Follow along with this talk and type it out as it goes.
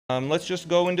Let's just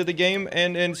go into the game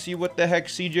and see what the heck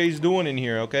CJ's doing in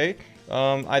here, okay?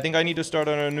 I think I need to start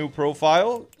on a new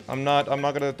profile. I'm not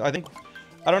gonna, I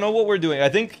don't know what we're doing. I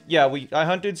think, yeah, I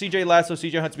hunted CJ last, so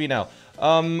CJ hunts me now.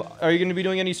 Are you gonna be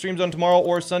doing any streams on tomorrow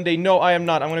or Sunday? No, I am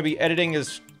not. I'm gonna be editing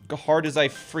as hard as I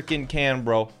freaking can,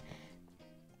 bro.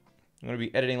 I'm gonna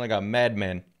be editing like a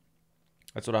madman.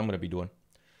 That's what I'm gonna be doing.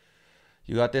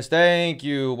 You got this, thank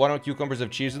you. Why don't cucumbers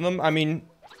have cheese in them? I mean,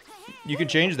 you can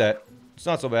change that. It's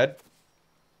not so bad.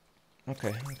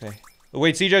 Okay, okay. Oh,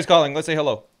 wait, CJ's calling. Let's say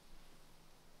hello.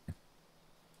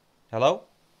 Hello?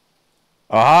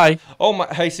 Oh, hi. Oh my,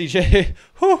 hey CJ.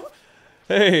 Whew.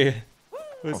 Hey.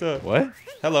 What's up? What?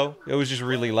 Hello. It was just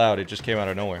really loud. It just came out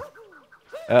of nowhere.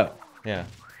 Oh. Yeah.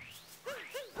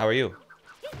 How are you?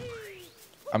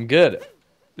 I'm good.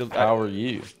 How are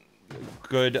you?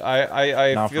 Good.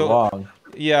 I Not feel. for long.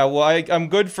 Yeah. Well, I'm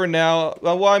good for now.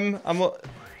 Well,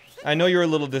 I know you're a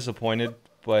little disappointed,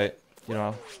 but you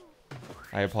know,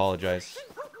 I apologize.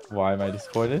 Why am I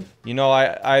disappointed? You know,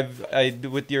 I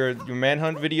with your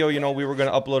manhunt video, you know, we were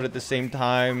gonna upload at the same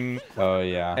time. Oh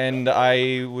yeah. And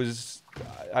I was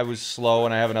slow,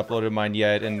 and I haven't uploaded mine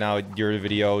yet. And now your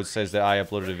video says that I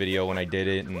uploaded a video when I did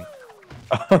it, and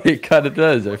oh, it kind of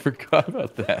does. I forgot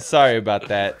about that. sorry about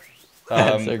that.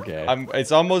 That's okay.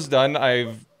 It's almost done.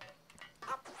 I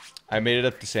made it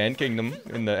up to Sand Kingdom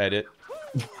in the edit.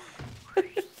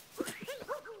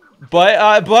 But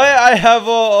I have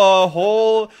a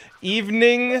whole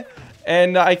evening,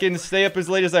 and I can stay up as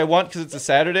late as I want because it's a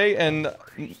Saturday, and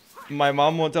my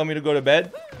mom won't tell me to go to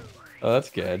bed. Oh, that's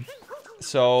good.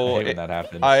 So I hate when that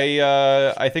happens.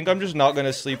 I think I'm just not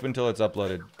gonna sleep until it's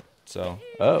uploaded. So.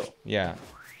 Oh. Yeah.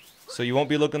 So you won't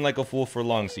be looking like a fool for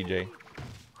long, CJ.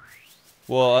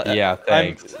 Well. Yeah.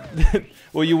 Thanks.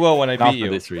 Well, you will when I beat you. Not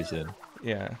for this reason.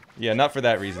 Yeah. Yeah. Not for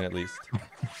that reason, at least.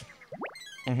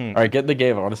 All right, get in the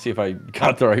game. I want to see if I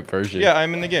got the right version. Yeah,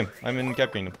 I'm in the game. I'm in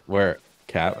Cap Kingdom. Where?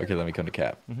 Cap? Okay, let me come to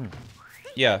Cap.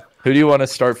 Yeah. Who do you want to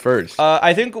start first?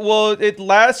 I think, well, the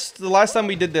last time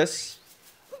we did this,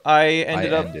 I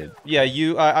ended. Yeah,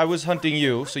 I was hunting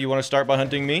you, so you want to start by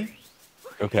hunting me?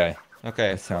 Okay.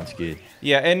 Okay. That sounds good.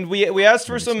 Yeah, and we asked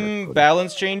for some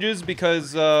balance changes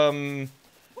because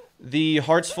the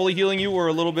hearts fully healing you were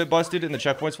a little bit busted, and the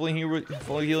checkpoints fully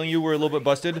healing you were a little bit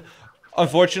busted.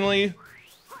 Unfortunately,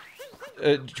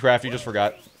 Crafty just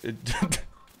forgot. He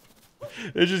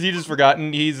just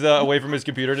forgotten. He's away from his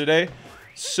computer today.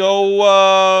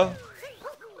 So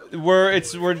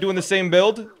we're doing the same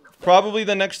build. Probably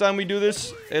the next time we do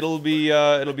this, it'll be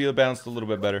balanced a little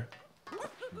bit better.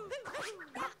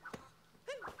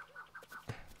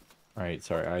 All right,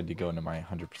 sorry, I had to go into my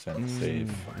 100%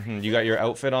 save. You got your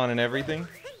outfit on and everything?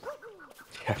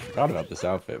 Yeah, I forgot about this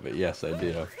outfit, but yes, I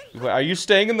do. Wait, are you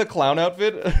staying in the clown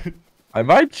outfit? I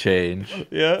might change.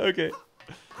 Yeah, okay.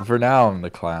 For now, I'm the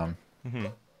clown.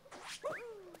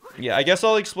 Yeah, I guess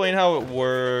I'll explain how it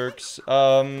works.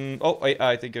 Oh, wait,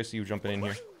 I think I see you jumping in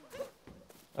here.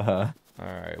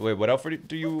 Alright, wait, what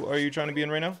outfit are you trying to be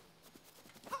in right now?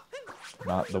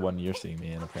 Not the one you're seeing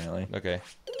me in, apparently. Okay.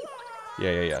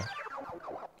 Yeah.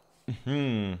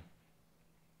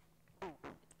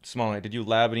 SmallAnt, did you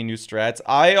lab any new strats?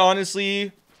 I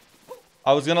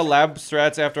was gonna lab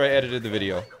strats after I edited the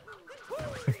video.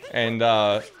 And,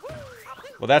 well,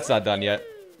 that's not done yet.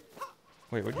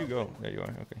 Wait, where'd you go? There you are,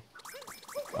 okay.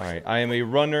 Alright, I am a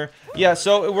runner. Yeah,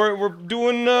 so we're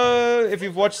doing, if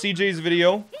you've watched CJ's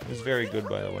video, it's very good,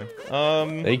 by the way.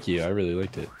 Thank you, I really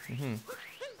liked it.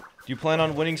 Do you plan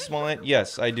on winning, SmallAnt?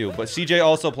 Yes, I do. But CJ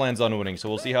also plans on winning, so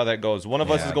we'll see how that goes. One of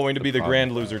us is going to be the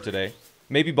grand loser today.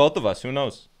 Maybe both of us, who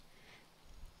knows?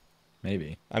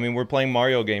 Maybe. I mean, we're playing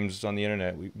Mario games on the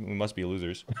internet. We must be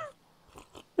losers.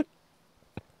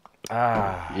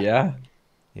 Yeah?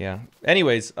 Yeah.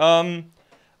 Anyways,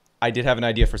 I did have an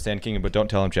idea for Sand Kingdom, but don't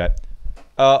tell him, chat.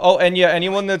 Oh, and yeah,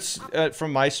 anyone that's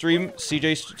from my stream,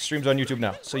 CJ streams on YouTube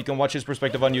now, so you can watch his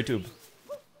perspective on YouTube.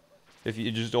 If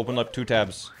you just open up 2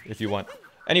 tabs, if you want.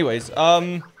 Anyways,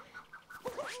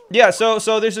 yeah.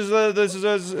 So this is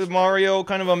a Mario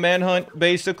kind of a manhunt.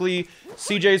 Basically,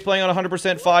 CJ's playing on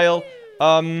 100% file.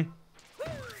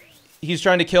 He's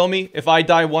trying to kill me. If I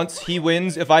die once, he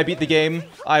wins. If I beat the game,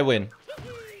 I win.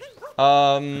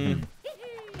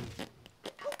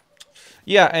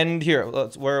 Yeah, and here,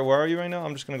 where are you right now?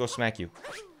 I'm just gonna go smack you.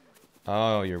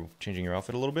 Oh, you're changing your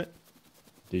outfit a little bit?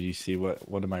 Did you see what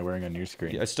am I wearing on your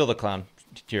screen? Yeah, it's still the clown.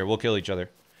 Here, we'll kill each other.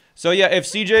 So yeah, if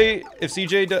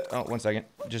CJ oh, 1 second.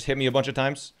 Just hit me a bunch of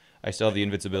times. I still have the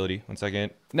invincibility. 1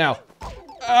 second. Now.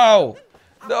 Ow!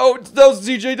 No, no,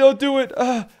 CJ, don't do it.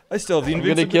 I still have the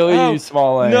invincibility. I'm gonna kill you,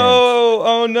 SmallAnt. No,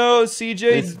 oh no, CJ.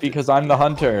 It's because I'm the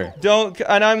hunter. Don't,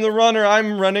 and I'm the runner.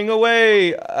 I'm running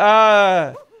away.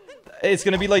 It's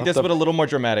gonna be like this, but a little more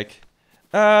dramatic.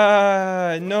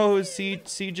 No,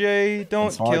 CJ,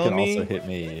 don't kill can me. Also hit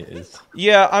me.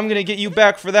 Yeah, I'm gonna get you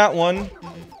back for that one.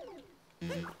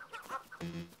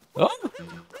 Oh.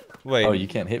 Wait. Oh, you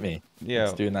can't hit me. Yeah.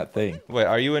 It's doing that thing. Wait,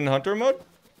 are you in hunter mode?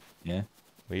 Yeah.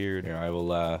 Weird. Here, I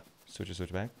will,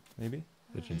 Switch back, maybe?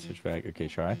 Switch and switch back. Okay,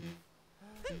 try.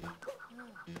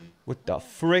 What the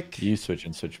frick? You switch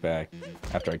and switch back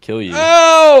after I kill you.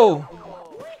 Oh!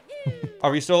 Are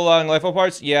we still allowing life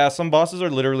parts? Yeah, some bosses are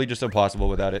literally just impossible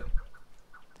without it.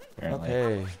 Apparently.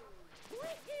 Okay.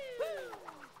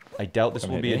 I doubt this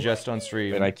will be a jest on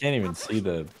stream. But I can't even see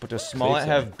the... But does SmallAnt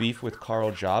have beef with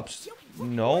Carl Jobst?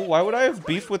 No, why would I have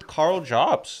beef with Carl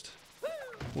Jobst?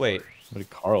 Wait. What did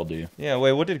Carl do? Yeah,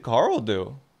 wait, what did Carl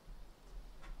do?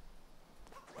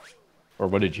 Or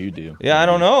what did you do? Yeah, I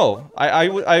don't know.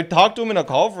 I talked to him in a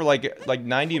call for like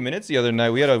 90 minutes the other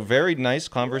night. We had a very nice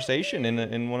conversation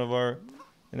in one of our...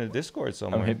 in a Discord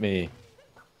somewhere. Come hit me.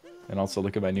 And also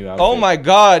look at my new outfit. Oh my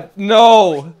god,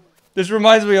 no! This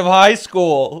reminds me of high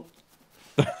school.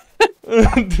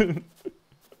 Can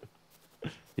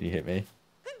you hit me?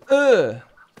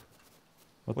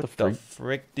 What the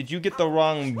frick? Did you get the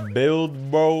wrong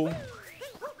build, bro?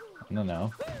 I don't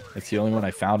know. It's the only one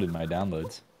I found in my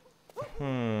downloads.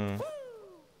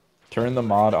 Turn the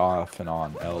mod off and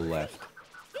on. L left.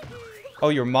 Oh,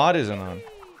 your mod isn't on.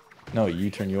 No, you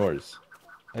turn yours.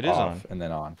 It is off on. And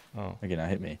then on. Oh. Okay, now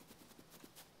hit me.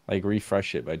 Like,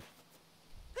 refresh it by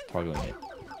toggling it.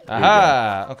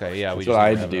 Aha! Okay, yeah, That's what I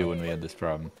had to do when we had this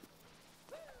problem.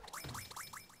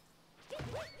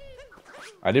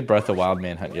 I did Breath of Wild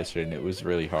Manhunt yesterday, and it was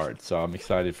really hard. So I'm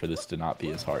excited for this to not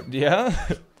be as hard. Yeah?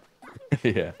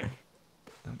 Yeah.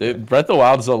 Breath of the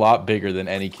Wild is a lot bigger than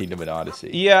any Kingdom in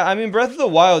Odyssey. Yeah, I mean, Breath of the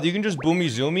Wild, you can just boomy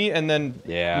zoomy, and then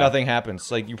nothing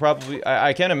happens. Like, you probably...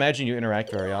 I can't imagine you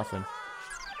interact very often.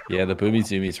 Yeah, the boomy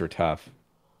zoomies were tough.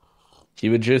 He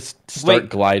would just start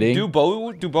gliding. Does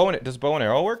bow and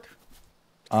arrow work?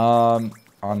 On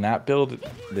that build,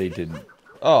 they didn't.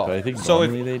 Oh, but I think so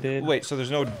normally they did. Wait, so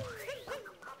there's no...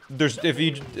 if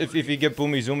you get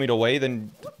boomy zoomied away,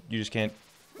 then you just can't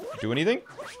do anything?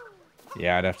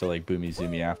 Yeah, I'd have to like boomy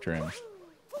zoomy after him.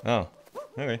 Oh,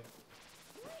 okay.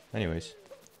 Anyways.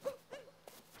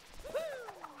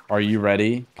 Are you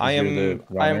ready? I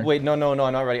am. Wait, no, I'm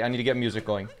not ready. I need to get music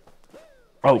going.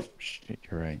 Oh, shit,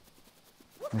 you're right.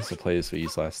 That's the playlist we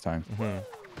used last time.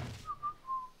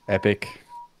 Epic.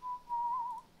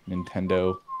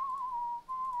 Nintendo.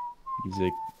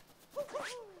 Music.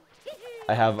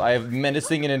 I have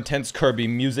menacing and intense Kirby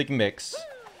music mix.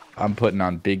 I'm putting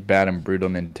on Big Bad and Brutal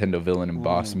Nintendo Villain and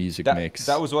Boss music mix.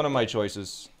 That was one of my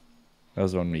choices. That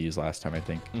was the one we used last time, I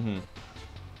think.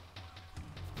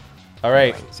 All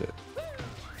right.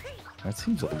 That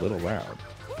seems a little loud.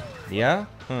 Yeah?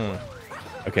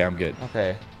 Okay, I'm good.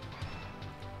 Okay.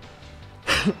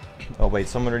 Oh wait,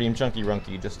 someone redeemed Chunky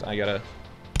Runky. I gotta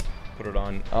put it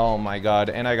on. Oh my god,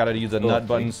 and I gotta use the nut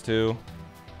buttons too.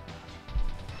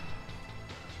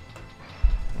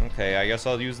 Okay, I guess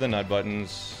I'll use the nut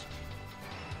buttons.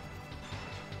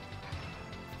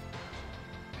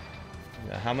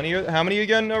 Yeah, how many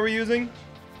again are we using?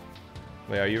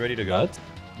 Wait, are you ready to go? What?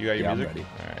 You got your music? I'm ready.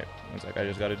 Alright, one sec, I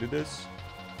just gotta do this.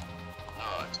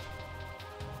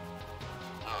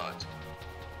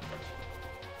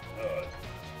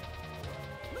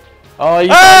 Oh, you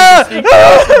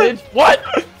What?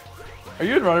 Are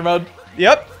you in runner mode?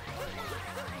 Yep.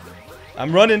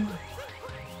 I'm running.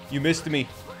 You missed me.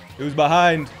 It was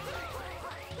behind.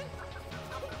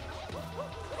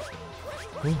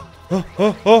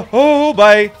 Oh,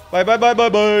 bye.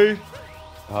 Bye.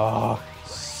 Oh.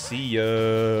 See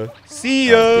ya.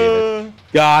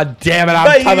 God damn it,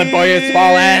 I'm coming for you,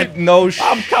 SmallAnt.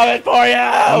 I'm coming for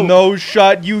you. No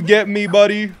shot, you get me,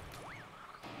 buddy.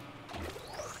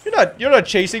 You're not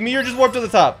chasing me, you're just warped to the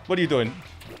top. What are you doing?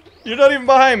 You're not even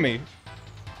behind me.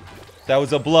 That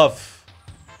was a bluff.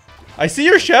 I see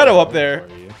your shadow up there.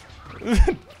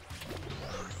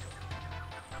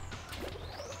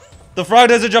 The frog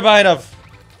doesn't jump high enough.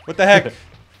 What the heck?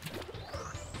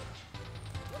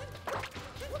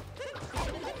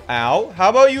 Ow. How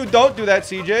about you don't do that,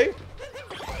 CJ?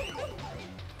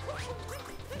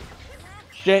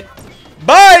 Shit.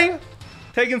 Bye!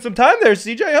 Taking some time there,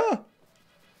 CJ, huh?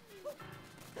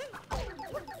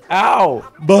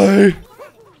 Ow. Bye.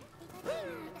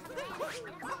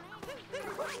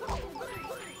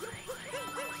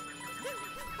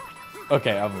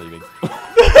 Okay, I'm leaving.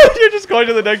 You're just going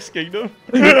to the next kingdom.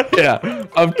 Yeah,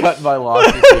 I'm cutting my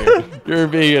losses here. You're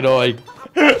being annoying.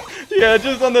 Yeah,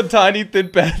 just on the tiny thin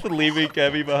path, leaving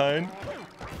Kevy behind.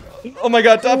 Oh my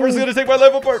god, Topper's gonna take my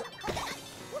life apart.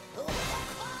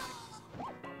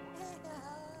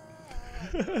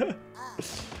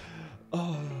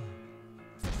 Oh.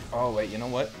 Oh wait, you know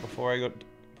what? Before I go to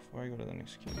the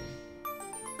next kingdom.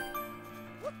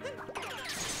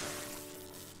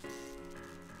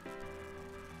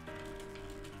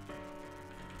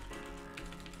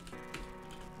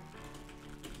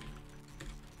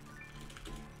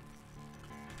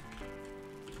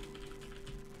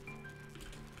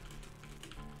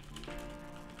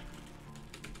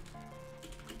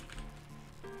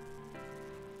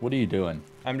 What are you doing?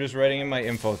 I'm just writing in my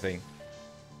info thing.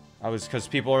 Because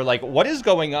people are like, what is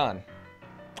going on?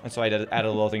 And so I added a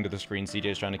little thing to the screen.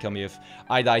 CJ's trying to kill me. If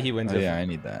I die, he wins. Oh, yeah, I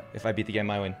need that. If I beat the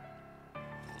game, I win.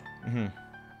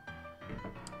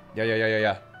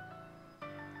 Yeah.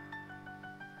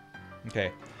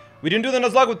 Okay. We didn't do the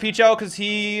Nuzlocke with Cjya because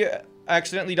he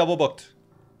accidentally double booked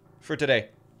for today.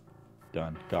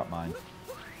 Done. Got mine.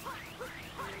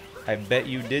 I bet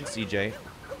you did, CJ.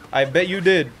 I bet you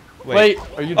did. Wait,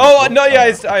 are you? Oh no,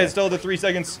 yeah, I stole the 3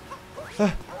 seconds.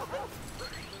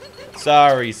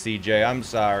 Sorry, CJ. I'm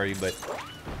sorry, but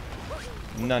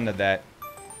none of that.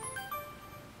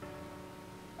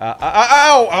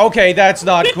 Ow! Okay, that's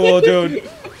not cool, dude.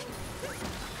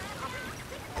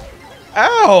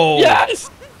 Ow! Yes.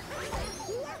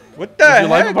 What the heck? Your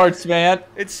life apart, man.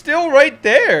 It's still right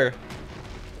there.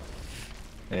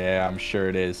 Yeah, I'm sure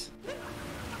it is.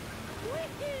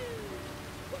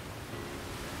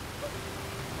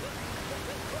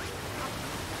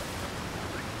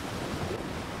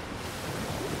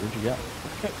 Where'd you go?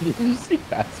 Did you see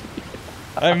past me?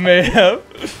 I may have.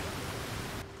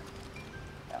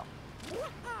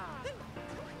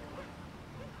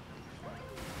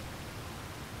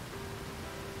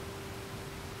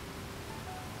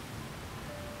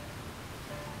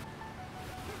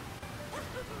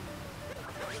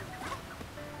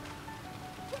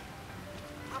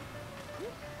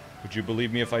 Would you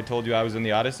believe me if I told you I was in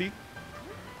the Odyssey?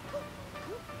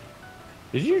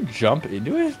 Did you jump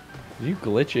into it? Did you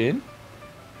glitch in?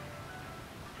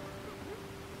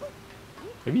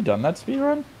 Have you done that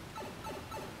speedrun?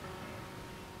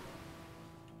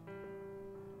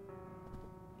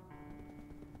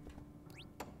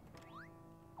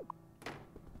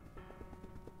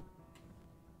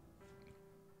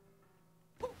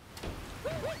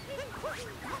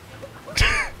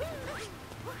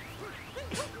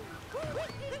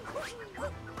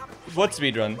 What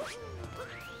speedrun?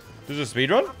 There's a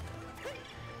speedrun?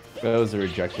 That was a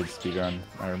rejected speedrun,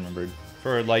 I remembered.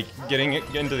 For, like, getting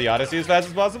into the Odyssey as fast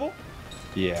as possible?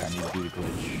 Yeah, I need to do the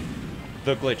glitch.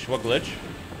 The glitch. What glitch?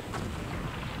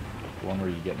 The one where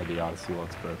you get into the Odyssey while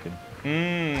it's broken.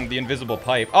 The invisible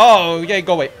pipe. Oh, yeah,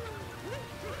 go away.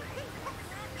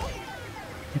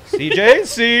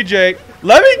 CJ,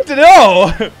 let me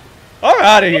know. I'm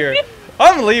out of here.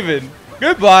 I'm leaving.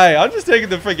 Goodbye. I'm just taking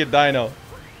the freaking dino.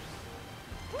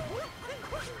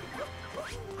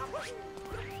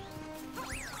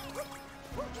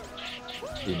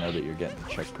 You know that you're getting the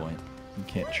checkpoint. You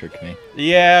can't trick me.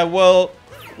 Yeah, well,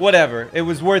 whatever. It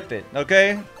was worth it,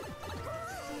 okay?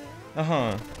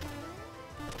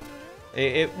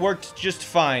 It worked just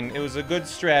fine. It was a good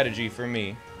strategy for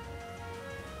me.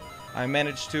 I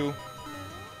managed to...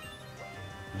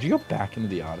 Did you go back into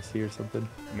the Odyssey or something?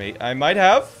 I might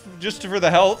have, just for the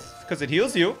health, because it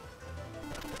heals you.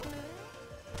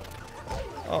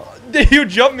 Oh, you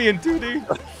jumped me in 2D.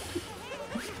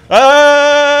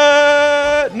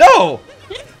 No!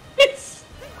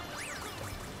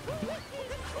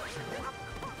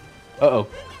 Uh-oh.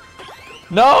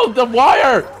 No, the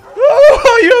wire!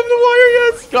 Oh, you have the wire,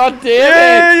 yes! God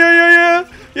damn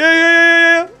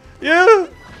it! Yeah!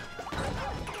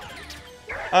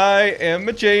 I am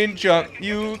a chain chunk.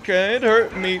 You can't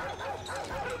hurt me.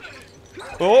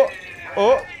 Oh.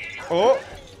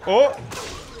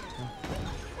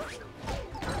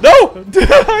 No!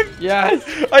 Yes!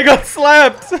 I got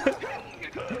slapped!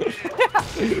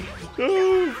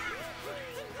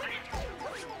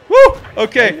 Woo!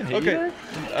 Okay.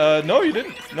 No, you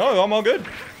didn't. No, I'm all good.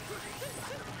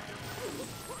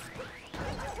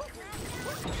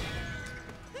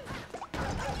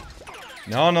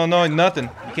 No, nothing.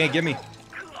 You can't get me.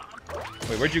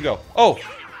 Wait, where'd you go? Oh!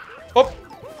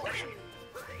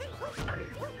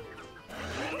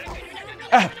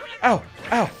 Ow!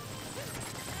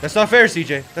 That's not fair,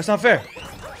 CJ. That's not fair.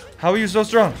 How are you so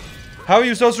strong?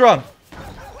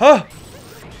 Huh?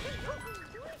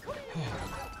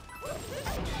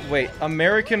 Wait,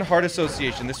 American Heart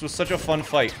Association. This was such a fun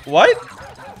fight. What?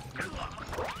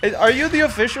 Are you the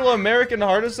official American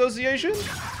Heart Association?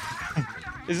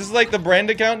 Is this like the brand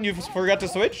account you forgot to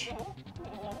switch?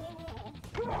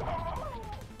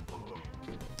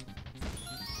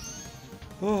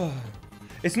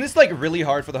 Isn't this like really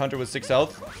hard for the hunter with 6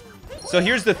 health? So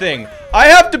here's the thing. I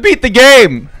have to beat the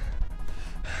game!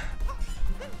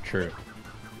 True.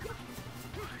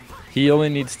 He only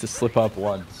needs to slip up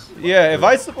once. Yeah, if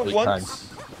I slip up once... Times.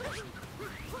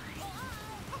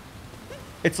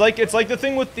 It's like the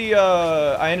thing with the,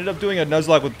 I ended up doing a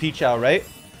Nuzlocke with Cjya, right?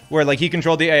 Where, like, he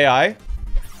controlled the AI.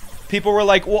 People were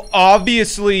like, well,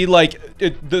 obviously, like,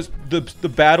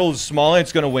 the battle's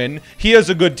SmallAnt's gonna win. He has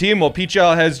a good team, while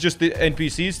Cjya has just the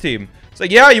NPC's team. It's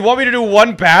like, yeah, you want me to do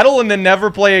one battle and then never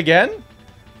play again?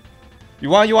 You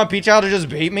want Cjya to just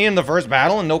beat me in the first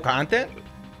battle and no content?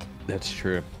 That's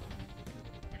true.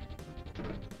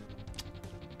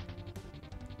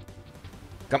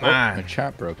 Come on. My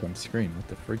chat broke on screen. What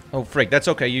the freak? Oh, frick. That's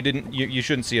okay. You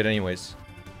shouldn't see it anyways.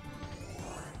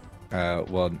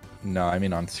 Well, no, I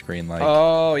mean on screen, like...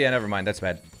 Oh, yeah, never mind. That's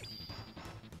bad.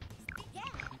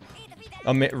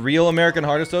 Real American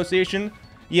Heart Association?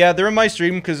 Yeah, they're in my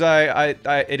stream because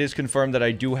it is confirmed that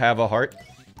I do have a heart.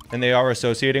 And they are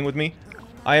associating with me.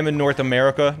 I am in North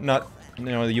America, not, you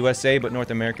know, the USA, but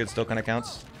North America still kind of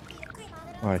counts.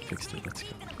 Oh, I fixed it. Let's go.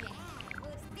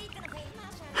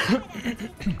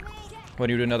 When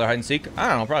do you do another hide and seek? I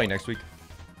don't know, probably next week.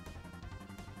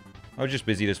 I was just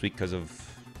busy this week because of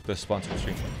the sponsored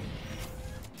stream.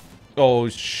 Oh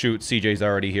shoot, CJ's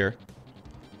already here.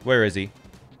 Where is he?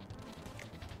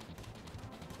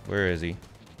 Where is he? I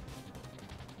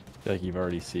feel like you've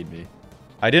already seen me.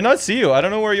 I did not see you. I don't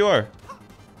know where you are.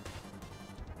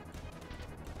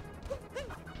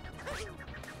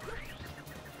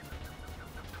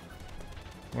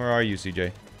 Where are you,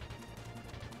 CJ?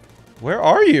 Where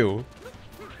are you?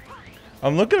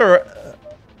 I'm looking around.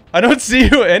 I don't see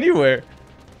you anywhere.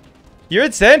 You're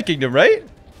at Sand Kingdom, right?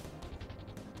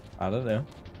 I don't know.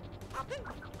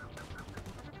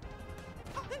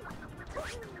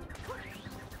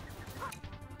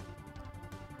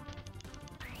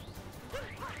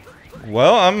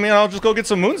 Well, I mean, I'll just go get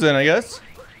some moons then, I guess.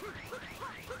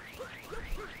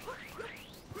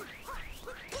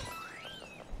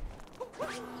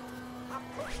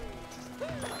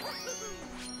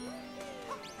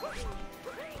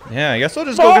 Yeah, I guess I'll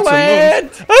just go get some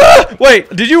moons. Ah! Wait,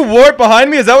 did you warp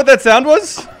behind me? Is that what that sound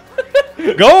was?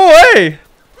 Go away!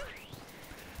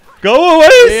 Go away!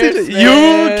 Yes,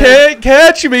 you can't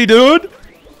catch me, dude!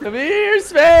 Come here,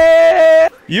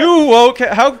 Sven! You won't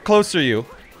how close are you?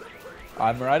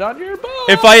 I'm right on your boat!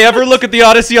 If I ever look at the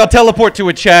Odyssey, I'll teleport to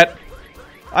a chat.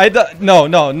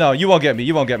 No, you won't get me.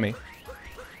 You won't get me.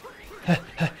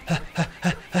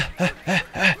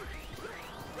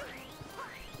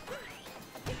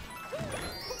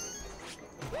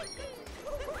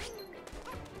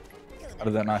 How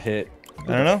did that not hit? I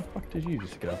don't know. Where the fuck did you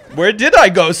just go? Where did I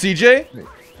go, CJ?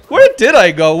 Where did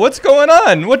I go? What's going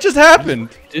on? What just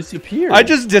happened? Disappeared. I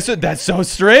just that's so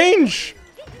strange.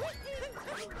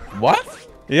 What?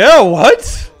 Yeah,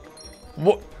 what?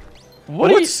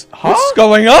 What's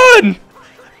going on?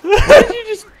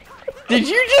 Did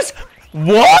you just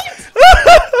what?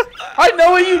 I know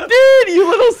what you did, you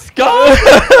little scum!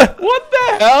 What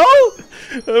the hell?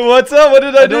 What's up? What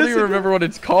did I do? I don't even remember what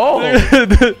it's called.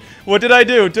 What did I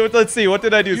do? Let's see. What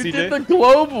did I do, You CJ? did the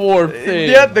globe warp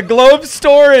thing. Yeah, the globe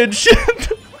storage.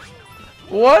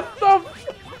 What the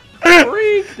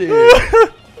freak,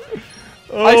 dude?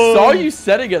 I saw you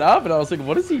setting it up, and I was like,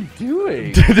 what is he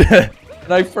doing?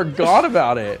 And I forgot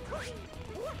about it.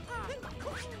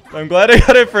 I'm glad I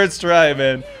got it first try,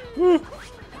 man. Whew.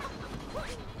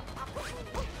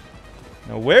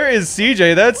 Now, where is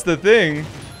CJ? That's the thing.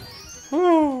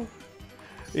 Whew.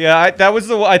 Yeah, that was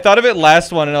the I thought of it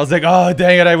last one, and I was like, oh,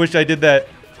 dang it, I wish I did that.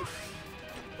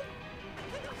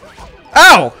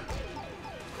 Ow!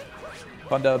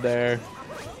 Fun down there.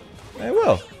 I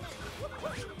will.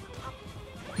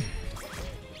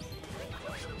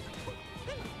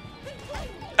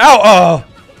 Ow! Oh!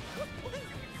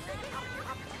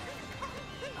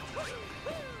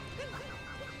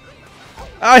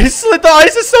 I slid. The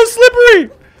ice is so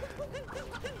slippery!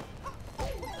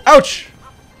 Ouch!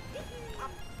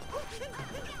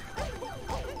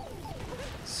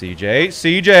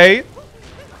 CJ.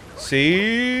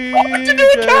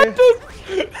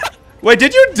 Wait,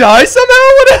 did you die somehow?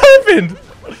 What happened?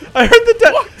 I heard the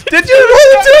did you run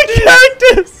into a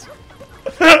cactus?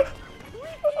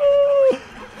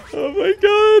 Oh my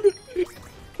god.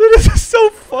 That is so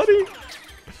funny.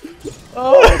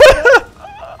 Oh,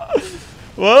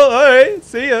 Well, alright.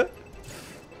 See ya.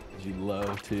 You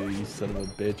low too, you son of a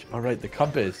bitch. Alright, the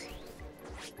compass.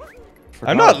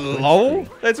 I'm not low.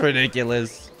 That's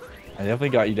ridiculous. I definitely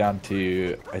got you down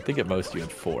to, I think at most you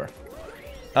had 4.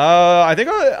 I think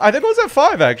I was at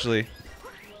 5 actually.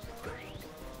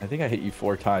 I think I hit you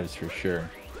 4 times for sure.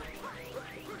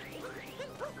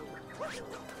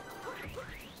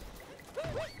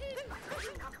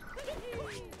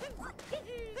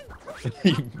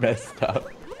 You messed up.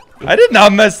 I did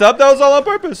not mess up. That was all on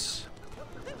purpose.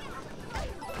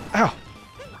 Ow.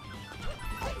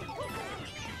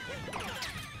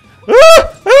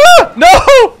 Ah! Ah! No!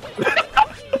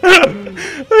 I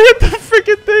hit the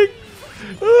freaking thing.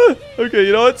 Ah! Okay,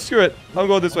 you know what? Screw it. I'm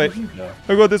going this way.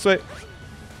 I'm going this way.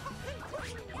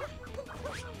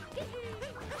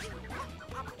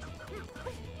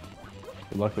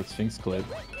 Good luck with Sphinx Clip.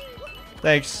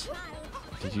 Thanks.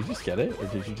 Did you just get it? Or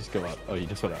did you just go up? Oh, you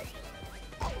just went up.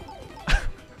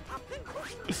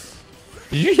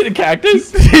 Did you hit a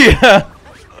cactus? Yeah.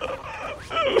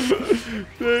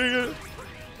 There you go.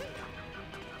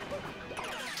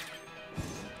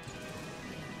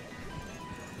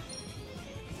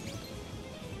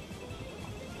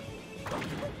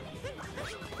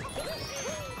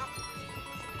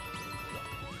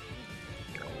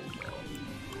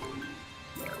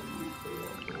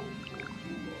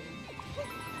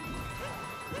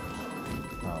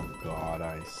 Oh god,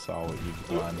 I saw what you've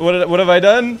done. What have I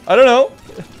done? I don't know.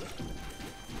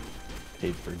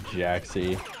 Paid for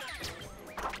Cjya.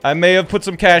 I may have put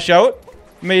some cash out.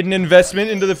 Made an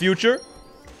investment into the future.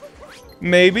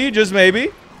 Maybe, just maybe.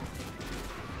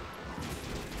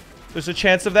 There's a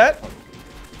chance of that.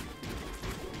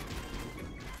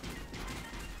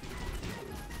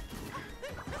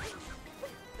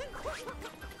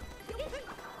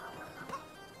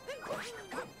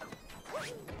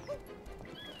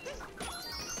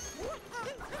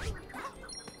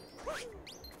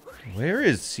 Where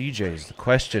is Cjya is the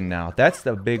question now. That's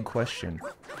the big question.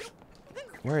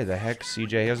 Where the heck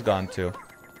Cjya has gone to?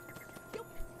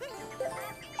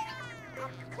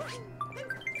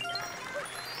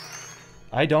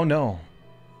 I don't know.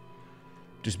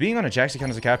 Does being on a Jaxi count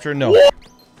as a capture? No.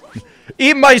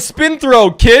 Eat my spin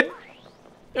throw, kid!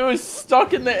 It was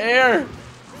stuck in the air.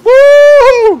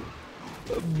 Woo!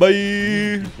 Bye.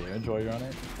 Can you enjoy your on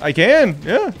it? I can,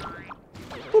 yeah.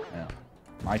 Yeah.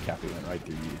 My cappy went right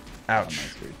through you.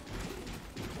 Ouch.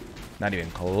 Not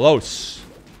even close.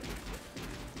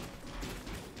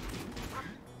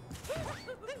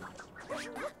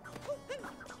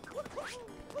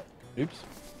 Oops.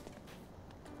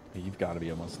 You've got to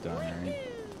be almost done, right?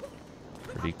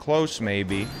 Pretty close,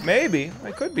 maybe. Maybe.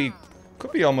 I could be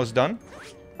almost done.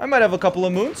 I might have a couple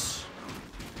of moons.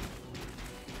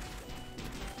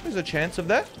 There's a chance of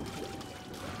that.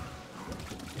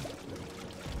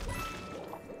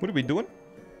 What are we doing?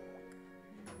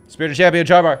 Spirit Champion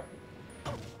Charbar.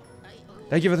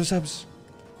 Thank you for the subs.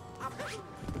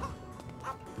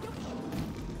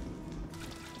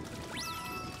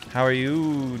 How are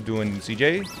you doing,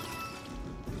 CJ?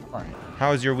 Alright.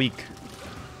 How is your week?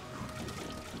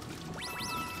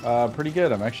 Pretty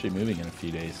good. I'm actually moving in a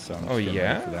few days, so I'm just getting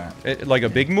ready for that. Like a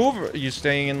big move? Or are you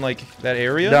staying in like that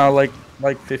area? No, like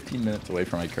 15 minutes away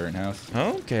from my current house.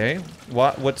 Okay.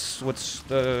 What's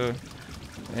the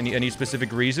any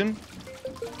specific reason?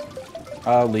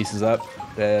 Lease is up,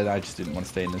 and I just didn't want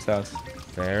to stay in this house.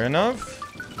 Fair enough.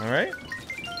 All right.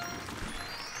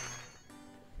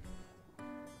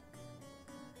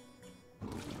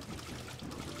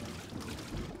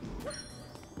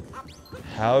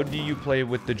 How do you play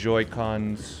with the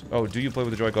Joy-Cons? Oh, do you play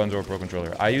with the Joy-Cons or a Pro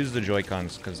Controller? I use the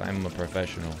Joy-Cons because I'm a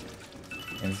professional.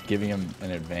 And it's giving him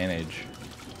an advantage.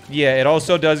 Yeah, it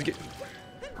also does get...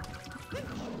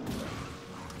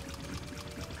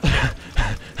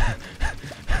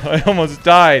 I almost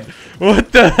died.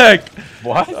 What the heck?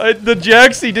 What? The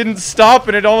Jaxi didn't stop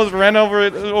and it almost ran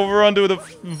over onto the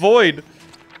void.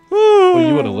 Well,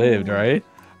 you would have lived, right?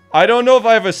 I don't know if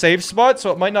I have a safe spot,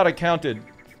 so it might not have counted.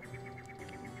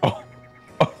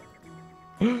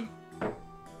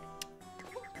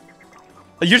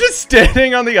 You're just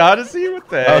standing on the Odyssey? What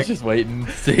the heck? I was just waiting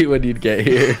to see when you'd get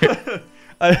here.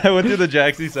 I went through the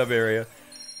Jaxi sub area.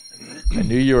 I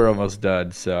knew you were almost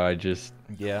done, so I just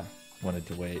wanted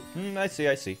to wait. I see,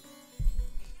 I see.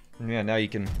 Yeah, now you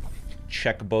can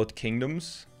check both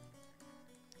kingdoms.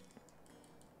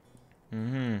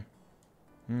 Mm-hmm.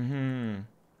 Mm-hmm.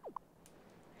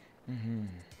 Mm-hmm.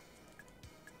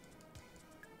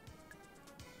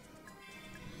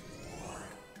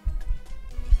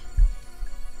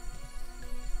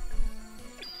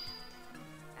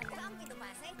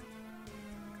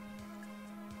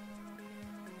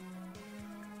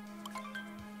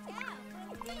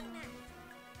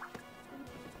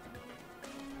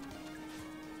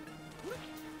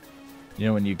 You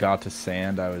know, when you got to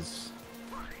sand, I was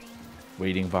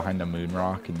waiting behind the moon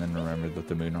rock and then remembered that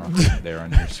the moon rock wasn't there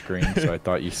on your screen, so I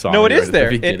thought you saw No, it it is right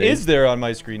there. It is there on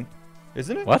my screen.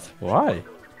 Isn't it? What? Why?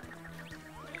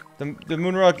 The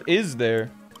moon rock is there.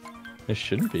 It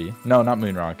shouldn't be. No, not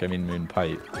moon rock. I mean moon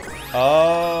pipe.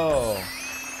 Oh.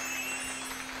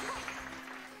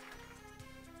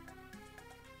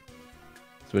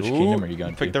 So which kingdom are you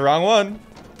going to? Picked the wrong one.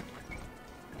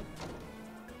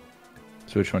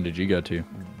 So which one did you go to?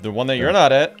 The one that you're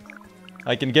not at.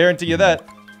 I can guarantee you that.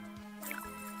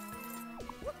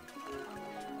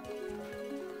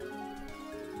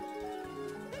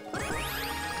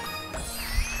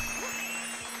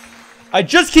 I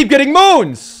just keep getting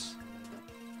moons!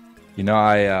 You know,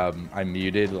 I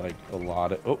muted like a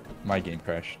lot of... Oh, my game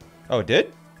crashed. Oh, it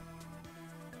did?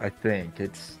 I think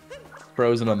it's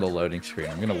frozen on the loading screen.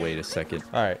 I'm gonna wait a second.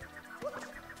 Alright.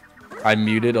 I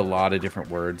muted a lot of different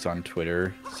words on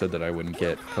Twitter so that I wouldn't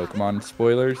get Pokemon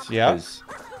spoilers. Yeah. Because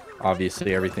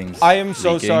obviously everything's I am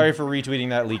so leaking. sorry for retweeting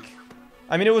that leak.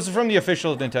 I mean, it was from the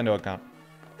official Nintendo account.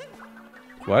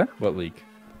 What? What leak?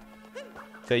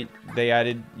 They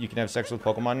added you can have sex with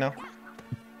Pokemon now.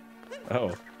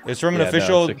 Oh. It's from an Yeah,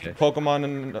 official no, it's okay.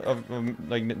 Pokemon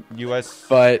like US.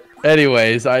 But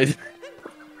anyways, I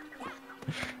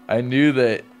knew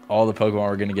that all the Pokemon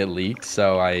were gonna get leaked,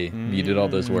 so I muted all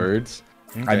those words.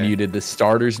 Okay. I muted the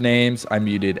starters' names. I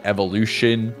muted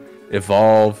evolution,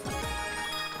 evolve,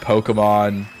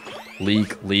 Pokemon,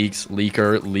 leak, leaks,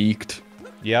 leaker, leaked.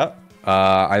 Yeah.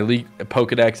 I leaked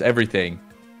Pokedex, everything.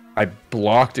 I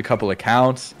blocked a couple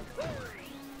accounts.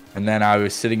 And then I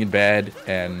was sitting in bed,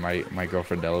 and my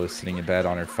girlfriend Ella was sitting in bed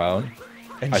on her phone.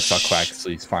 And I saw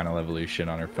Quaxly's final evolution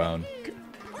on her phone.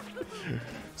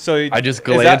 So I just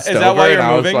glanced is that over why you're and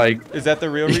I was moving? like... Is that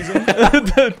the real reason?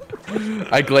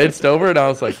 I glanced over and I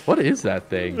was like, what is that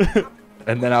thing?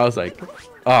 And then I was like,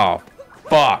 oh,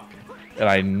 fuck. And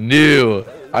I knew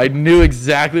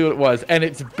exactly what it was. And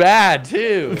it's bad,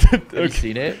 too. Have you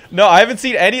seen it? No, I haven't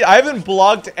seen any. I haven't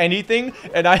blocked anything,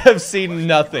 and I have seen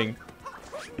nothing.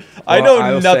 I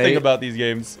know nothing about these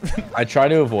games. I try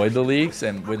to avoid the leaks,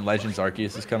 and when Legends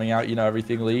Arceus is coming out, you know,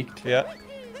 everything leaked. Yeah.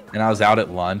 And I was out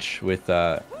at lunch with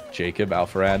Jacob,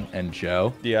 Alpharad, and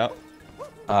Joe. Yeah.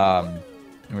 And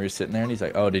we were sitting there, and he's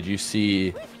like, "Oh, did you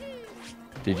see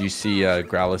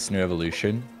Growlithe New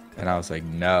Evolution?" And I was like,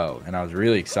 "No." And I was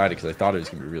really excited because I thought it was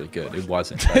gonna be really good. It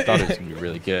wasn't. But I thought it was gonna be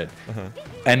really good.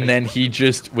 And then he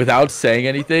just, without saying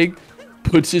anything,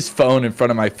 puts his phone in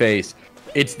front of my face.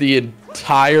 It's the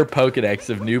entire Pokedex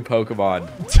of new Pokemon,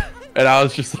 and I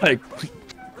was just like,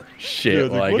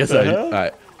 "Shit." Well,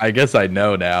 I guess I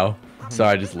know now. So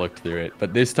I just looked through it.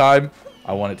 But this time,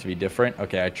 I want it to be different.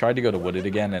 Okay, I tried to go to Wooded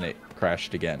again, and it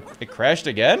crashed again. It crashed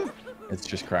again? It's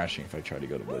just crashing if I try to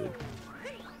go to Wooded.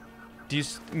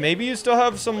 Maybe you still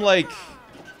have some, like...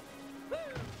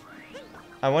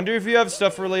 I wonder if you have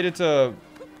stuff related to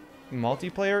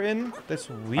multiplayer in? That's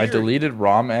weird. I deleted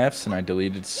ROM Fs, and I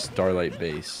deleted Starlight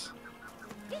Base.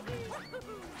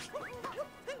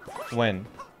 When?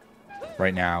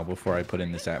 Right now, before I put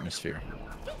in this atmosphere.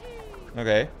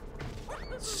 Okay.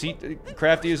 See,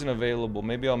 Crafty isn't available.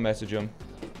 Maybe I'll message him.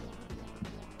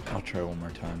 I'll try one more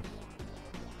time.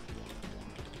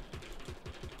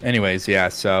 Anyways, yeah,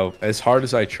 so as hard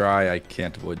as I try, I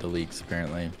can't avoid the leaks,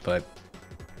 apparently. But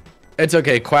it's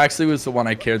okay. Quaxly was the one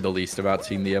I cared the least about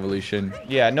seeing the evolution.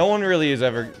 Yeah, no one really is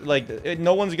ever... Like,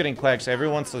 no one's getting Quaxly.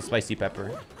 Everyone's the Spicy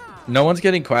Pepper. No one's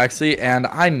getting Quaxly, and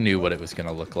I knew what it was going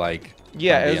to look like.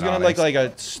 Yeah, it was going to look like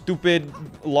a stupid,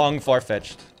 long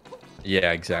Farfetch'd.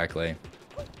 Yeah, exactly.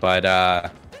 But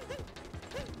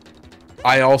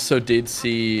I also did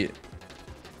see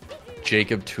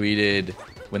Jacob tweeted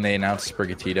when they announced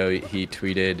Sprigatito, he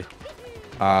tweeted,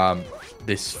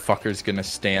 this fucker's gonna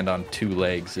stand on 2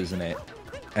 legs, isn't it?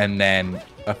 And then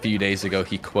a few days ago,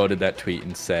 he quoted that tweet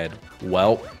and said,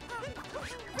 "Well."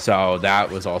 So that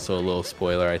was also a little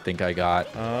spoiler I think I got.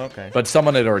 Oh, okay. But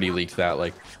someone had already leaked that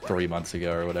like 3 months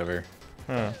ago or whatever.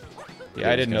 Huh.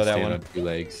 Yeah, I didn't know that one. On 2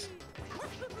 legs.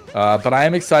 But I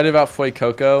am excited about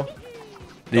Fuecoco.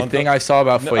 The thing I saw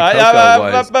about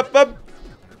Fuecoco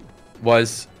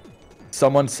was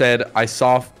someone said, I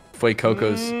saw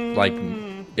Fuecoco's, like,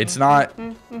 it's not...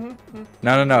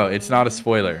 No, it's not a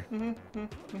spoiler.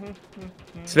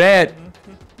 Sven!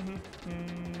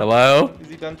 Hello? Is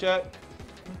he done, chat?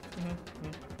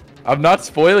 I'm not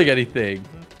spoiling anything.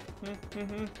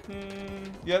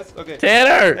 Yes? Okay.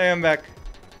 Tanner! Hey, I'm back.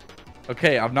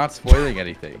 Okay, I'm not spoiling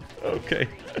anything. Okay.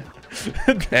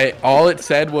 Hey, all it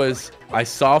said was, I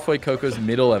saw Fuecoco's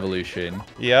middle evolution.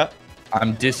 Yeah.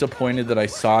 I'm disappointed that I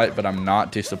saw it, but I'm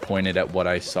not disappointed at what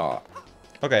I saw.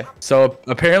 Okay. So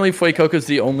apparently Fuecoco's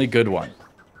the only good one.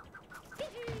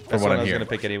 That's what I was gonna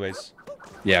pick anyways.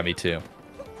 Yeah, me too.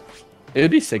 It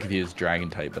would be sick if he was dragon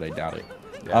type, but I doubt it.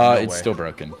 Yeah, no it's way. still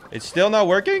broken. It's still not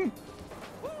working?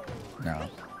 No.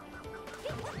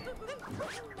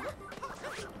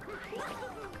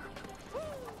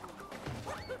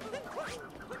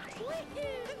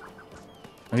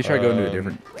 Let me try going to a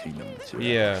different kingdom.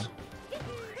 Yeah.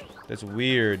 That's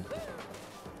weird.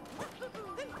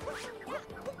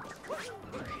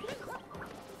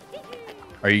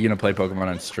 Are you gonna play Pokemon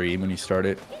on stream when you start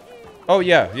it? Oh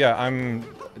yeah, yeah. I'm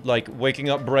like waking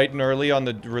up bright and early on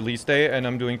the release day, and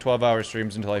I'm doing 12-hour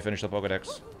streams until I finish the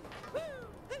Pokedex.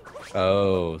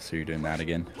 Oh, so you're doing that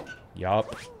again?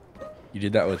 Yup. You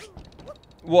did that with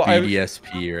Well,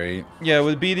 BDSP, right? Yeah,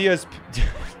 with BDSP.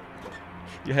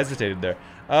 You hesitated there.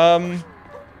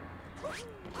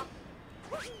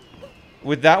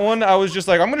 With that one, I was just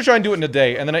like, I'm gonna try and do it in a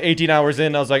day, and then at 18 hours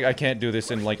in, I was like, I can't do this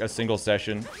in like a single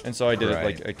session, and so I did it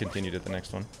like I continued it the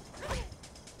next one.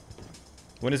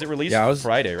 When is it released? Yeah,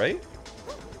 Friday, right?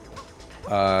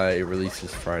 It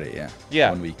releases Friday, yeah. Yeah.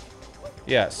 1 week.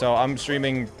 Yeah, so I'm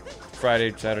streaming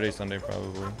Friday, Saturday, Sunday,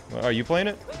 probably. Are you playing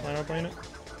it? Am I not playing it?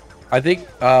 I think,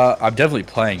 I'm definitely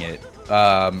playing it.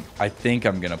 I think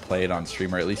I'm gonna play it on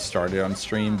stream, or at least start it on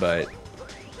stream, but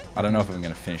I don't know if I'm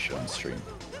gonna finish it on stream.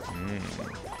 Okay.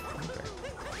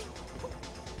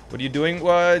 What are you doing?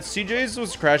 Well, CJ's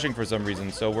was crashing for some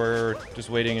reason, so we're just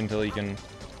waiting until he can...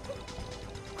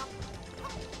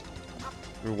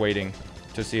 We're waiting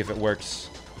to see if it works.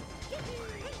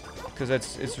 Because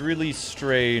it's really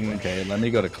strange. Okay, let me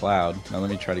go to Cloud. Now let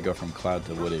me try to go from Cloud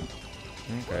to Wooded.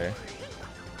 Okay.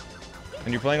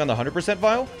 And you're playing on the 100%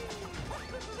 file?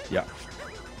 Yeah.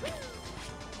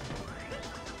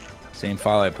 Same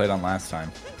file I played on last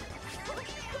time.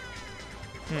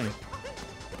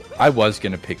 I was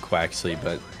going to pick Quaxley,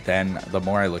 but then the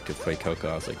more I looked at Fuecoco,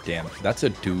 I was like, damn, that's a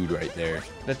dude right there.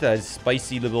 That's a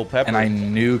spicy little pepper. And I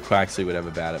knew Quaxley would have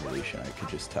a bad evolution. I could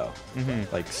just tell.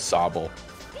 Like Sobble.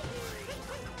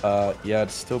 Yeah,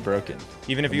 it's still broken.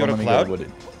 Even if you go to Cloud?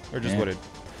 Wooded. Or just Wooded?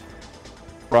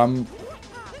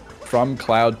 From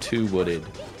Cloud to Wooded.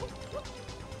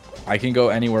 I can go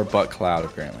anywhere but Cloud,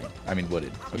 apparently. I mean,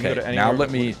 Wooded. Okay, now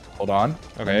let me... Hold on.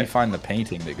 Okay. Let me find the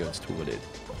painting that goes to Wooded.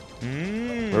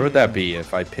 Where would that be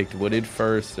if I picked Wooded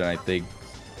first, and I think...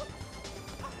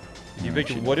 You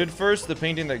picked Wooded first? The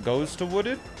painting that goes to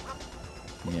Wooded?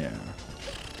 Yeah.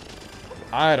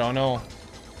 I don't know.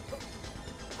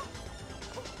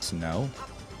 Snow?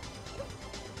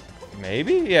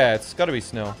 Maybe? Yeah, it's gotta be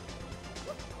snow.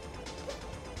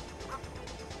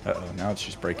 Uh-oh, now it's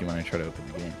just breaking when I try to open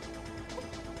the game.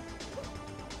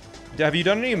 Have you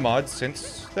done any mods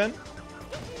since then?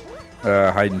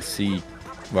 Hide and seek.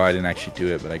 Well, I didn't actually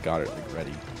do it, but I got it like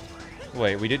ready.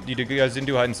 Wait, you guys didn't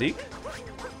do hide and seek?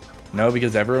 No,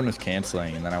 because everyone was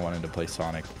canceling, and then I wanted to play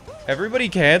Sonic. Everybody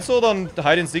canceled on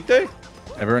hide and seek day?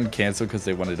 Everyone canceled because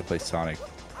they wanted to play Sonic.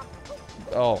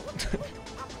 Oh.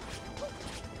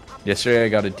 Yesterday I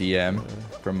got a DM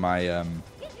from my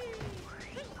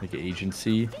like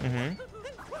agency,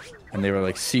 and they were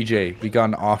like, CJ, we got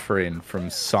an offer in from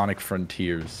Sonic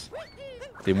Frontiers.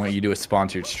 They want you to do a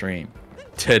sponsored stream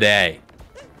today.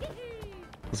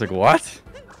 I was like, what?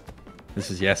 This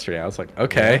is yesterday. I was like,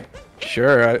 okay,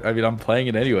 sure. I mean, I'm playing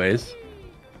it anyways.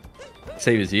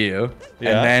 Same as you.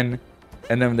 Yeah. And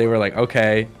then they were like,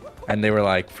 okay. And they were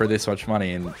like, for this much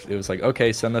money. And it was like,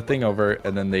 okay, send the thing over.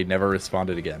 And then they never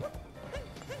responded again.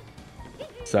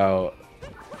 So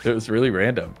it was really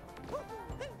random.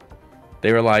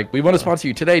 They were like, we want to sponsor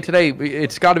you today.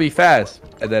 It's got to be fast.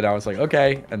 And then I was like,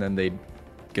 okay. And then they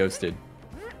ghosted.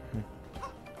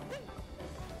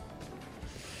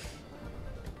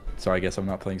 So I guess I'm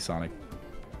not playing Sonic.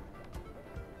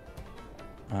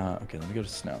 Okay, let me go to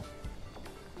Snow.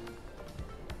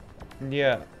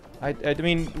 Yeah. I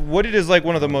mean, Wooded is like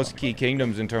one of the most key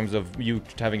kingdoms in terms of you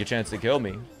having a chance to kill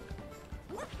me.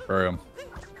 Don't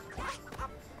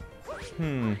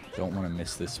want to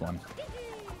miss this one.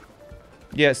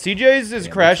 Yeah, CJ's is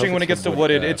crashing when it gets to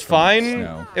Wooded. It's fine.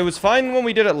 Snow. It was fine when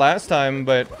we did it last time,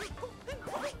 but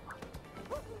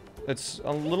it's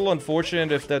a little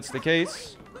unfortunate if that's the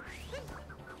case.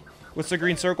 What's the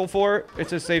green circle for?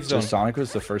 It's a safe zone. So Sonic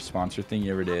was the first sponsor thing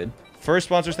you ever did? First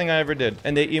sponsor thing I ever did.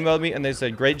 And they emailed me and they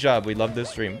said, great job, we love this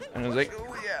stream. And I was like,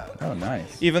 oh yeah. Oh,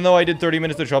 nice. Even though I did 30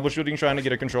 minutes of troubleshooting trying to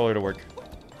get a controller to work.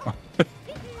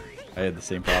 I had the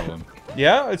same problem.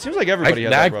 Yeah? It seems like everybody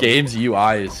has that problem. Game's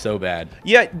UI is so bad.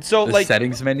 Yeah, so the like...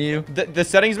 settings menu? The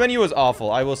settings menu is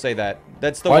awful, I will say that.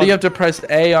 That's the Why one... do you have to press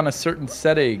A on a certain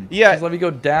setting? Yeah. Just let me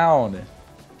go down.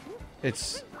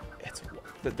 It's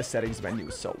the settings menu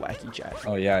is so wacky, chat.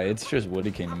 Oh yeah, it's just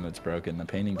Wooded Kingdom that's broken. The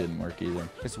painting didn't work either.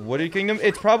 It's Wooded Kingdom.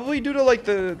 It's probably due to like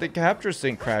the capture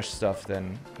sync crash stuff.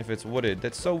 Then, if it's wooded,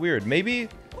 that's so weird. Maybe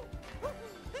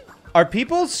are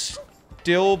people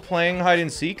still playing hide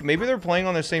and seek? Maybe they're playing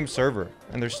on the same server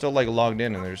and they're still like logged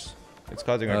in and it's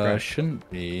causing a crash. Shouldn't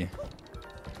be.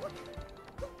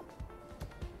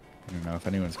 I don't know if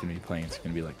anyone's gonna be playing. It's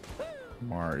gonna be like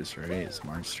Mars, right? Is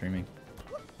Mars streaming?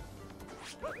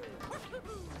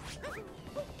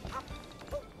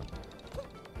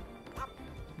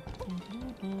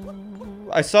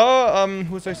 I saw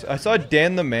I saw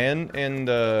Dan the Man and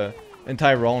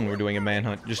Tyrone were doing a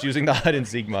manhunt just using the hide and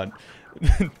seek mod.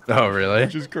 Oh really?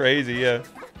 Which is crazy, yeah.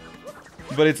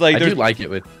 But it's like I do like it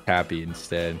with Cappy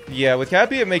instead. Yeah, with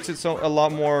Cappy it makes it a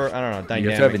lot more, I don't know, dynamic. You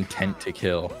have to have intent to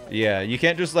kill. Yeah, you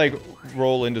can't just like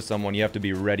roll into someone. You have to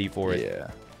be ready for it.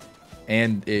 Yeah.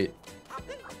 And it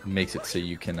makes it so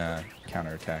you can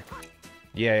counterattack.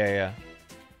 Yeah.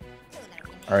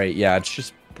 All right, yeah, it's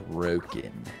just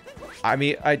broken. I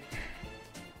mean,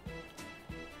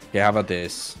 Yeah, how about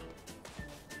this?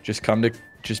 Just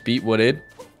beat Wooded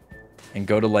and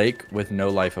go to Lake with no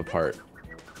life apart.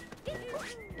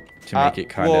 To make it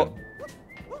kind of...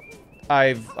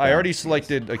 I already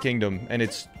selected a kingdom and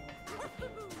it's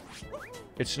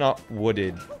not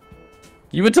wooded.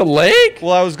 You went to Lake?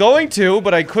 Well, I was going to,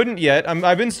 but I couldn't yet.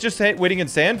 I've been just waiting in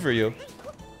sand for you.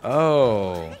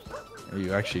 Oh.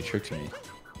 You actually tricked me.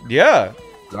 Yeah.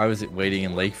 I was waiting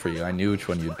in Lake for you. I knew which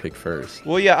one you'd pick first.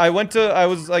 Well, yeah,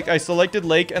 I selected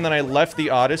Lake and then I left the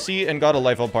Odyssey and got a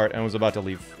life apart and was about to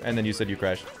leave. And then you said you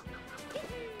crashed.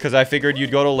 Because I figured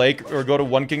you'd go to Lake or go to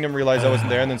one kingdom, realize I wasn't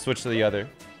there, and then switch to the other.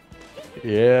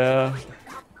 Yeah.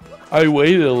 I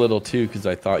waited a little too because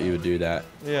I thought you would do that.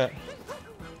 Yeah.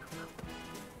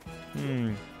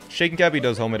 Shaking Cappy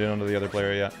does home it in onto the other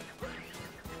player, yeah.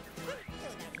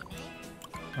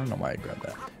 I don't know why I grabbed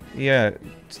that. Yeah.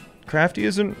 Crafty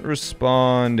isn't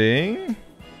responding.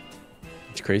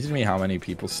 It's crazy to me how many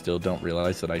people still don't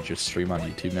realize that I just stream on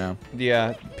YouTube now.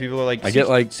 Yeah, people are like, I get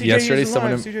like CJ yesterday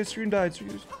someone CJ's stream died.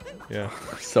 Yeah.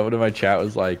 Someone in my chat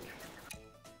was like,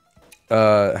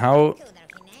 how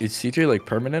is CJ like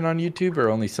permanent on YouTube or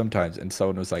only sometimes? And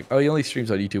someone was like, oh, he only streams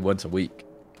on YouTube once a week.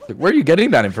 Like, where are you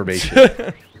getting that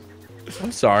information?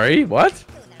 I'm sorry, what?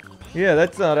 Yeah,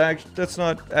 that's not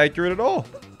accurate at all.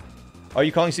 Are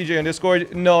you calling CJ on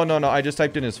Discord? No. I just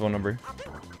typed in his phone number.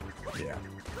 Yeah.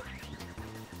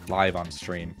 Live on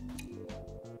stream.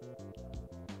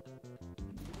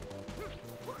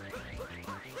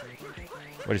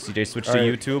 What did CJ switch to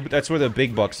YouTube? That's where the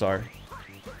big bucks are.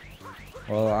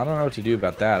 Well, I don't know what to do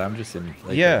about that. I'm just in.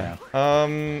 Lake Yeah.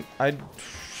 right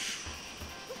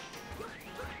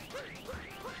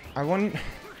now.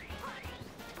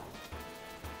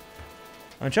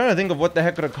 I'm trying to think of what the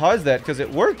heck could have caused that because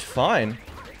it worked fine.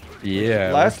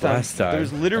 Yeah. Last time.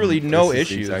 There's literally no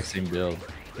issues. The exact same build.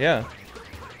 Yeah.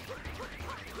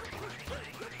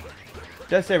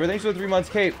 Death Saver, thanks for the 3 months,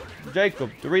 Kate. Jacob,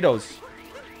 Doritos.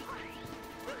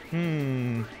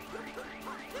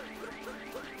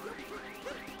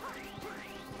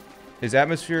 Is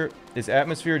atmosphere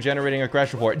generating a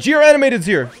crash report? Cjya Animated's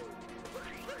here.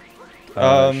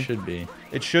 It should be.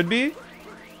 It should be.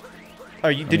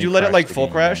 Did you let it like full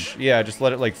crash? Yeah, just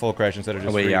let it like full crash instead of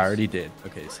just. Oh wait, freeze. yeah, I already did.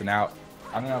 Okay, so now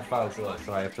I'm gonna have FileZilla,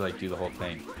 so I have to like do the whole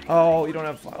thing. Oh, you don't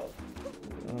have file.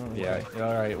 Yeah.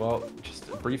 All right. Well, just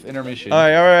a brief intermission. All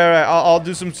right. I'll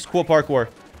do some cool parkour.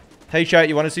 Hey, chat,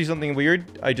 you want to see something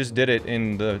weird? I just did it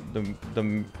in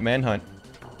the manhunt.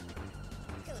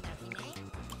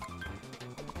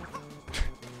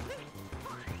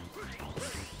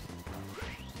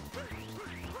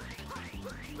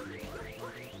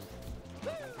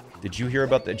 Did you hear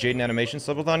about the Jaden Animation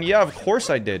Subathon? Yeah, of course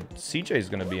I did. CJ's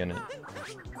gonna be in it.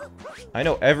 I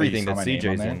know everything that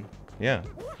CJ's in. Yeah.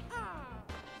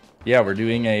 Yeah, we're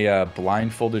doing a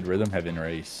blindfolded Rhythm Heaven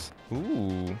race.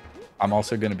 Ooh. I'm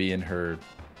also gonna be in her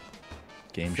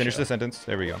game show. Finish the sentence.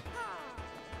 There we go.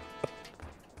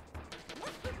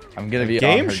 I'm gonna be on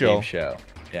her game show.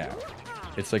 Yeah.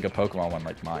 It's like a Pokemon one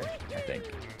like mine, I think.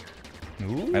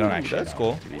 Ooh, I don't actually that's know,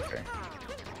 cool. to be fair.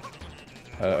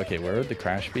 Okay, where would the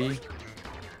crash be?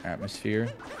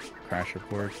 Atmosphere. Crash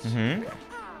reports. Mm-hmm.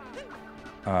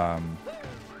 Okay.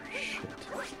 Shit.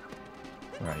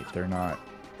 Right, they're not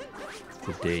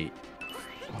the date.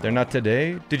 They're not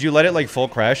today? Did you let it like full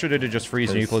crash or did it just freeze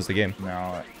and you close the game?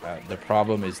 No, the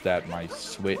problem is that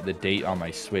the date on my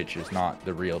Switch is not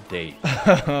the real date.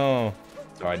 Oh.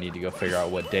 So I need to go figure out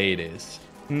what day it is.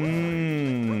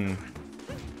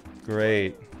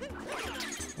 Great.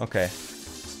 Okay.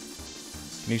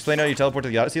 Can you explain how you teleport to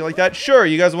the Odyssey like that? Sure,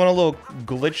 you guys want a little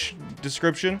glitch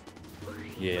description?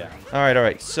 Yeah.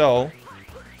 Alright. So,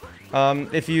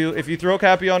 if you throw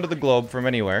Cappy onto the globe from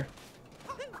anywhere,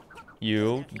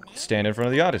 you stand in front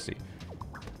of the Odyssey.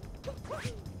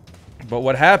 But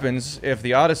what happens if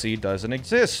the Odyssey doesn't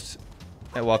exist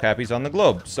while Cappy's on the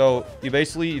globe? So,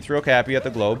 you throw Cappy at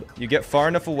the globe, you get far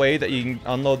enough away that you can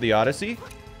unload the Odyssey.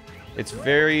 It's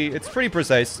pretty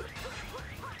precise.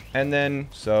 And then,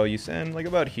 so you send, like,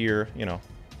 about here, you know,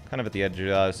 kind of at the edge of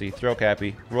the Odyssey, throw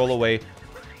Cappy, roll away,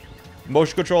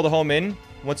 motion control the home in.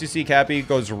 Once you see Cappy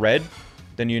goes red,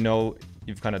 then you know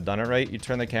you've kind of done it right. You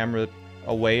turn the camera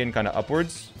away and kind of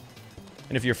upwards.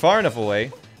 And if you're far enough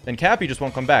away, then Cappy just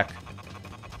won't come back.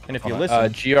 And if you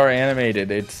listen... GR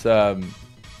animated, it's in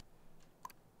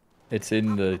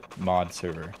the mod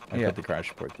server. I put the crash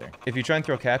report there. If you try and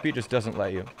throw Cappy, it just doesn't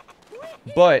let you.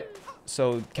 But...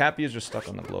 So, Cappy is just stuck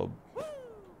on the globe.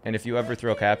 And if you ever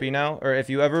throw Cappy now, or if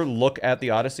you ever look at the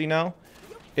Odyssey now,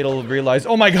 it'll realize,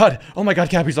 oh my god,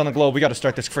 Cappy's on the globe, we gotta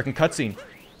start this freaking cutscene.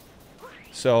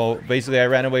 So, basically, I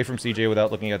ran away from CJ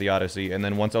without looking at the Odyssey, and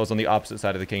then once I was on the opposite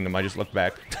side of the kingdom, I just looked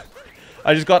back.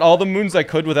 I just got all the moons I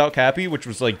could without Cappy, which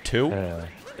was like 2,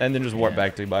 and then just warped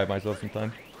back to buy myself some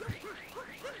time.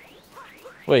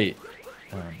 Wait.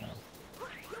 Oh, no.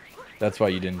 That's why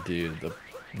you didn't do the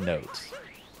notes.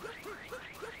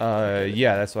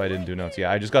 Yeah, that's why I didn't do notes. Yeah,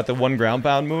 I just got the one ground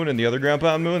pound moon and the other ground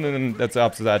pound moon, and then that's the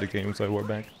opposite side of the kingdom, so I wore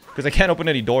back. Because I can't open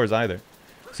any doors either.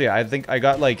 So yeah, I think I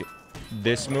got, like,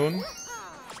 this moon,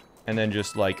 and then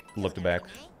just, like, looked back.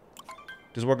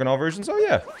 Does it work on all versions? Oh,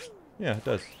 yeah. Yeah, it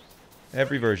does.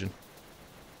 Every version.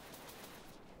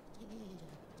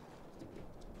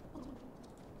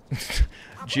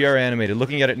 GR animated.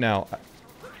 Looking at it now,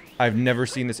 I've never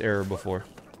seen this error before.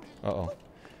 Uh-oh.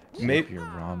 Maybe your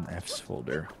ROM F's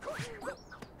folder.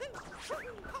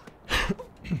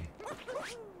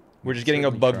 We're just getting a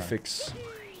bug fix.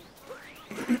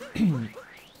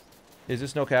 Is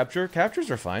this no capture?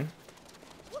 Captures are fine.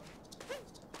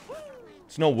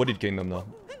 It's no Wooded Kingdom though.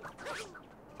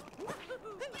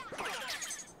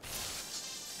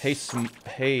 Hey,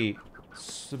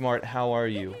 smart. How are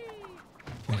you?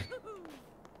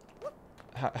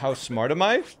 How smart am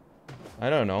I? I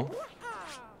don't know.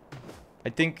 I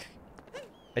think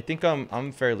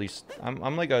I'm fairly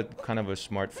I'm like a kind of a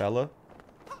smart fella.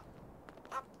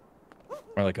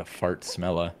 Or like a fart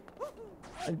smella.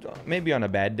 Maybe on a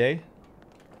bad day.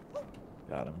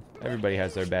 Got him. Everybody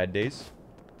has their bad days.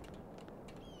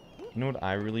 You know what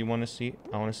I really want to see?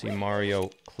 I want to see Mario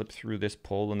clip through this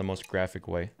pole in the most graphic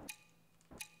way.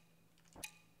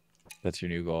 That's your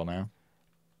new goal now?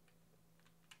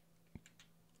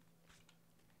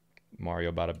 Mario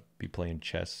about to be playing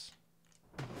chess.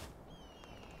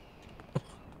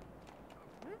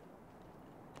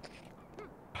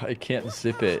 I can't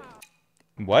zip it.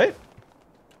 What?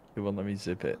 It won't let me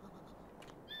zip it.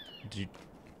 Did you...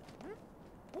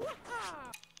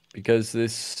 Because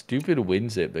this stupid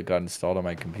WinZip that got installed on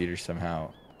my computer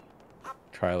somehow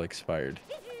trial expired.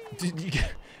 Did you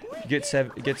get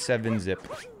 7-zip?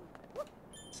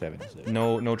 7-zip.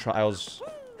 No trials.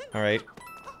 All right.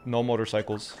 No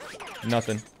motorcycles.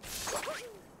 Nothing.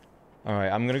 All right.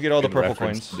 I'm gonna get all the purple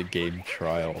coins. The game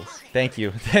trials. Thank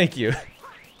you. Thank you.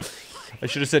 I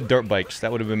should have said dirt bikes.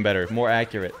 That would have been better. More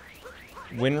accurate.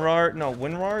 WinRAR? No,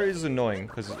 WinRAR is annoying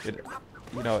because it,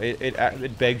 you know,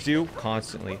 it begs you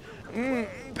constantly.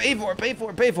 Pay for it, pay for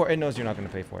it, pay for it. It knows you're not going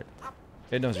to pay for it.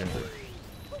 It knows you're not.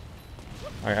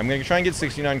 Alright, I'm going to try and get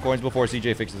 69 coins before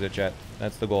CJ fixes it, chat.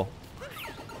 That's the goal.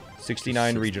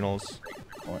 69 regionals.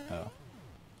 Oh.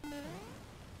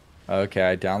 Okay,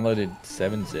 I downloaded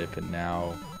 7-zip and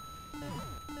now...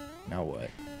 Now what?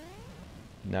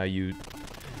 Now you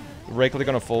right click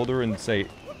on a folder and say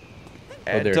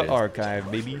add to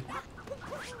archive, baby.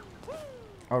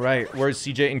 Alright, where's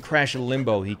CJ in Crash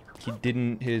Limbo? He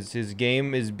didn't his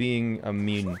game is being a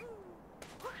mean.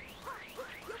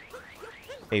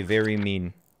 A very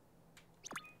mean.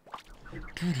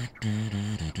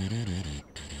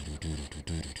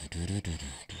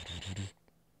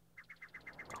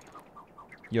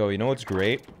 Yo, you know what's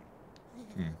great?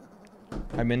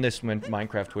 I'm in this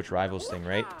Minecraft Twitch Rivals thing,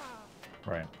 right?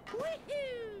 Right.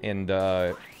 And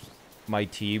my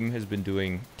team has been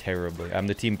doing terribly. I'm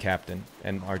the team captain,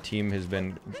 and our team has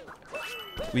been.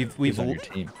 Who's on your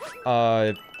team?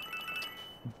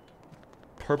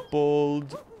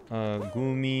 Purpled,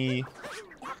 Goomy,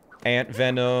 Ant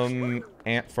Venom,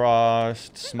 Ant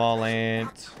Frost,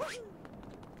 SmallAnt.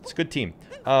 It's a good team.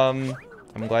 I'm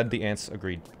glad the ants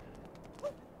agreed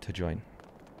to join.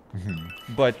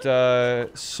 But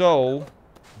so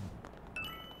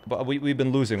but we've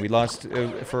been losing. We lost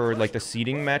for like the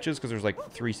seeding matches because there's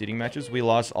like 3 seeding matches. We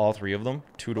lost all 3 of them,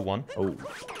 2-1. Oh.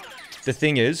 The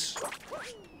thing is,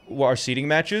 our seeding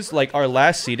matches, like our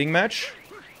last seeding match,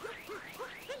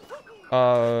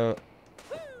 our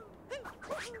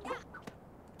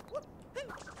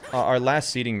last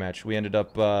seeding match, we ended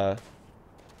up,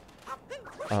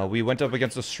 we went up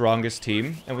against the strongest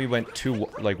team, and we went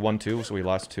 1-2, so we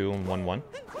lost 2 and 1-1.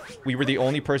 We were the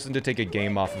only person to take a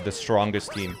game off of the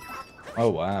strongest team. Oh,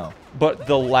 wow. But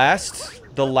the last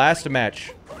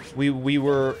match,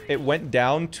 it went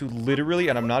down to literally,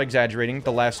 and I'm not exaggerating,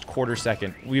 the last quarter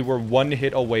second. We were 1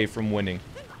 hit away from winning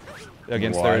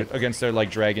against their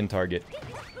like dragon target.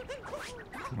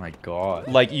 Oh my god.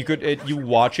 Like you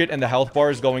watch it and the health bar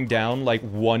is going down like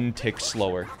 1 tick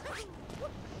slower.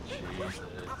 Jesus.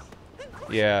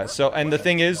 Yeah, so, and the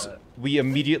thing is, we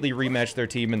immediately rematched their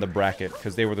team in the bracket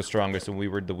because they were the strongest and we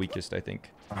were the weakest, I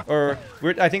think. Or,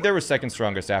 I think they were second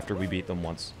strongest after we beat them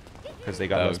once. Because they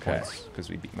got less points. Because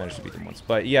we managed to beat them once.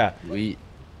 But, yeah.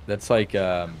 That's like, in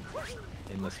the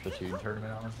Splatoon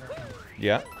tournament, honestly.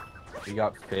 Yeah. We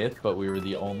got 5th, but we were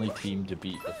the only team to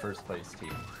beat the first place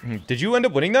team. Did you end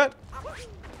up winning that?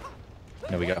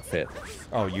 No, we got 5th.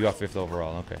 Oh, you got 5th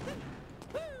overall, okay.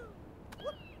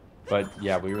 But,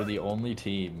 yeah, we were the only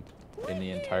team in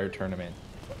the entire tournament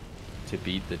to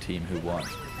beat the team who won.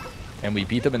 And we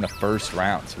beat them in the first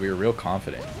round, so we were real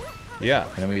confident. Yeah.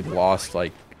 And then we lost,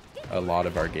 like, a lot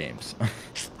of our games.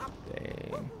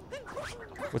 Dang.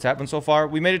 What's happened so far?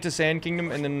 We made it to Sand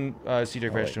Kingdom, and then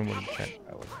Cjya crashed and wouldn't check.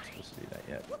 I wasn't supposed to do that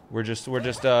yet. We're just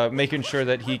making sure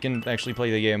that he can actually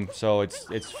play the game, so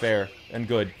it's fair and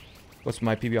good. What's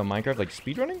my PB on Minecraft? Like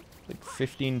speedrunning? Like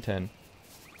 15:10.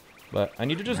 But I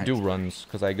need to just do runs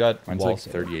because I got mine's like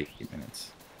 38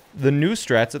 minutes. The new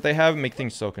strats that they have make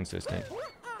things so consistent.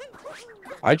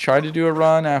 I tried to do a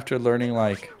run after learning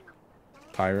like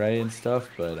Pyrite and stuff,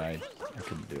 but I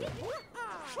couldn't do it.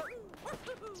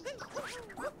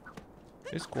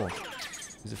 It's cool.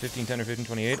 Is it 15:10 or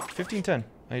 15:28? 15:10.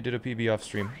 I did a PB off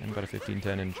stream and got a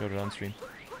 15:10 and showed it on stream.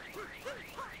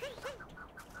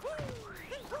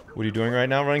 What are you doing right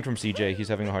now? Running from CJ. He's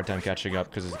having a hard time catching up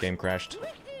because his game crashed.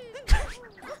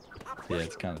 Yeah,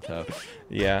 it's kind of tough.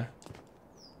 Yeah.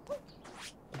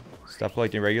 Stop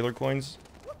collecting regular coins.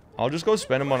 I'll just go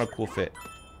spend them on a cool fit.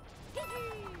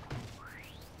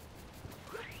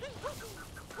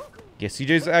 Yeah,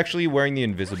 CJ's actually wearing the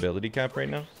invisibility cap right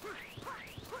now.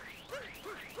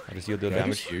 How does he deal damage? Did I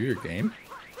just hear your game?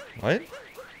 What?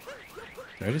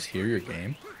 Did I just hear your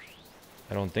game?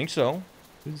 I don't think so.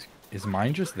 Is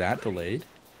mine just that delayed?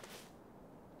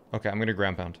 Okay, I'm gonna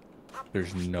ground pound.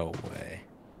 There's no way.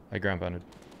 I ground pounded.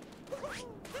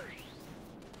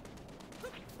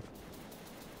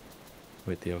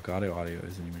 Wait, the Elgato audio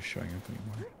isn't even showing up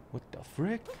anymore. What the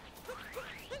frick?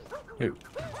 Who?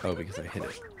 Oh, because I hit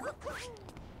it.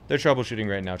 They're troubleshooting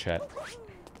right now, chat.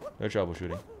 They're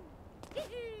troubleshooting.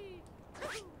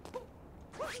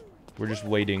 We're just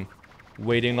waiting.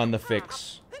 Waiting on the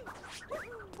fix.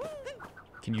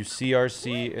 Can you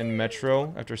CRC in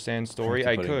Metro after Sand Story?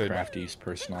 I could. Crafty's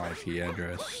personal IP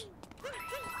address.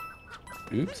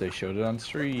 Oops, I showed it on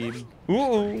stream.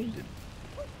 Ooh.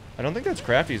 I don't think that's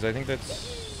Crafty's. I think that's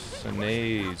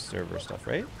Sanae's server stuff,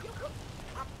 right?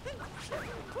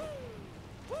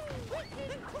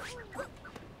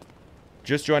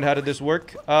 Just joined. How did this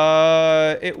work?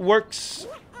 It works.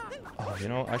 Oh, you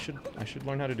know, I should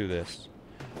learn how to do this.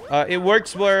 It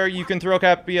works where you can throw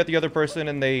Cappy at the other person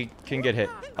and they can get hit.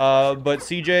 But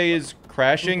CJ is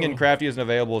crashing and Crafty isn't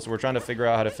available, so we're trying to figure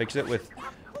out how to fix it with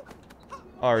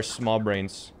our small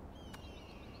brains.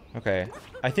 Okay.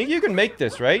 I think you can make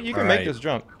this, right? You can make this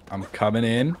jump. I'm coming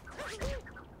in.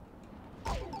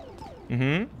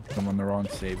 Mm-hmm. I'm on the wrong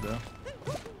save, though.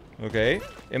 Okay.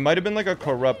 It might have been like a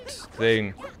corrupt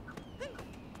thing.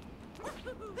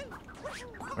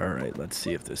 Alright, let's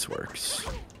see if this works.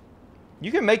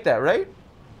 You can make that, right?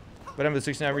 But I'm the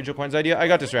 69 regional coins idea. I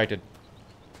got distracted.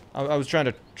 I was trying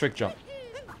to trick jump.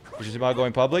 Which is about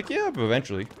going public? Yeah, but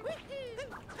eventually.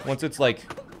 Once it's, like,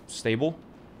 stable.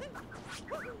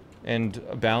 And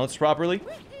balanced properly.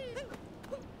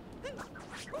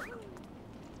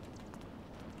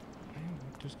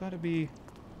 There's gotta be...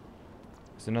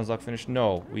 Is the Nuzlocke finished?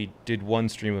 No, we did one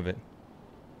stream of it.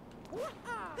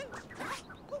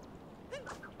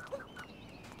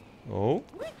 Oh?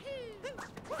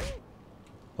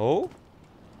 Oh?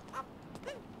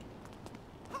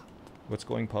 What's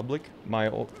going public?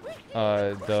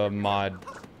 The mod,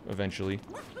 eventually.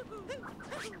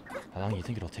 How long do you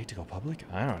think it'll take to go public?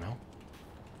 I don't know.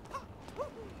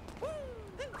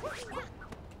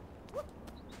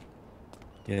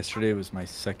 Yesterday was my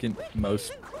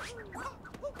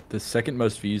the second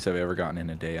most views I've ever gotten in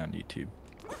a day on YouTube.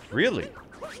 Really?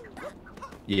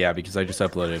 Yeah, because I just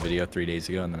uploaded a video 3 days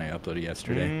ago and then I uploaded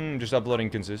yesterday. Just uploading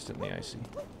consistently, I see.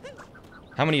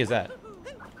 How many is that?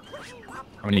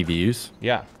 How many views?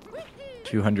 Yeah.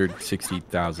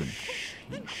 260,000.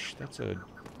 Sheesh, that's a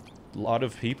lot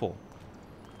of people.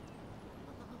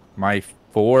 My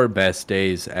 4 best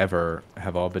days ever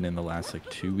have all been in the last like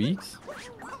 2 weeks.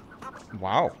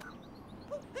 Wow.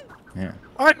 Yeah.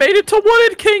 I made it to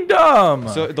Wooded Kingdom!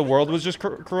 So the world was just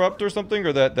corrupt or something,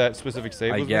 or that specific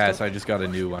save was I guess I just got a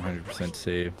new 100%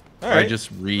 save. Alright. I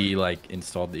just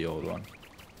installed the old one.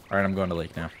 Alright, I'm going to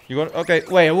Lake now. You going? Okay,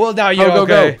 wait, well now you Go,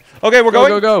 okay. go. Okay, we're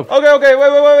going? Go. Okay,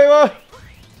 wait.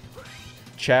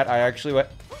 Chat, I actually went.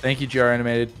 Thank you, GR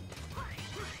Animated.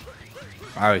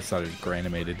 I always thought it was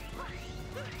Granimated.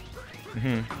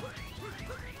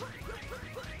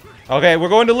 Okay, we're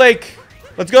going to Lake.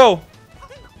 Let's go.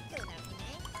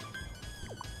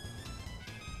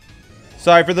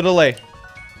 Sorry for the delay.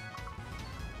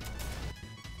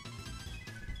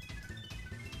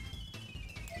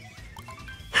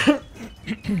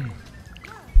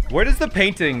 Where does the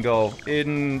painting go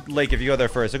in Lake if you go there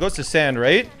first? It goes to sand,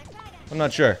 right? I'm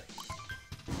not sure.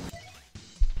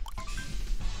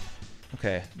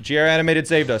 Okay, GR Animated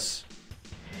saved us.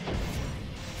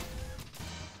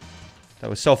 That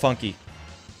was so funky.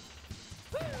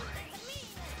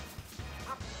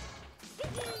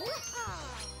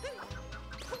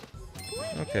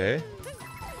 Okay.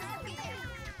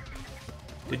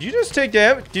 Did you just take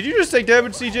damage? Did you just take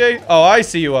damage, CJ? Oh, I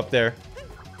see you up there.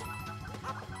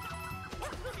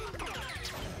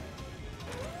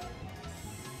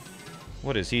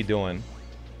 What is he doing?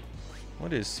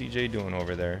 What is CJ doing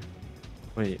over there?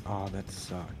 Wait, oh, that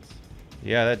sucks.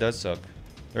 Yeah, that does suck.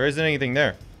 There isn't anything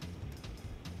there.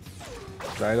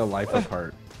 I had a life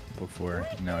apart before.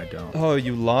 No, I don't. Oh,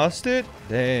 you lost it?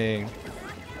 Dang.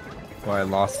 Well, I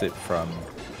lost it from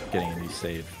getting a new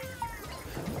save.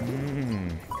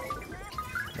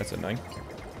 That's annoying.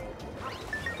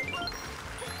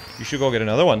 You should go get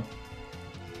another one.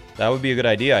 That would be a good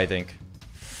idea, I think.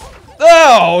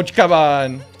 Oh, come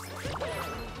on.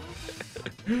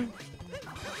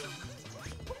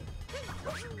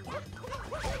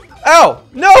 Ow!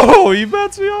 No! You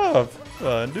bounced me off. Come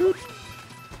on, dude.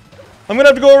 I'm gonna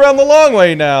have to go around the long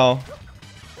way now.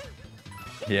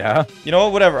 Yeah? You know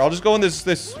what? Whatever. I'll just go in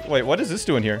this... Wait, what is this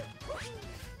doing here?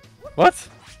 What?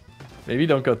 Maybe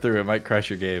don't go through. It might crash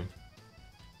your game.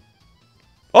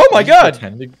 Oh my god!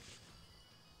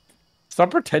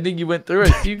 Stop pretending you went through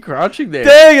it. See you crouching there.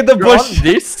 Dang it, the You're bush. on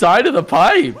this side of the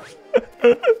pipe.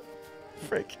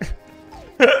 Frick.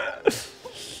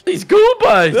 These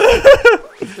Goombas.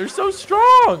 They're so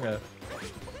strong.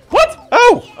 What?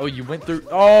 Oh! Oh, you went through.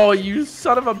 Oh, you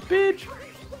son of a bitch.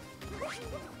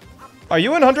 Are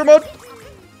you in hunter mode?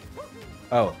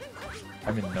 Oh,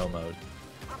 I'm in no mode.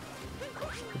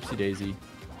 Oopsie daisy.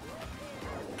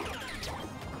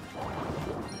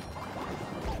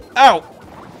 Ow!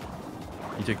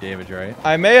 You took damage, right?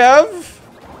 I may have.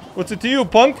 What's it to you,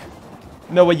 punk?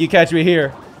 No way you catch me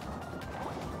here.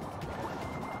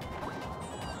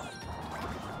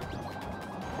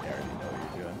 I already know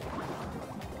what you're doing.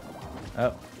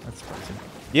 Oh, that's surprising.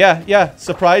 Yeah,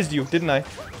 surprised you, didn't I? A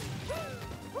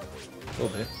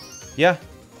little bit. Yeah.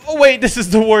 Oh wait, this is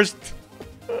the worst.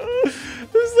 This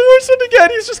is the worst one again.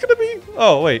 He's just gonna be.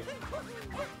 Oh wait.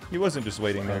 He wasn't just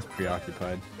waiting I there. was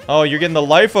preoccupied. Oh, you're getting the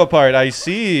life apart. I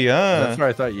see. Huh? That's where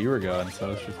I thought you were going, so I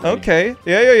was just waiting. Okay.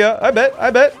 Yeah. I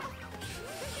bet.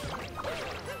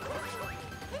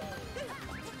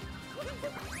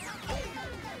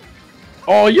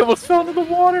 Oh, you almost fell into the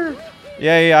water.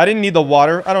 Yeah. I didn't need the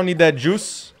water. I don't need that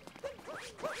juice.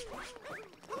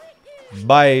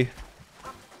 Bye.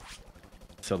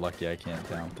 So lucky I can't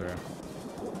down throw.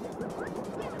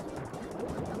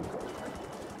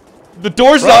 The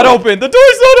door's not open. The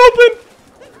door's not open.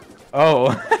 Oh.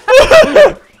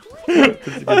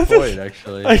 That's a good point,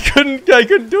 actually. I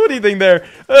couldn't do anything there.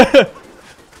 I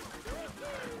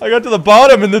got to the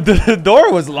bottom and the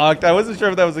door was locked. I wasn't sure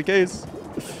if that was the case.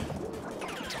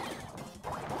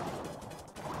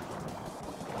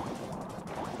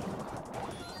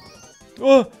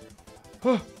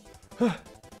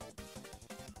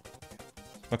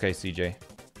 Okay, CJ.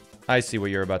 I see what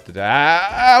you're about to do.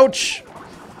 Ouch!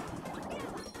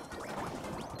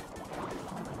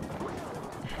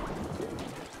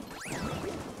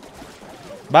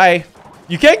 Bye.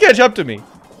 You can't catch up to me.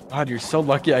 God, you're so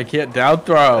lucky I can't down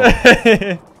throw.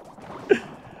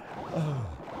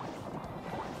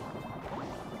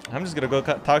 I'm just gonna go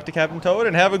talk to Captain Toad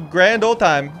and have a grand old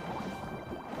time.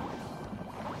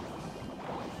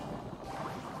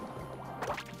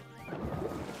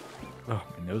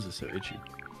 nose is so itchy.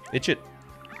 Itch it.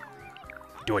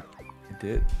 Do it. It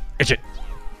did. Itch it.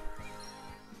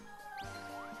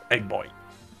 Egg boy.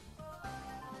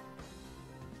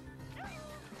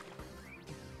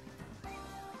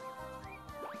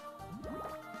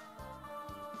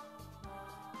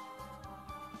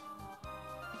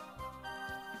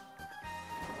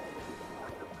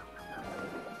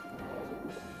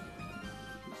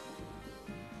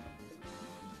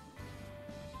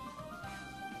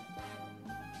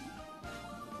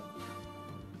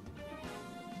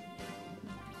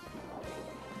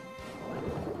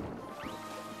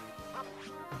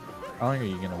 How long are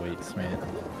you gonna wait, Smith?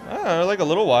 Like a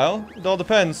little while. It all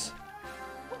depends.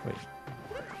 Wait.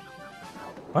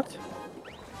 What?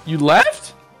 You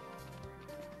left?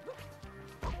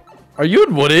 Are you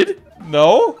in Wooded?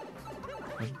 No.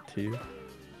 1, 2,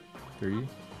 3,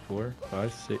 4,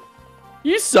 5, 6.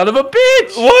 You son of a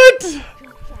bitch! What?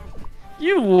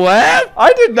 You left?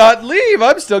 I did not leave.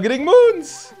 I'm still getting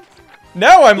moons.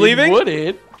 Now I'm leaving.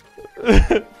 Wooded?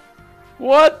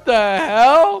 What the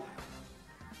hell?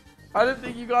 I didn't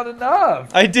think you got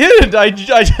enough. I did. I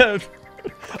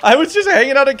was just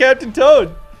hanging out at Captain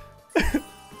Toad.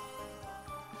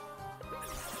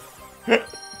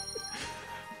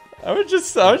 I was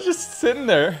just sitting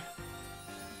there.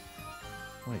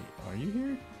 Wait, are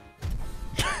you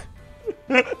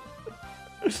here?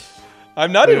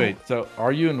 I'm not wait, so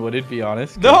are you in Wooded, be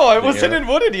honest? No, I wasn't in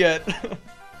Wooded yet. Well,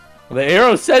 the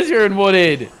arrow says you're in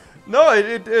Wooded. No,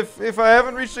 if I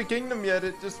haven't reached the kingdom yet,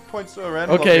 it just points to a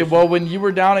random Okay, location. well, when you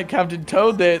were down at Captain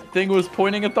Toad, that thing was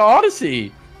pointing at the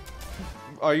Odyssey.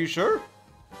 Are you sure?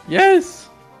 Yes.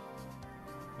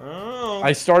 Oh.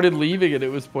 I started leaving and it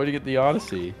was pointing at the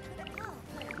Odyssey.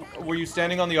 Were you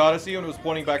standing on the Odyssey and it was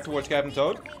pointing back towards Captain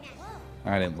Toad?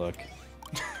 I didn't look.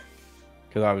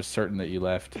 Because I was certain that you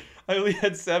left. I only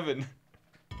had 7.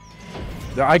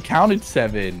 I counted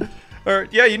 7. Or,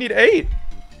 yeah, you need 8.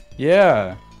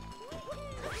 Yeah.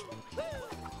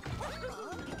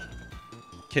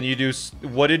 Can you do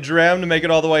Wooded Dram to make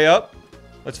it all the way up?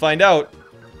 Let's find out.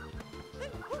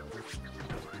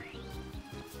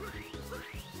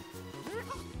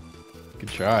 Good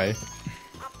try.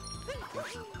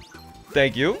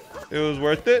 Thank you. It was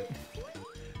worth it.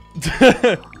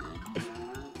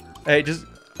 Hey,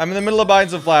 I'm in the middle of buying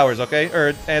some flowers, okay?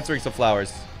 Or answering some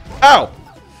flowers. Ow!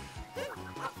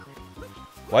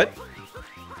 What?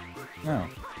 No.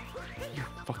 You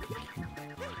fucking...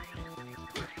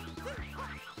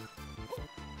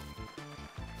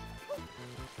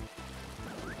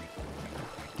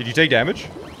 Did you take damage?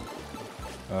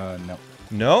 No.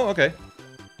 No? Okay.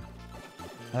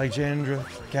 Alexandra,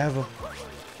 Gavel,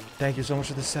 thank you so much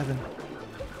for the 7.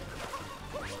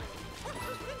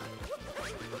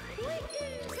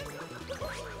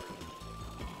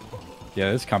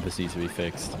 Yeah, this compass needs to be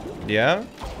fixed. Yeah?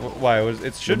 Why?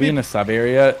 It should be in a sub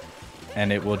area,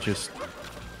 and it will just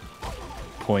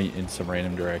point in some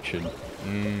random direction.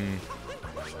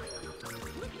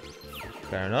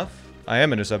 Fair enough. I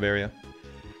am in a sub area.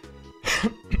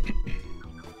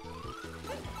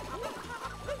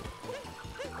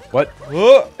 What?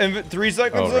 Whoa! 3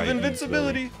 seconds Oh, right, of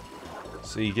invincibility.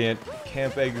 So you can't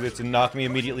camp exits and knock me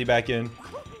immediately back in.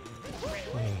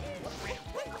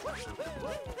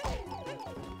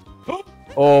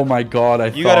 Oh my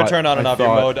god, You gotta turn on and off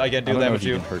your mode. I can't do that with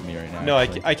you. You can hurt me right now. No,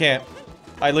 I can't.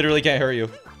 I literally can't hurt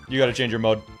you. You gotta change your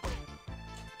mode.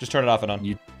 Just turn it off and on.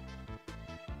 You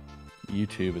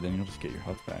too, but then you'll just get your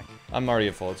health back. I'm already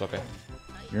at full. It's okay.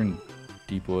 You're in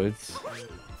deep woods.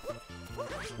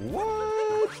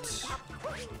 What?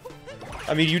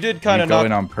 I mean, you did kind of knock...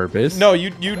 going on purpose? No,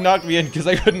 you knocked me in because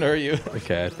I couldn't hurt you.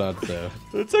 Okay, I thought so.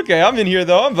 It's okay. I'm in here,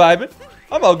 though. I'm vibing.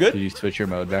 I'm all good. Did you switch your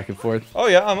mode back and forth? Oh,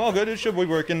 yeah. I'm all good. It should be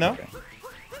working now. Okay.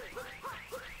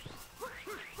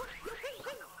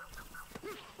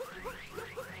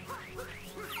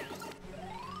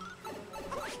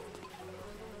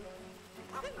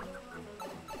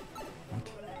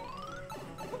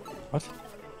 What?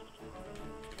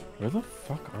 Where the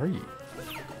fuck are you?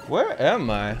 Where am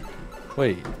I?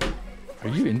 Wait, are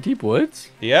you in deep woods?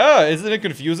 Yeah, isn't it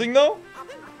confusing, though?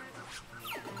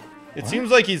 It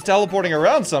seems like he's teleporting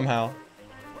around somehow.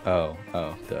 Oh,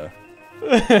 duh.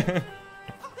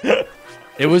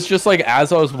 It was just like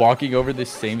as I was walking over this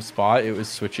same spot, it was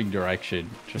switching direction.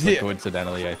 Just like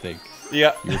coincidentally, I think.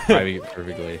 Yeah. You were timing it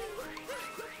perfectly.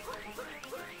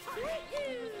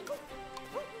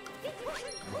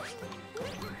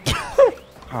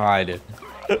 Hide.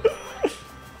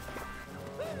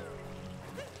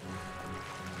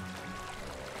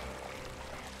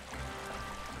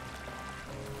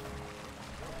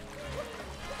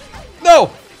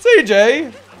 No!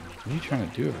 CJ! What are you trying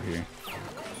to do over here?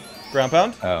 Ground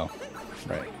pound? Oh,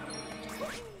 right.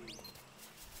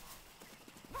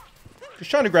 Just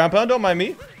trying to ground pound, don't mind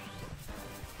me.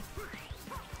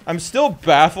 I'm still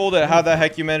baffled at how the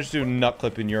heck you managed to do nut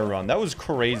clip in your run. That was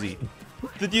crazy.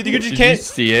 You just can't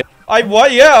see it.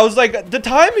 What? Yeah, I was like, the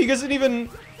timing isn't even.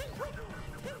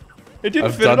 It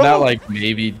didn't fit at all. I've done that like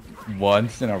maybe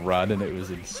once in a run, and it was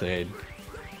insane.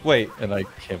 Wait. And I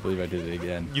can't believe I did it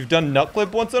again. You've done nut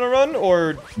clip once in a run,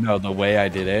 or? No, the way I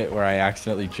did it, where I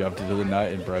accidentally jumped into the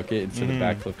nut and broke it instead of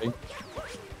back clipping.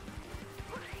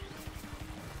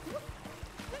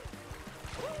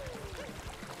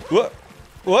 What?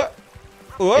 What?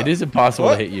 What? It is impossible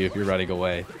What? to hit you if you're running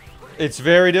away. It's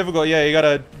very difficult. Yeah, you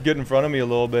gotta get in front of me a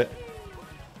little bit.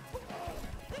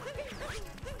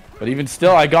 But even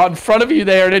still, I got in front of you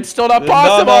there, and it's still not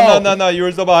possible. No. You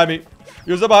were still behind me.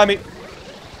 You were still behind me.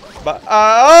 But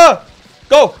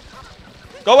go.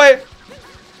 Go away.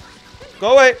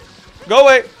 Go away. Go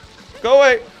away. Go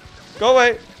away. Go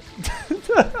away.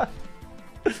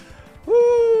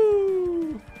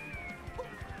 Woo.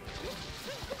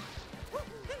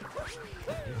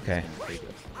 Okay.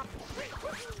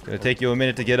 Gonna take you a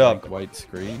minute to get up. White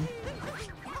screen.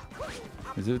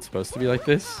 Is it supposed to be like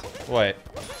this? What?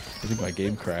 I think my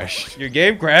game crashed. Your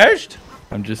game crashed?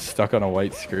 I'm just stuck on a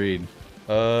white screen.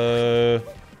 You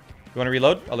want to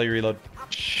reload? I'll let you reload.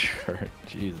 Sure.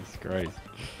 Jesus Christ.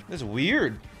 That's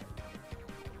weird.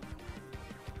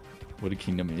 What a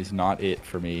Kingdom is not it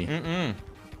for me.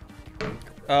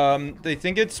 They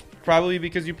think it's probably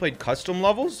because you played custom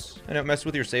levels and it messed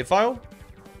with your save file.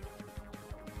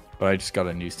 But I just got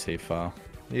a new save file.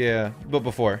 Yeah, but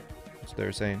before. That's what they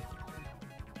were saying.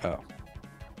 Oh.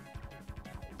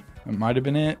 It might have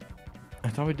been it. I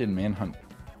thought we did Manhunt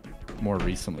more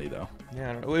recently, though.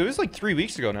 Yeah, I don't know. It was like 3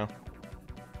 weeks ago now.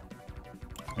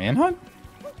 Manhunt?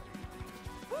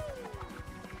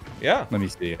 Yeah. Let me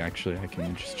see. Actually, I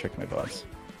can just check my Vods.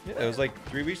 Yeah, it was like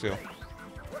 3 weeks ago.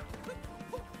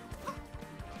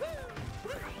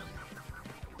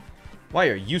 Why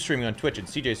are you streaming on Twitch and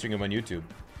CJ streaming on YouTube?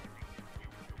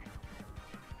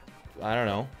 I don't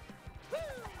know. Oh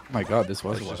my god, this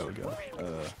was a while ago.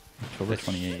 October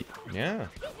 28th. Yeah.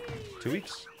 2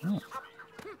 weeks. Oh.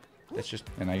 It's just...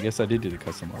 And I guess I did do the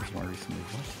custom levels more recently.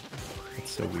 That's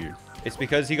so weird. It's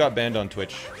because he got banned on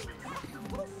Twitch.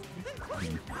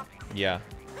 Yeah.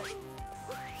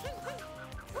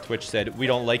 Twitch said, we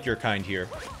don't like your kind here.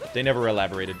 They never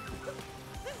elaborated.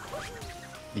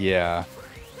 Yeah.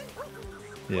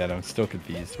 Yeah, I'm still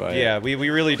confused by it. Yeah, we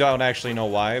really don't actually know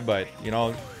why, but, you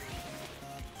know...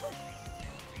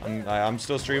 I'm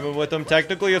still streaming with them.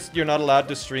 Technically, you're not allowed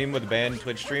to stream with banned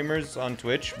Twitch streamers on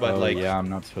Twitch, but like... yeah, I'm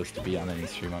not supposed to be on any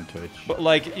stream on Twitch. But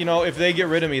like, you know, if they get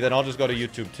rid of me, then I'll just go to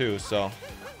YouTube too, so...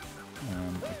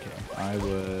 Okay. I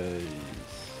was...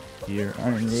 here.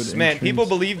 Man, people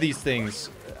believe these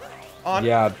things.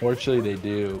 Yeah, unfortunately they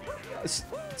do.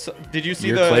 So, did you see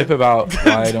your clip about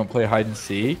why I don't play hide and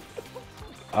seek?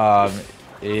 I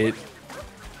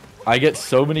get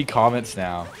so many comments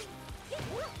now.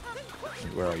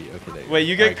 Where are you? Okay, there you Wait,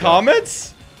 you get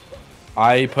comments?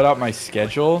 I put out my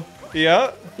schedule.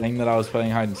 Yeah. Saying that I was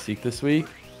playing hide and seek this week,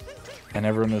 and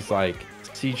everyone was like,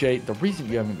 "CJ, the reason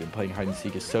you haven't been playing hide and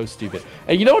seek is so stupid."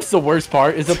 And you know what's the worst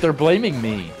part is that they're blaming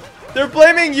me. They're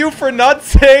blaming you for not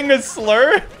saying a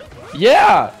slur?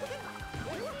 Yeah.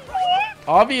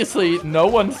 Obviously, no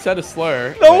one said a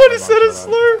slur. No one said a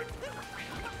slur?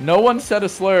 No one said a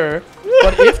slur.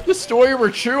 But if the story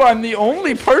were true, I'm the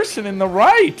only person in the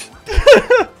right.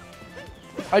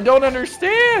 I don't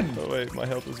understand. Oh, wait, my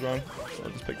health was wrong. I'll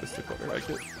just pick this to quarterback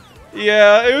it.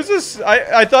 Yeah, it was just...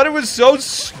 I thought it was so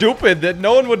stupid that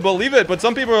no one would believe it, but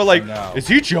some people are like, is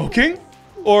he joking?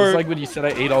 Or... It's like when you said I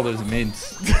ate all those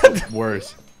mints.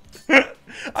 Worse.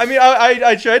 I mean,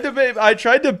 I tried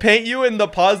to paint you in the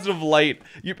positive light.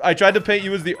 I tried to paint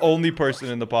you as the only person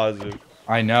in the positive.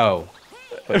 I know.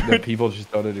 But the people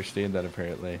just don't understand that,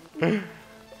 apparently.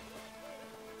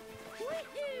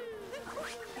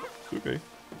 Okay.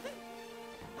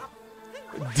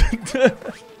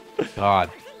 God.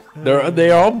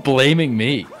 They're all blaming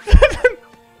me.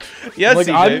 Yes, like,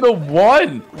 CJ. I'm the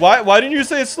one. Why didn't you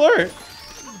say a slur?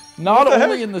 Not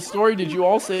only in the story did you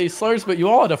all say slurs, but you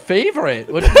all had a favorite.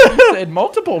 Which you said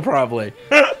multiple, probably.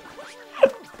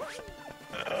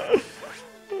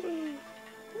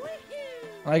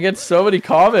 I get so many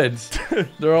comments.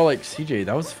 They're all like, CJ,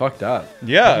 that was fucked up.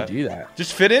 Yeah. How'd you do that?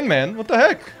 Just fit in, man. What the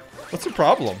heck? What's the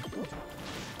problem?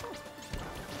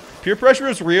 Peer pressure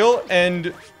is real,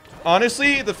 and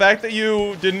honestly, the fact that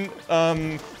you didn't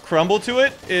crumble to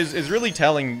it is really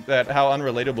telling that how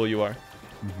unrelatable you are.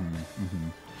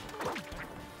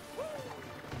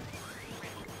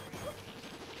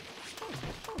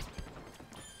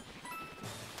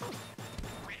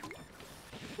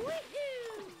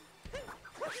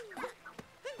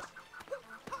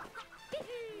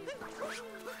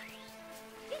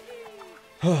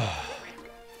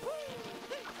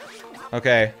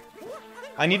 Okay.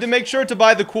 I need to make sure to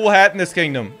buy the cool hat in this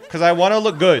kingdom, because I want to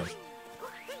look good.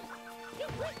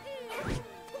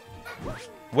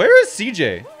 Where is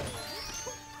CJ?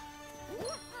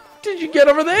 Did you get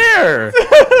over there?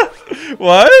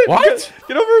 What? What?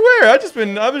 Get over where? I've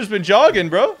just been jogging,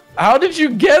 bro. How did you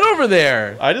get over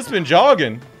there? I just been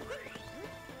jogging.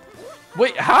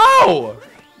 Wait, how?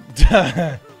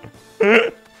 Did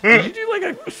you do like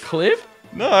a cliff?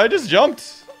 No, I just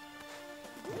jumped.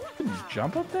 Did you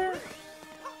jump up there?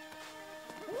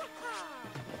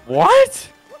 What?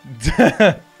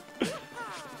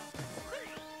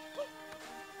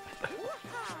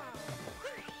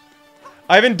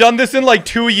 I haven't done this in like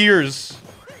 2 years.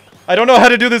 I don't know how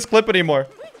to do this clip anymore.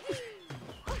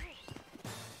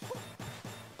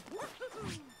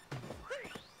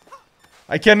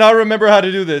 I cannot remember how to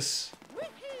do this.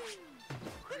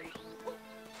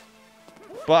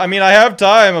 But I mean, I have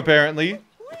time apparently.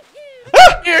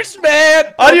 Fierce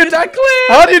man! How do you that clip?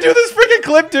 How do you do this freaking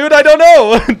clip, dude? I don't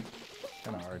know.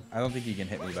 Kind of hard. I don't think you can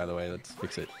hit me, by the way. Let's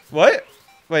fix it. What?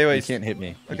 Wait. You can't hit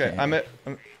me. Okay, I'm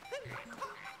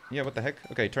yeah, what the heck?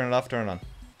 Okay, turn it off, turn it on.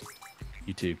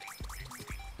 YouTube.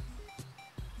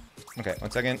 Okay,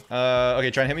 1 second. Okay,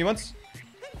 try and hit me once.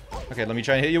 Okay, let me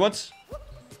try and hit you once.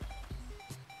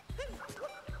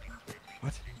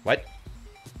 What? What?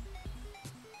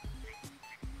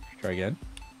 Try again.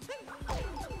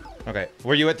 Okay,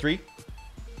 were you at 3?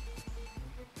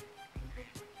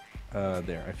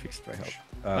 There, I fixed my help.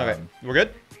 Okay, we're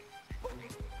good?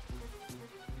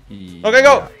 Yeah. Okay,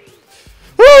 go!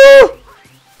 Woo!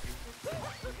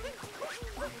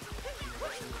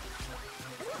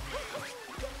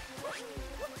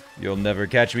 You'll never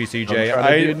catch me, CJ.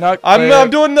 I'm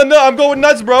doing the I'm going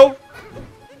nuts, bro.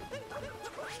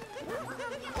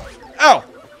 Ow!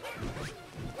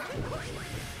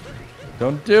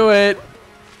 Don't do it.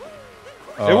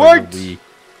 It worked. You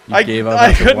gave up I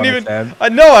after couldn't one even.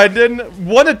 attempt. No, I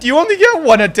didn't. You only get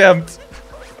 1 attempt.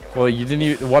 Well, you didn't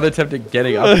even one attempt at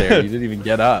getting up there. You didn't even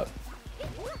get up.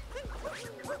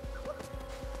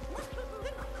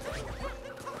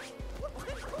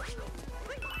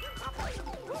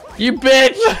 You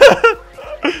bitch!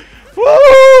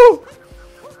 Woo!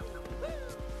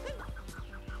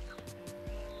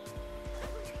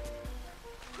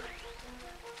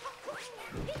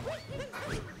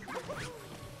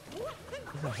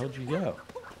 Where the hell did you go?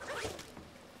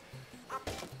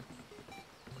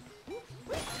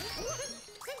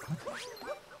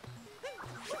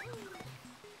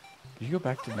 Did you go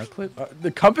back to nut clip? The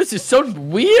compass is so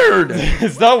weird!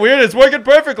 It's not weird. It's working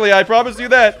perfectly. I promise you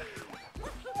that.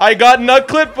 I got nut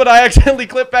clip, but I accidentally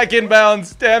clipped back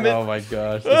inbounds. Damn it. Oh my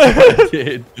gosh. That's what I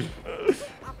did.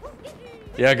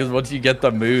 Yeah, because once you get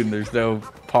the moon, there's no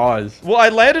pause. Well, I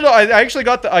landed. I actually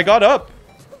got I got up.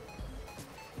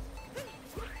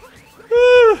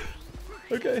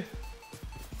 Okay.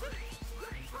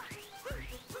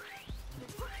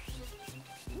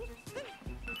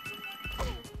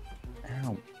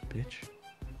 Ow, bitch.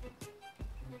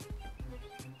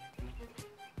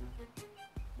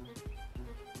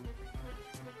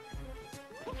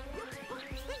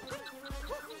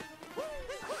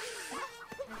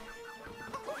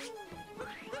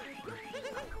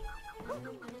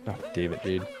 Oh, damn it,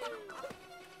 dude.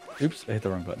 Oops, I hit the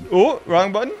wrong button. Oh,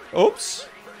 wrong button. Oops.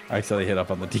 I accidentally hit up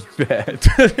on the D-pad.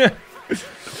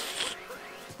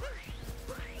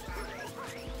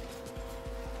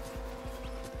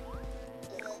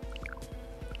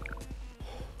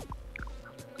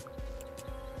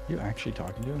 You actually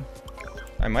talking to him?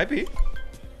 I might be.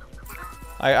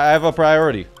 I have a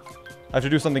priority. I have to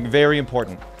do something very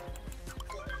important.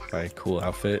 Buy a cool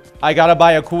outfit. I gotta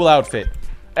buy a cool outfit.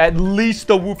 At least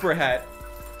the Whooper hat.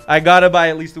 I gotta buy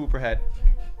at least the Whooper hat.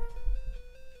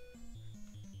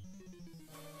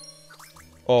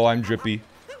 Oh, I'm drippy.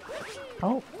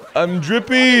 Oh. I'm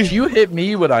drippy. You hit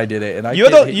me when I did it, and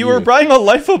you were buying a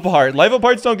life apart. Life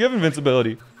aparts don't give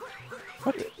invincibility.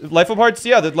 What? Life aparts,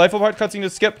 yeah, the life apart cutscene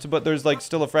is skipped, but there's like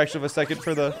still a fraction of a second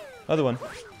for the other one.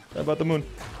 How about the moon?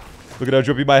 Look at how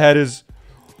drippy my head is.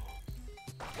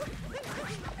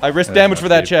 I risk damage for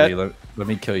that, chat. Let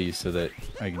me kill you so that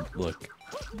I can look.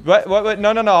 What?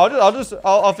 No.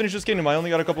 I'll finish this kingdom. I only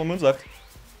got a couple of moons left.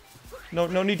 No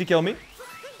need to kill me.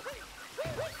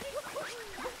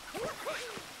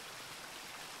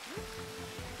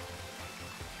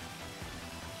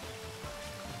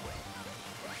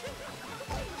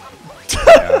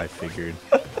 Yeah, I figured.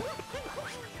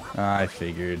 I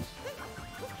figured.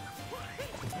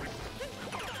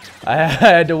 I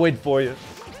had to wait for you.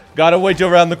 Gotta wait till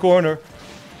around the corner.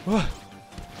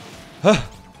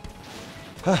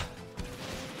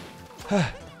 No!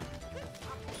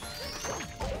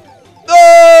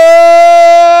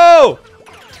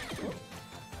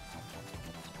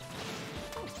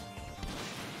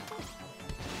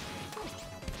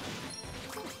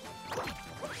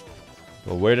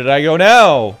 Well, where did I go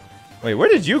now? Wait, where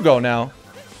did you go now?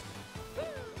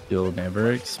 You'll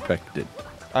never expect it.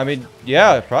 I mean,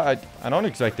 yeah, I don't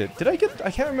expect it. Did I get...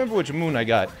 I can't remember which moon I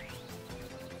got.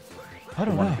 I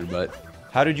don't know. But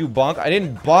How did you bonk? I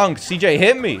didn't bonk. CJ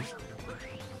hit me.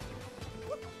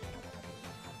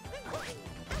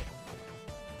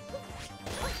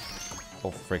 Oh,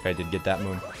 frick, I did get that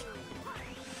moon.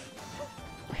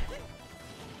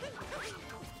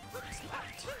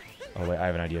 Oh, wait, I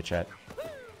have an idea, chat.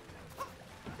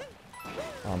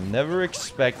 I'll never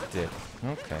expect it.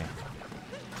 Okay.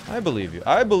 I believe you.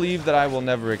 I believe that I will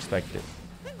never expect it.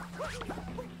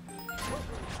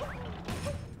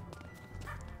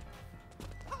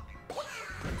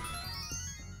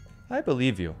 I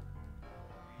believe you.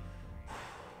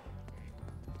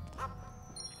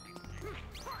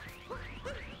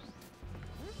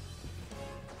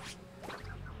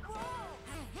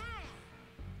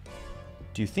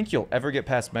 Do you think you'll ever get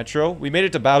past Metro? We made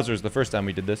it to Bowser's the first time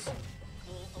we did this.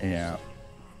 yeah.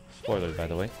 Spoilers, by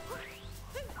the way.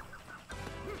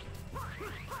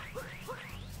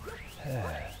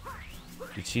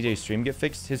 Did CJ's stream get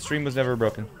fixed? His stream was never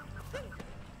broken.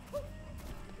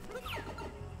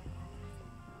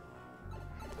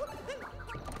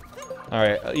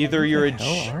 Alright, either you're a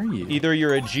hell are you? either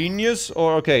you're a genius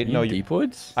or okay, no, you Deep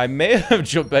Woods? I may have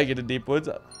jumped back into Deep Woods.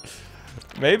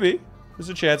 Maybe. There's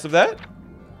a chance of that.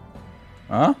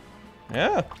 Huh?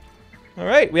 Yeah.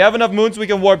 Alright, we have enough moons so we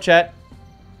can warp, chat.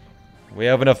 We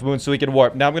have enough moons so we can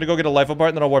warp. Now I'm gonna go get a life apart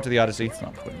and then I'll warp to the Odyssey. It's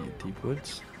not putting you in Deep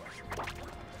Woods.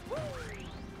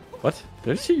 What?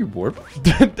 Did I see you warp?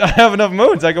 I have enough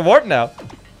moons, I can warp now.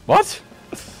 What?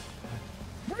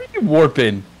 Where are you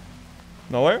warping?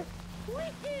 Nowhere?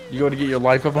 You go to get your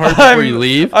life apart before you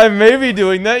leave? I may be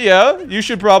doing that, yeah. You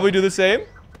should probably do the same.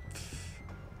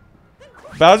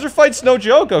 Bowser fight's no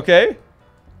joke, okay?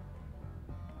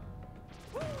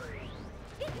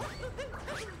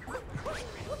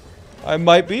 I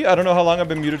might be. I don't know how long I've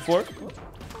been muted for.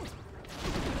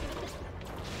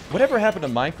 Whatever happened to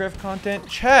Minecraft content?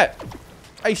 Chat,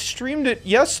 I streamed it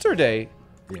yesterday.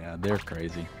 Yeah, they're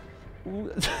crazy.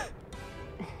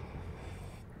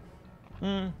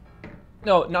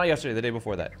 No, not yesterday, the day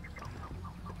before that.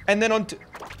 And then on...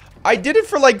 I did it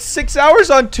for like 6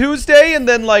 hours on Tuesday, and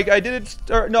then like I did it...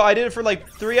 Or, no, I did it for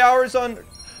like 3 hours on...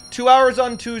 2 hours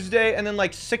on Tuesday, and then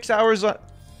like 6 hours on...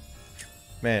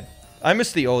 Man, I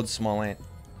miss the old SmallAnt.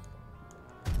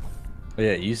 But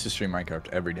yeah, you used to stream Minecraft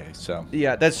every day, so...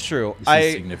 Yeah, that's true. This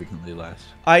is significantly less.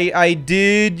 I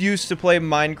did used to play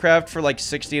Minecraft for like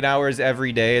 16 hours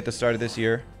every day at the start of this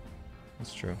year.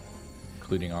 That's true.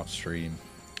 Including off stream.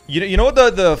 You know what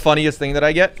the funniest thing that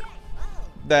I get?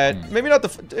 That maybe not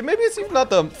the maybe it's even not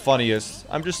the funniest.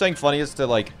 I'm just saying funniest to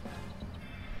like,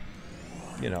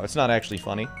 you know, it's not actually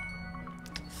funny.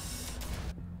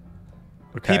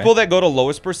 Okay. People that go to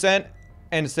lowest percent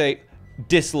and say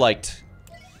disliked.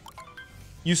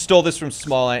 You stole this from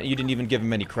SmallAnt. You didn't even give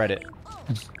him any credit.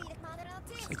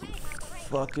 Like, you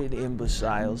fucking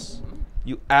imbeciles.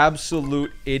 You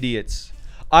absolute idiots.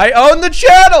 I own the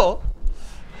channel.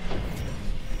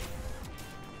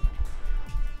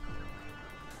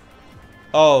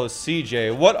 Oh,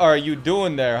 CJ, what are you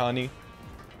doing there, honey?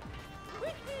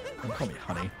 Don't call me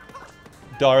honey.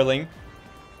 Darling.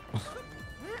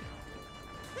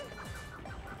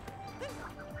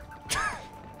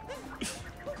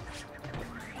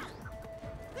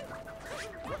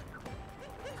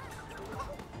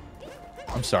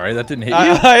 I'm sorry, that didn't hit you?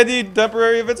 I need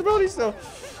temporary invincibility, so...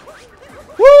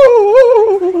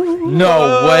 Woo!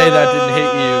 No way that didn't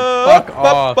hit you. Fuck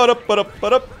off.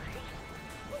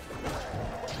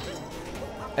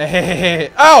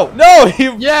 Hey, ow! No!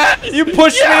 You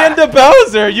pushed me into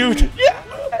Bowser! You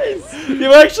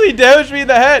actually damaged me in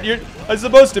the head! I'm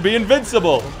supposed to be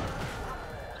invincible!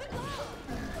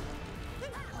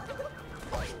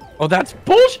 Oh, that's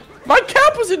bullshit! My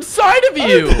cap was inside of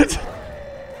you!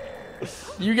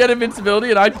 You get invincibility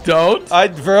and I don't?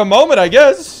 For a moment, I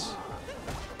guess.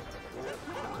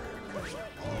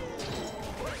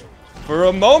 For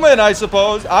a moment, I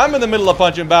suppose. I'm in the middle of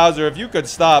punching Bowser. If you could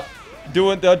stop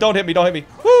doing... don't hit me, don't hit me.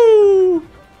 Woo!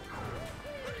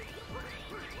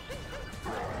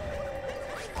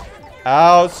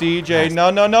 Ow, CJ.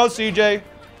 No, no, no, CJ.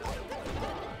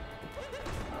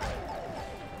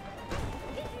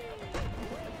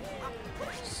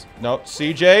 No,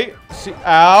 CJ. Ow,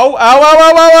 ow, ow,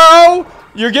 ow, ow, ow!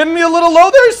 You're getting me a little low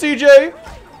there, CJ.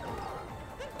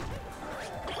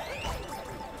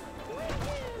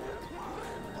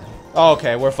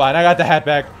 Okay, we're fine. I got the hat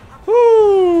back.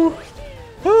 Woo!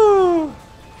 Woo!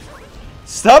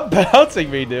 Stop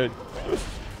bouncing me, dude.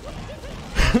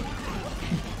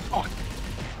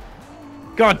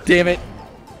 God damn it.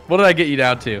 What did I get you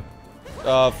down to?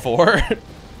 4.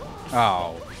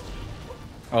 Oh.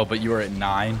 Oh, but you were at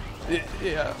 9?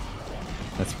 Yeah.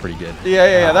 That's pretty good.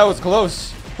 Yeah, that was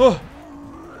close.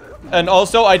 And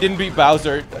also, I didn't beat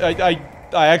Bowser. I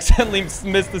accidentally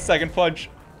missed the second punch.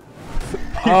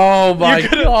 Oh my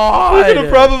god! You could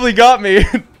have probably got me.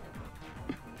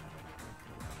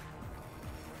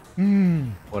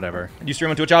 Whatever. You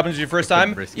stream on Twitch Options your first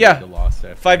time? The Yeah. loss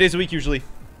 5 days a week usually.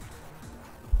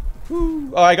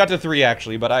 Woo. Oh, I got to 3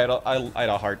 actually, but I had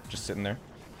a heart just sitting there.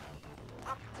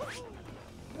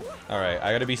 All right,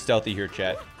 I gotta be stealthy here,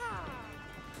 chat.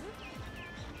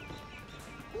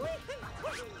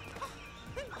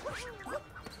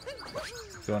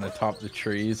 Going to top the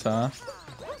trees, huh?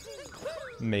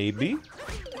 Maybe.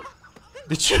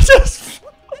 Did you just?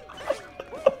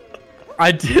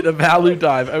 I did a value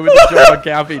dive. I went to jump on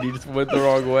Cappy and he just went the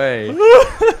wrong way.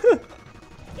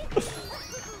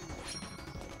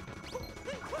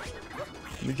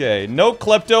 Okay, no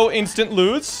Klepto instant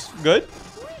lose. Good.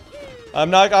 I'm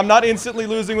not instantly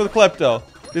losing with Klepto.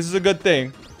 This is a good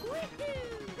thing.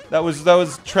 That was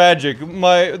tragic.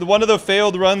 One of the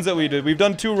failed runs that we did. We've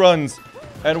done 2 runs,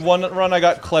 and one run I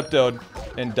got Klepto'd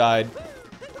and died.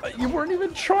 You weren't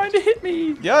even trying to hit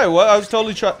me. Yeah, I was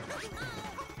totally trying.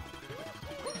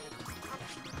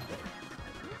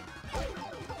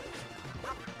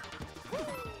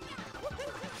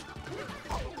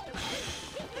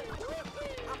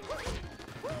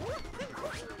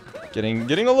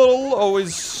 Getting a little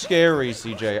always scary,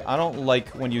 CJ. I don't like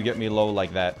when you get me low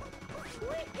like that.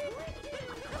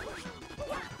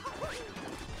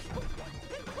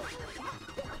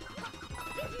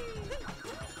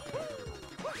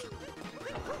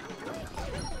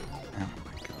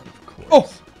 Oh,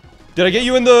 did I get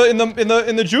you in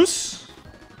the juice?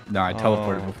 No, I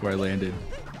teleported before I landed.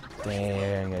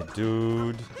 Dang it,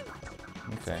 dude.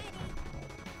 Okay.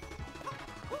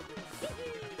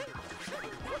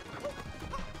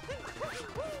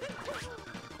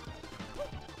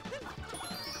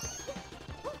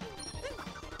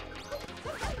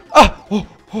 Ah!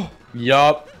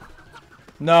 Yup.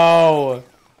 No.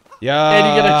 Yeah. And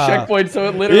you get a checkpoint, so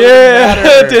it literally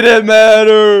it didn't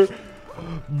matter.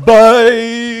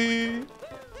 Bye.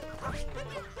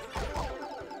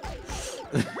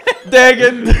 Dang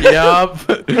it. Yup.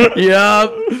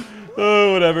 Yup.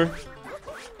 Oh, whatever.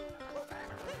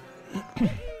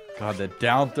 God, the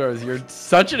down throws. You're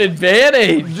such an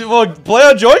advantage. Well, play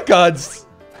on Joy-Cons.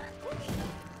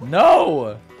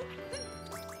 No.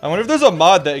 I wonder if there's a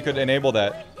mod that could enable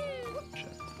that.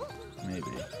 Maybe.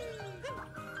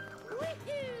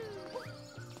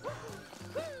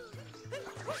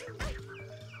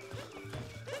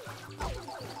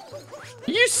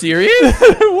 Are you serious?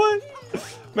 What?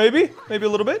 Maybe a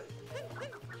little bit.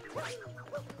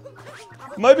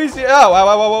 Might be. Ow! Wow!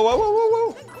 Wow! Wow! Wow! Wow!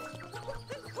 Wow!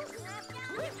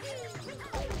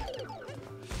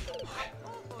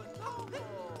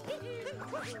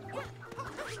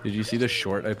 Did you see the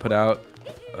short I put out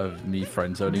of me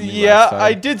friend zoning you Yeah, last time?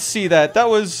 I did see that. That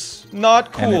was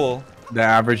not cool. The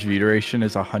average view duration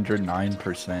is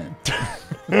 109%.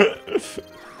 This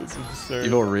is absurd.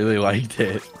 People really liked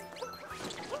it.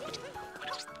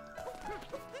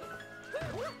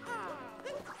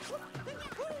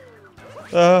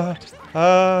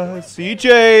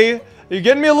 CJ, you're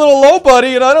getting me a little low,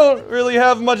 buddy, and I don't really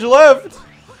have much left.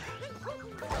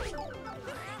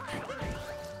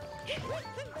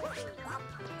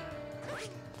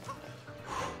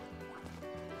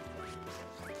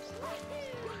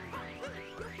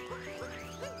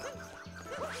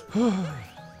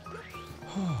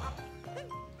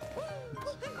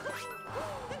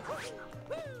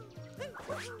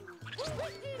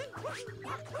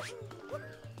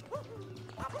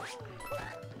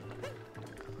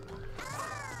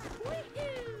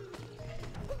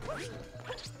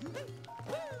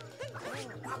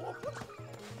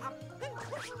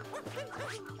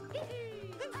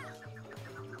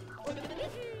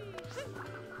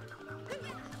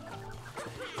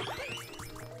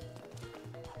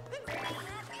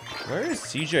 Where is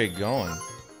CJ going?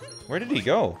 Where did he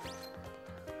go?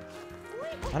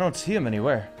 I don't see him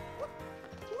anywhere.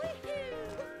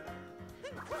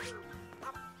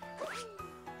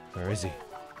 Where is he?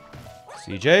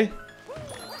 CJ?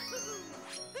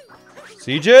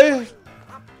 CJ?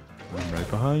 I'm right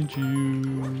behind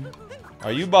you.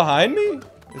 Are you behind me?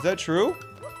 Is that true?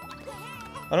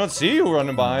 I don't see you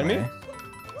running behind me.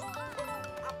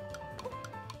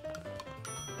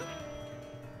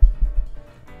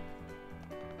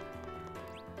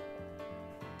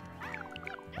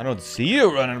 I don't see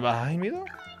you running behind me, though.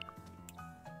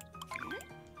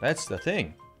 That's the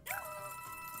thing.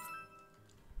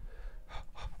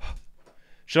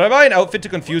 Should I buy an outfit to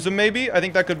confuse him, maybe? I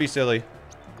think that could be silly.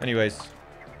 Anyways.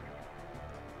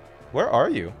 Where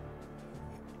are you?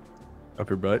 Up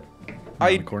your butt. In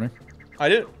the corner. I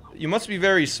didn't... You must be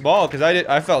very small, because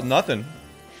I felt nothing.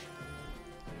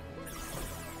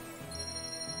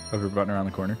 Up your butt and around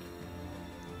the corner.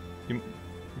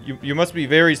 You must be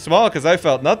very small, because I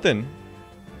felt nothing.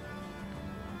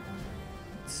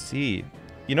 Let's see.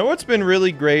 You know what's been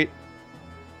really great?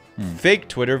 Fake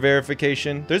Twitter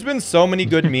verification. There's been so many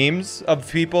good memes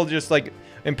of people just like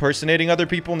impersonating other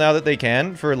people now that they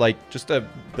can for like just the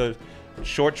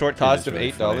short cost of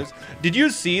 $8. Funny. Did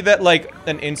you see that like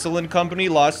an insulin company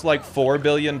lost like $4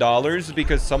 billion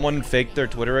because someone faked their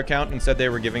Twitter account and said they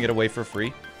were giving it away for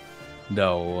free?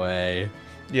 No way.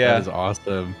 Yeah. That is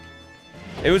awesome.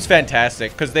 It was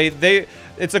fantastic because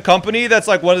it's a company that's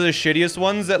like one of the shittiest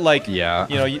ones that like, yeah,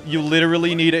 you know, you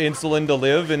literally need insulin to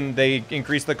live, and they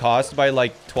increase the cost by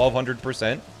like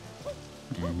 1,200%.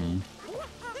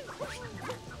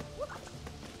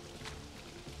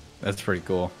 That's pretty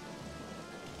cool.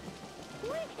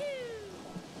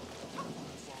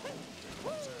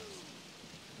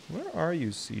 Where are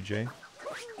you, CJ?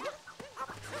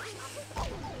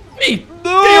 Me!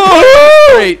 No!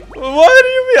 Wait, what do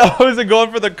you mean? Oh, is it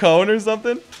going for the cone or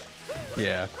something?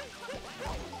 Yeah.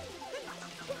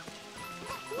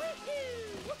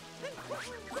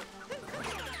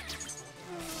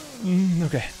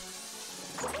 Okay.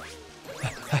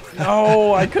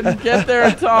 No, I couldn't get there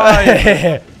in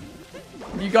time.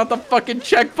 You got the fucking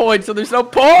checkpoint, so there's no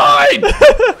point!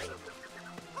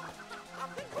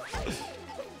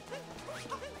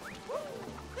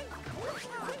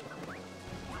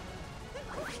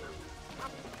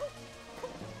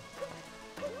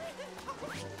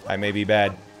 I may be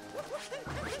bad.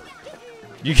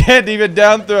 You can't even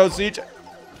down throw, Cjya.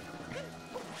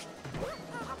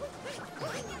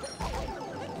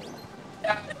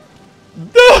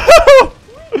 No!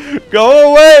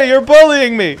 Go away! You're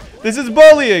bullying me! This is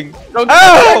bullying! Don't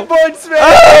Ow! points, man!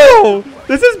 Ow!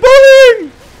 This is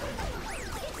bullying!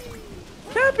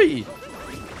 Happy!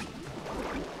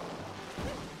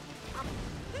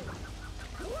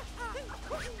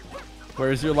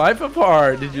 Where's your life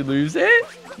apart? Did you lose it?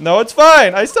 No, it's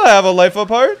fine. I still have a life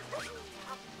apart.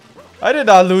 I did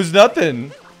not lose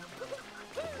nothing.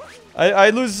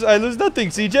 I lose nothing,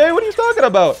 CJ. What are you talking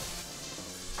about?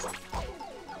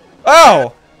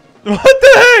 Ow! What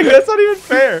the heck? That's not even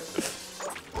fair.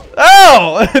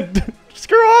 Ow!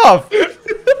 Screw off.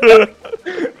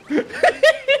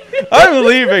 I'm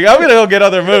leaving. I'm gonna go get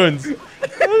other moons.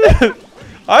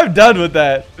 I'm done with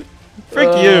that.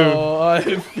 Frick you.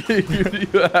 I figured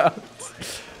you out.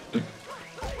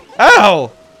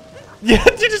 Ow! Yeah,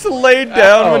 you just laid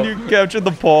down when you captured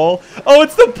the pole. Oh,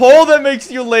 it's the pole that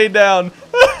makes you lay down.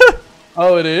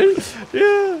 Oh, it is?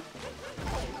 Yeah.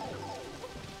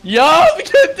 Yo,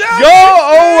 get down! Go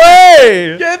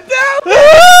away! Get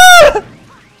down!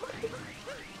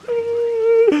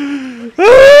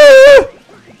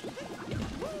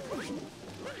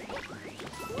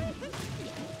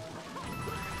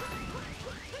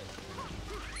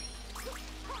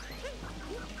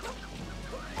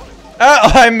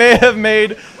 I may have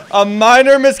made a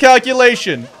minor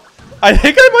miscalculation. I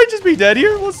think I might just be dead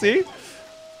here. We'll see.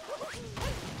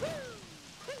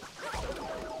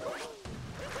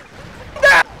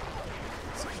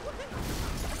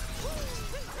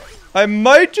 I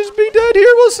might just be dead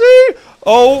here. We'll see.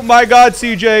 Oh my God,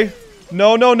 CJ.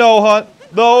 No, no, no, huh?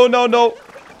 No, no, no.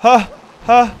 Ha,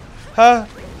 ha, ha,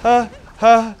 ha,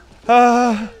 ha,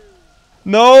 ha.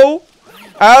 No.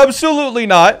 Absolutely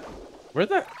not. Where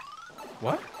the...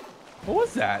 What? What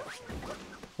was that?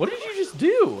 What did you just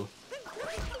do?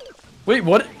 Wait,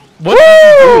 what did you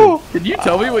do? Can you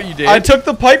tell me what you did? I took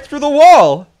the pipe through the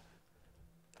wall.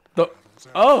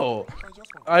 Oh,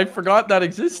 I forgot that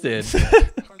existed.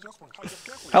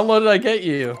 How low did I get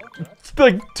you?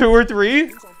 Like 2 or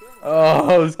 3.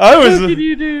 Oh, what did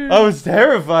you do? I was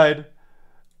terrified.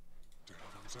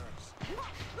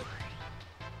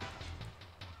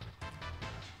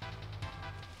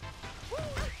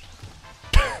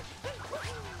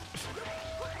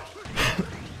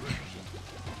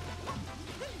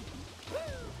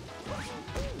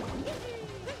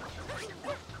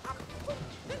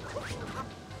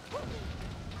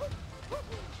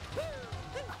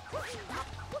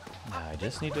 I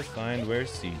just need to find where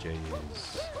CJ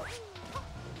is.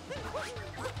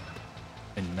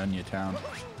 In Nunya Town.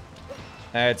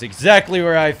 That's exactly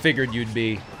where I figured you'd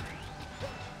be.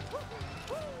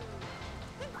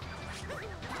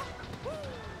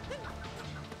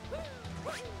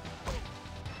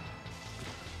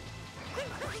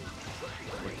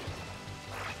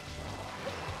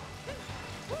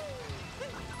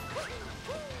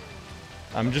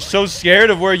 I'm just so scared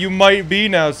of where you might be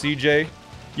now, CJ.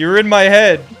 You're in my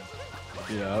head.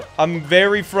 Yeah. I'm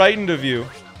very frightened of you.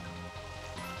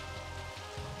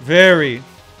 Very.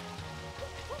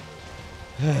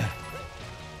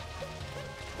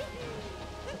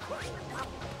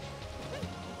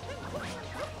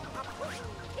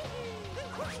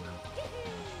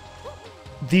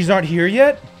 These aren't here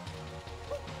yet?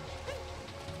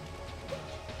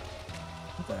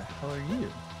 What the hell are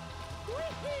you?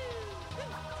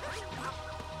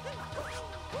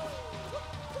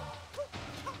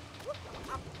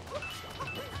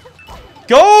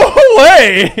 Go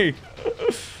away!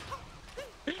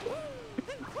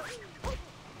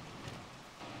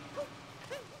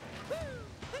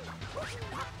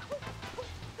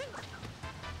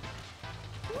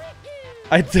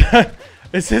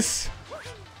 Is this...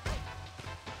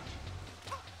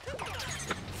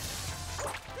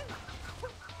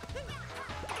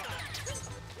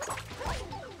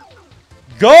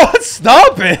 Go!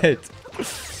 Stop it!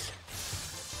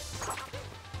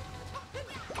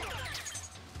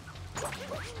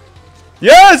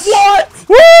 Yes! What?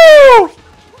 Woo!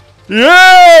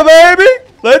 Yeah, baby!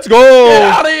 Let's go! Get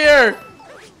out of here!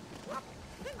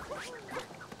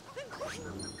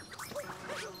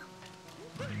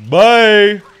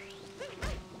 Bye!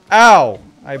 Ow!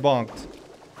 I bonked.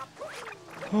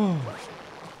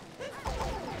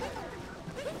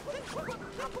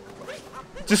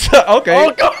 Just, okay.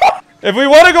 Oh, God. If we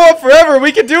want to go up forever,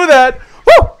 we can do that.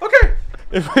 Woo! Okay.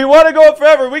 If we want to go up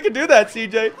forever, we can do that,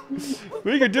 CJ.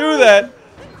 We can do that.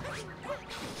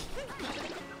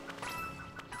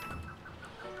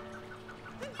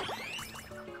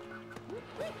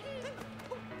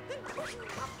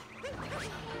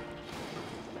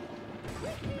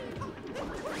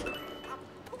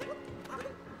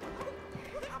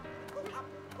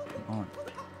 Come on.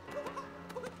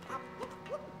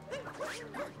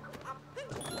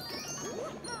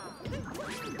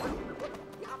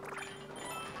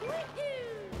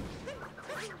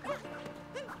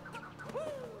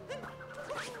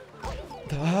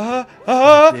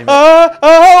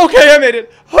 Okay, I made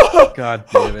it. God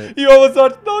damn it. You almost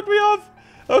knocked me off.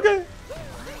 Okay.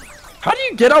 How do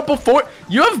you get out before?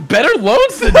 You have better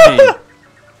loads than me.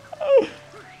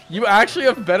 You actually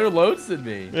have better loads than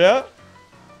me. Yeah.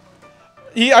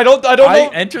 I don't know. I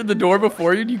entered the door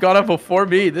before you and you got up before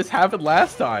me. This happened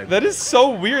last time. That is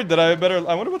so weird that I have better.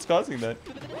 I wonder what's causing that.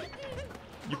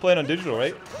 You playing on digital,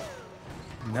 right?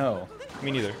 No.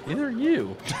 Me neither. Neither are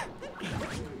you.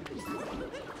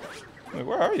 Wait,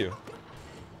 where are you?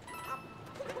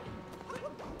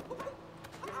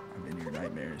 I'm in your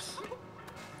nightmares.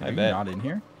 I Are you bet. not in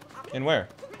here? In where?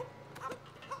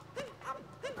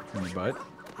 In your butt?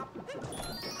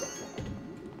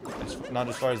 Not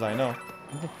as far as I know.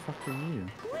 Who the fuck are you?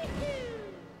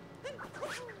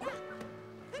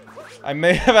 I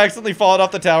may have accidentally fallen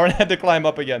off the tower and had to climb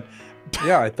up again.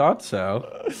 Yeah, I thought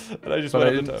so. And I just But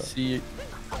I went up the didn't tower. see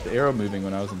the arrow moving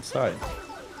when I was inside.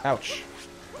 Ouch.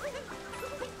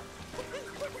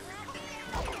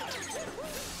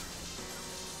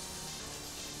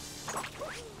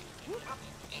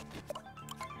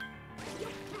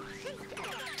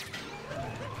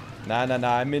 Nah,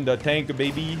 I'm in the tank,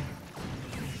 baby.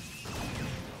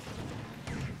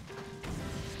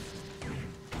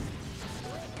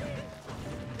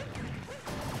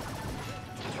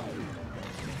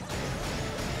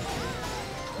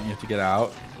 You have to get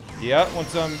out. Yeah,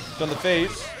 once I'm done the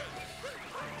phase.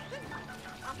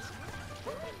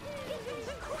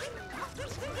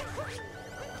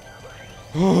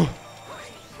 Ow.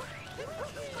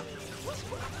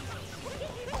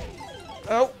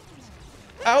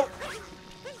 Ow.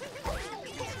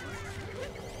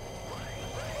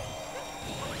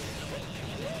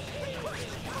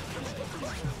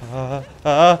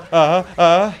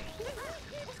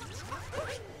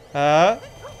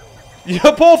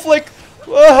 Yeah, pole flick.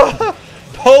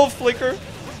 Pole flicker.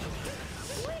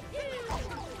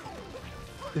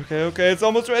 Okay, it's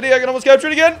almost ready. I can almost capture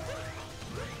it again.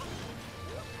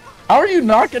 How are you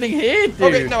not getting hit,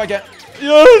 dude? Okay, now I can.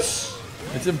 Yes.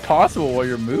 It's impossible while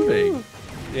you're moving.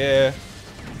 Yeah.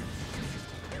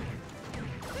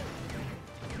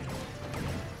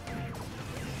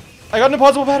 I got an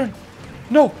impossible pattern.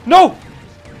 No. No.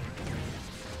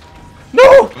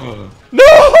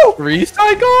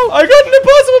 Recycle? I got an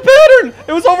impossible pattern.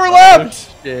 It was overlapped. Oh,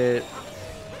 shit.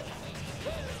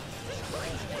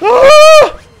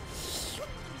 Ah!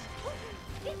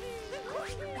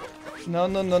 No.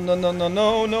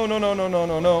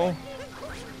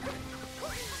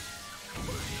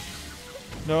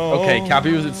 No. Okay,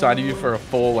 Cappy was inside of you for a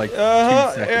full, like, 2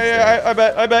 seconds. Yeah, I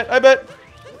bet.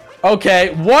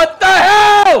 Okay, what the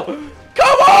hell?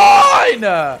 Come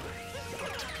on!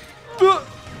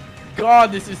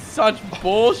 God, this is such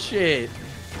bullshit.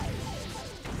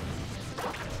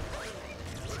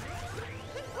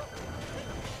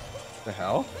 The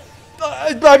hell?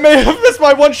 I may have missed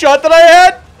my one shot that I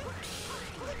had.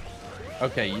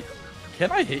 Okay,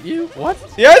 can I hit you? What?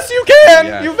 Yes, you can.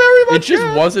 Yeah. You very much It just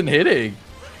can. wasn't hitting.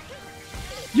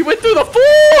 You went through the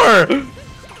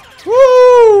 4!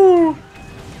 Woo!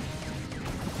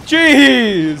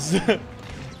 Jeez.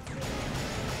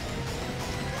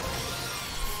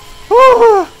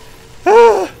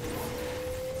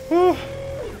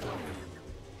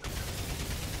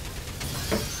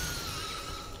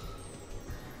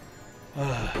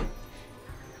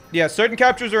 Yeah, certain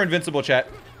captures are invincible, chat.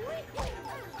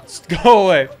 Just go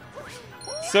away.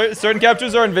 Certain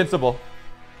captures are invincible.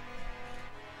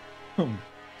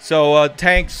 So,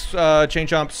 tanks, chain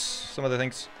chomps, some other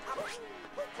things.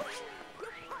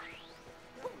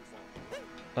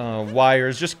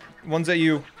 Wires, just ones that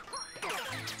you...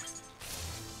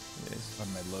 Yes.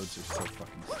 My loads are so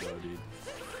fucking slow, dude.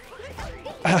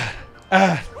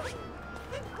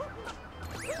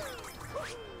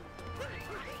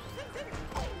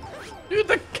 Dude,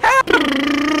 the cat!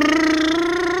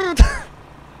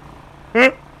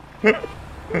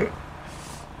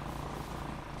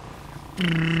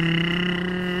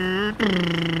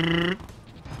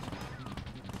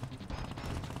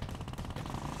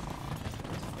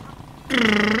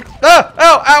 Ah!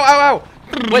 Ow! Ow! Ow! Ow!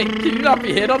 Wait, can you not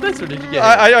be hit on this, or did you get hit?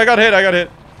 I got hit. I got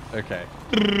hit. Okay.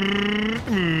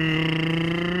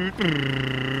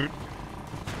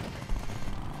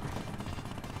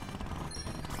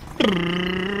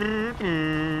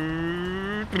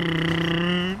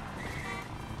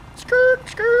 Skirt,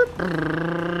 skirt.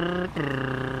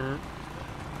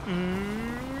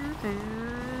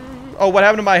 Oh, what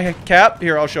happened to my cap?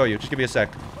 Here, I'll show you. Just give me a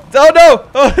sec. Oh no!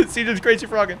 Oh, see, just crazy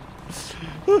frogging.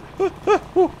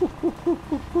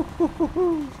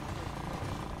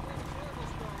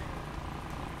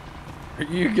 Are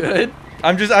you good?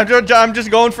 I'm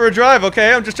just going for a drive,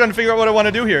 okay? I'm just trying to figure out what I want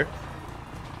to do here.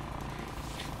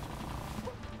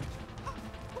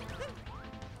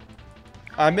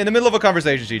 I'm in the middle of a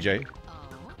conversation, CJ.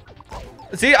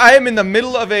 See, I am in the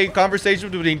middle of a conversation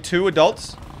between two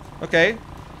adults. Okay.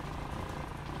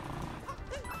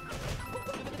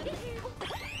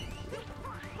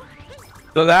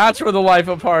 So that's where the life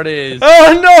apart is.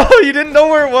 Oh no! You didn't know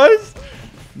where it was?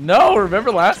 No, remember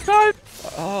last time?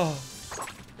 Oh.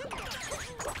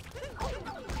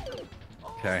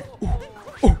 Okay.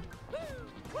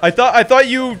 I thought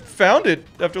you found it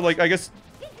after, like, I guess.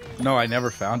 No, I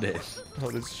never found it. Oh,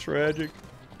 that's tragic.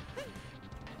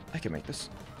 I can make this.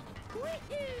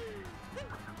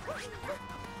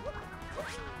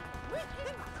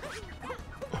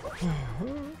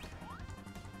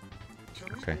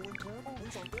 Okay.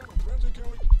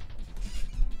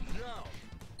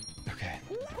 Okay.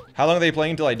 How long are they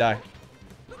playing until I die?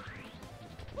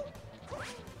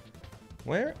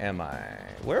 Where am I?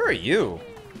 Where are you?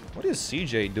 What is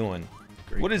CJ doing?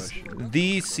 Great What is question.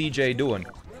 the CJ doing?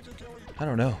 I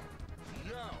don't know.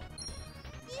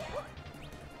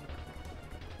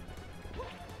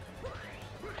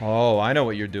 Oh, I know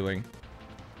what you're doing.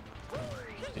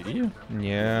 Do you?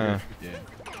 Yeah. Yeah.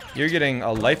 You're getting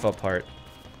a life apart.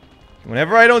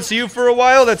 Whenever I don't see you for a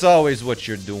while, that's always what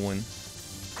you're doing.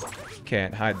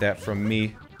 Can't hide that from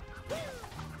me.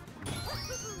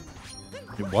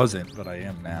 It wasn't, but I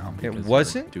am now. It because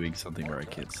wasn't? we're doing something where I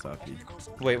can't stop you.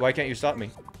 Wait, why can't you stop me?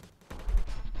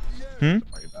 Don't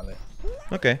worry about it.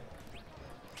 Okay.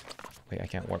 Wait, I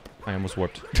can't warp. I almost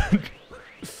warped.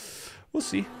 We'll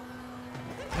see.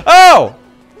 Oh!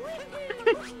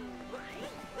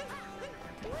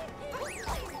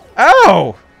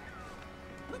 Ow!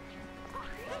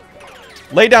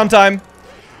 Lay down time.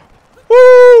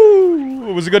 Woo!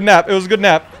 It was a good nap. It was a good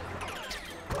nap.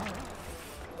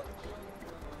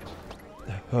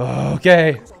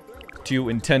 Okay. Do you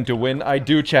intend to win? I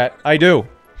do, chat. I do.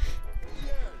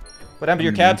 What happened to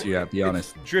your cap? Yeah, be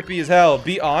honest. It's drippy as hell.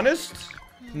 Be honest?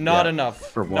 Not Yeah,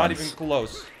 enough. for Not once. even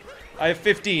close. I have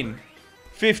 15.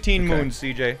 15 Okay. moons,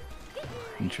 CJ.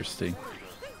 Interesting.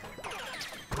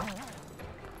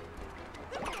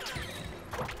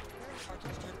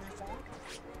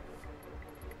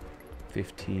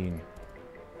 $15.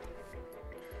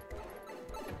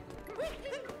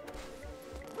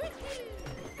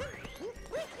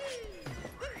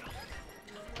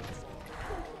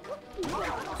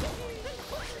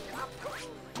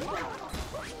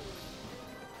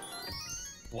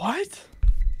 What?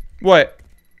 What?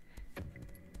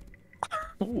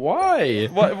 Why?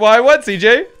 Why what,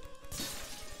 CJ?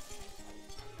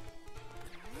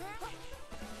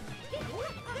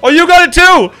 Oh, you got it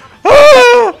too!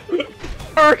 Ah!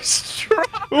 First try.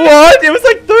 What? It was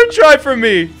like third try for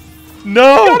me.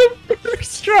 No. Got it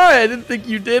first try. I didn't think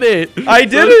you did it. I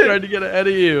did it. Trying to get ahead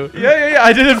of you. Yeah.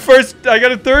 I did it first. I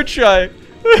got a third try.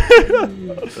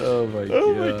 Oh my god.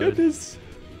 Oh my goodness.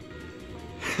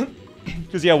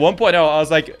 Because yeah, 1.0, I was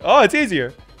like, oh, it's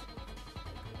easier.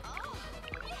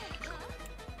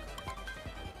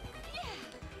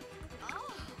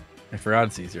 I forgot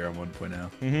it's easier on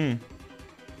 1.0. Mm-hmm.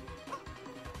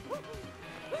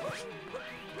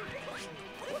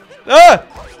 Ah!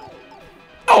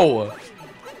 Oh!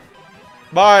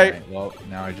 Bye. Right, well,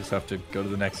 now I just have to go to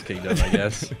the next kingdom, I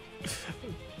guess.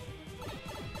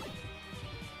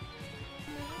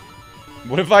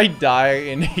 What if I die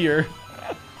in here?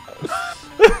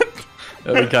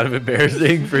 That would be kind of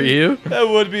embarrassing for you. That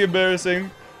would be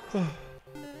embarrassing.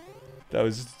 That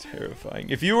was terrifying.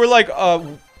 If you were like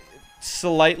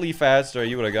slightly faster,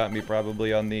 you would have got me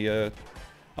probably on the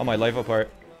on my life apart.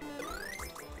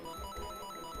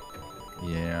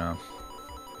 Yeah.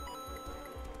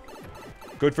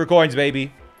 Good for coins,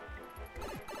 baby.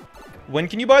 When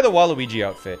can you buy the Waluigi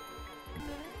outfit?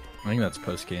 I think that's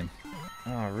post-game.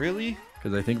 Oh, really?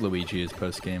 Because I think Luigi is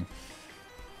post-game.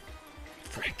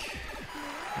 Frick.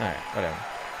 Alright, whatever.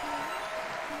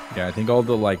 Yeah, I think all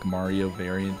the, like, Mario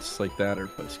variants like that are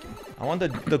post-game. I want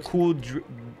the cool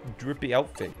drippy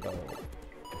outfit, though.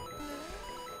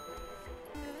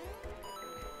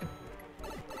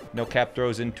 No cap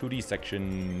throws in 2D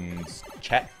sections.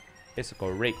 Chat. It's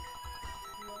great.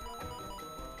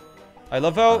 I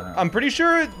love how... I'm pretty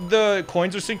sure the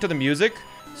coins are synced to the music.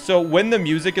 So when the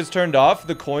music is turned off,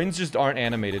 the coins just aren't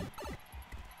animated.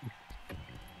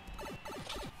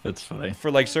 That's funny. For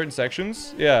like certain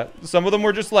sections. Yeah. Some of them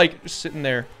were just like sitting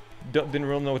there. Didn't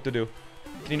really know what to do.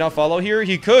 Can he not follow here?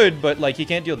 He could, but like he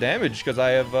can't deal damage because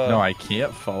I have... No, I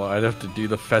can't follow. I'd have to do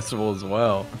the festival as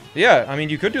well. Yeah, I mean,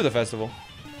 you could do the festival.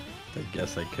 I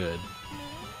guess I could.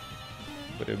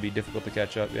 But it would be difficult to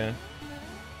catch up, yeah.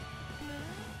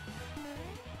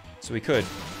 So we could.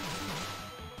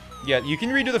 Yeah, you can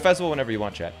redo the festival whenever you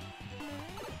want, chat.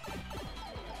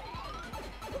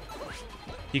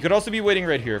 He could also be waiting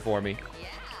right here for me.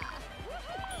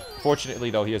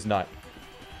 Fortunately, though, he is not.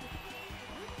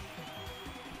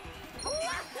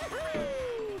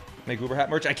 Make Uber Hat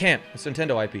merch? I can't. It's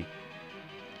Nintendo IP.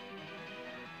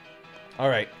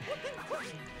 Alright.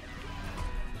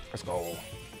 Let's go.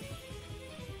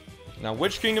 Now,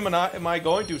 which kingdom am I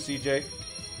going to, CJ?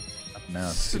 No.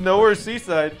 Snow or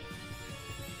Seaside?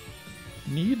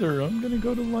 Neither. I'm gonna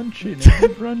go to luncheon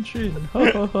and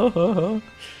bruncheon.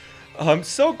 I'm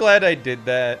so glad I did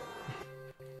that.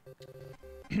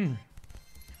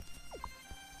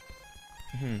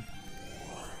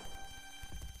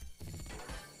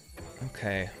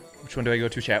 Okay. Which one do I go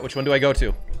to, chat? Which one do I go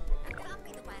to?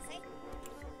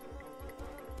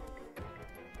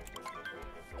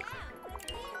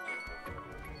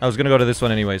 I was gonna go to this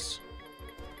one anyways.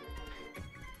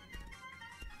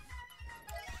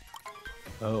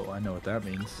 Oh, I know what that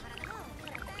means.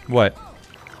 What?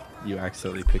 You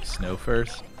accidentally picked snow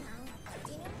first.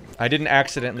 I didn't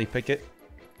accidentally pick it.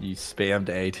 You spammed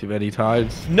A too many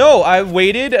times. No, I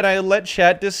waited and I let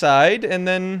chat decide and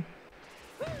then...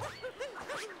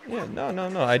 Yeah,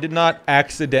 no. I did not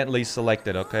accidentally select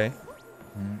it, okay?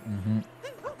 Mm-hmm.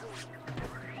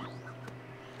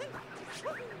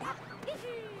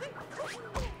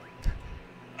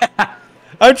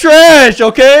 I'm trash,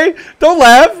 okay? Don't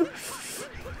laugh.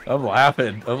 I'm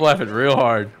laughing. I'm laughing real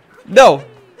hard. No.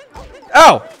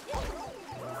 Ow.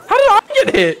 How did I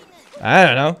get hit? I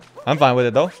don't know. I'm fine with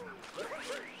it, though.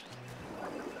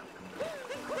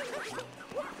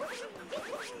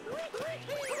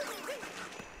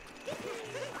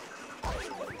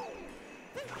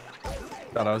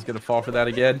 Thought I was gonna fall for that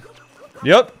again.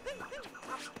 Yep.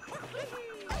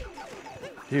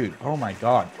 Dude, oh my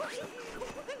god.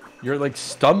 You're like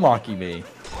stun locking me.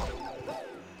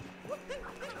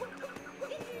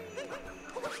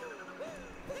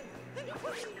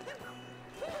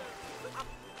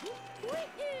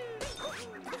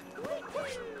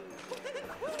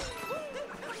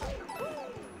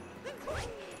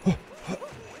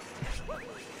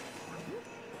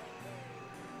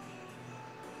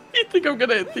 You think I'm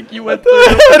gonna think you went through?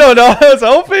 I don't know. I was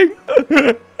hoping.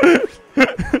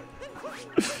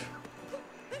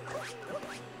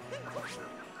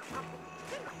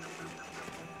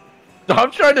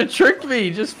 Stop trying to trick me.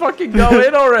 Just fucking go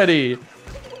in already.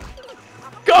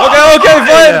 Go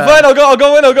Okay, fine. I'll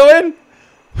go in.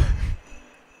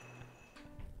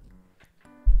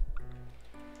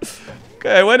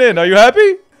 Okay, I went in. Are you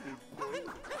happy?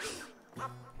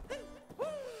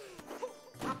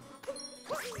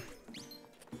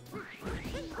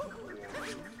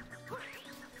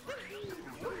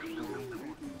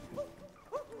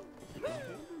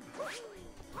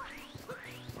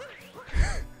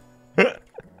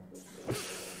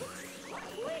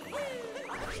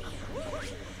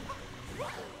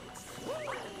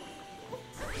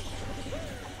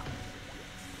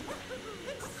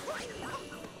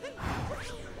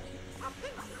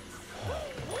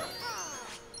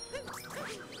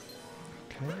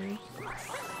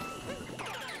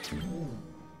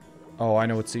 Oh, I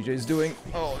know what CJ's doing.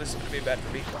 Oh, this is gonna be bad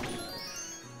for me.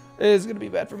 It's gonna be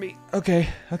bad for me. Okay,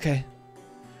 okay.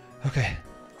 Okay.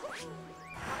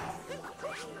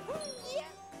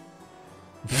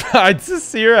 I just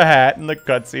see her hat in the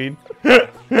cutscene.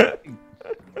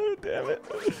 Oh, damn it.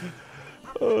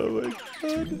 Oh my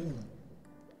god.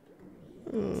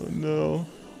 Oh no.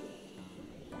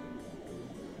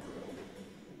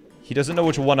 He doesn't know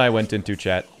which one I went into,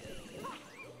 chat.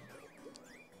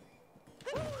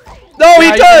 No,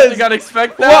 he does! You gotta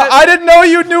expect that. Well, I didn't know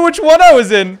you knew which one I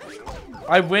was in.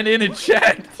 I went in and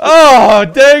checked. Oh,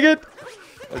 dang it.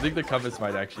 I think the compass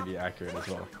might actually be accurate as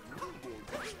well.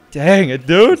 Dang it,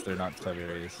 dude. They're not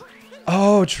Tiberius.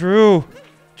 Oh, true.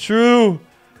 True.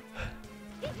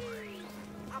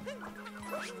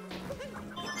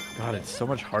 God, it's so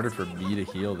much harder for me to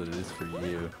heal than it is for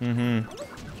you.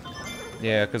 Mm-hmm.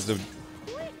 Yeah, because the...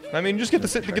 I mean, just get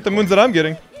the moons that I'm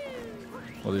getting.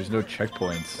 Well, there's no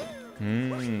checkpoints. I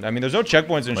mean, there's no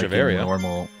checkpoints in Like Cjya. in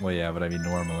normal... Well, yeah, but I mean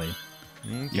normally.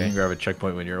 Okay. You can grab a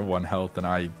checkpoint when you're at 1 health, and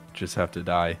I just have to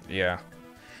die. Yeah.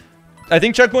 I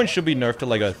think checkpoints should be nerfed to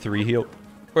like a 3 heal.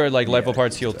 Or like life of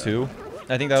parts heal 2.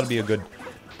 I think that would be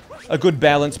a good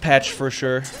balance patch for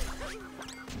sure.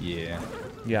 Yeah.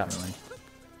 Yeah. Definitely.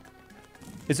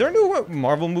 Is there new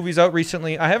Marvel movies out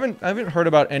recently? I haven't heard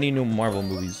about any new Marvel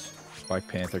movies. Black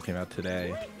Panther came out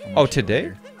today. Oh,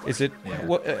 today? Is it? Yeah.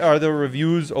 What are the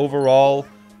reviews overall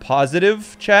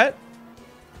positive, chat?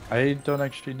 I don't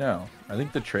actually know. I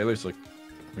think the trailers look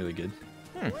really good.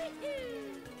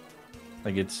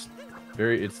 Like it's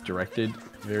directed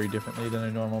very differently than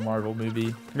a normal Marvel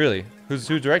movie. Really? Who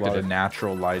A directed lot it? of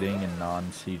natural lighting and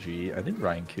non-CG. I think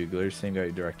Ryan Coogler, same guy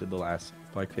who directed the last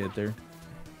Black Panther.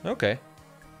 Okay.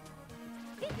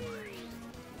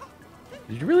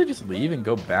 Did you really just leave and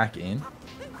go back in?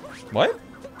 What?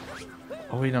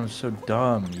 Oh wait, I'm so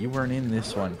dumb. You weren't in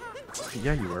this one.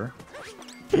 Yeah, you were.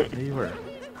 Yeah, you were.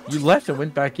 You left and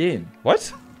went back in.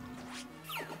 What?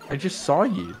 I just saw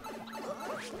you.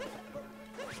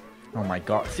 Oh my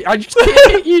god. See, I just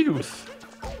can't hit you.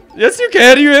 Yes, you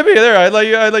can. You hit me there. I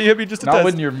let you hit me just a Not test.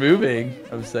 when you're moving,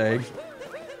 I'm saying.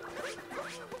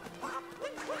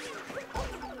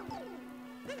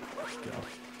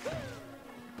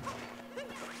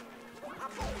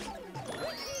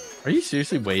 Are you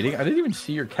seriously waiting? I didn't even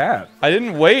see your cap. I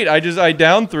didn't wait. I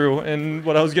down through, and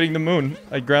when I was getting the moon,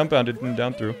 I ground pounded and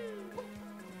down through.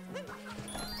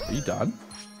 Are you done?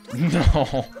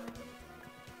 No.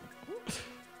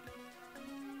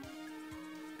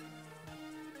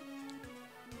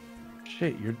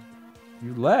 Shit, you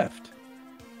left.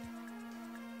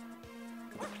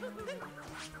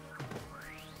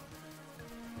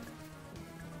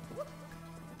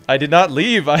 I did not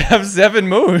leave. I have 7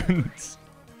 moons.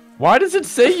 Why does it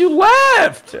say you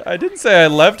left? I didn't say I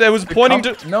left. I was pointing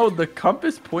to... No, the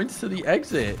compass points to the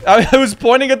exit. I was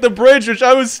pointing at the bridge, which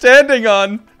I was standing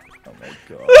on. Oh my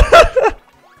god.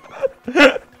 I'm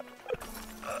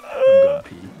gonna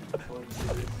pee.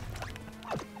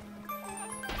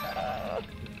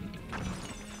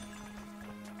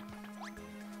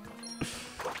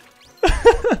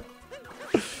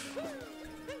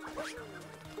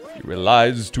 He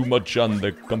relies too much on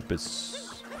the compass.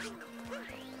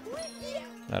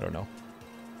 I don't know.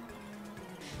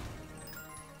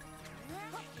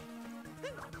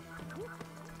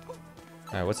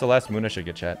 Alright, what's the last moon I should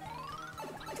get, chat?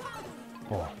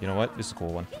 Oh, you know what? This is a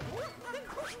cool one.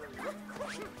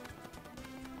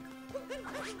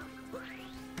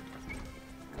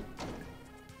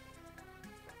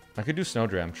 I could do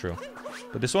Snowdram, true.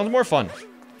 But this one's more fun.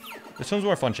 This one's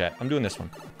more fun, chat. I'm doing this one.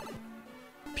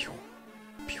 Pew,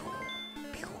 pew,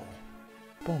 pew.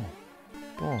 Boom,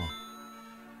 boom.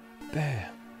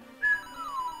 Bam.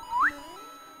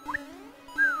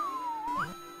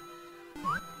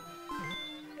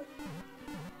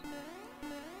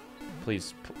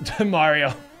 Please,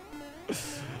 Mario.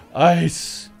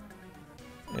 Ice.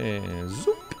 And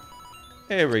zoop.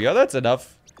 There we go. That's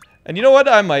enough. And you know what?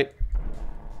 I might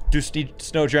do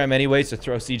Snowdram anyways to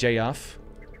throw CJ off.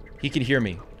 He can hear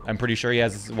me. I'm pretty sure he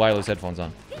has his wireless headphones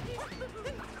on.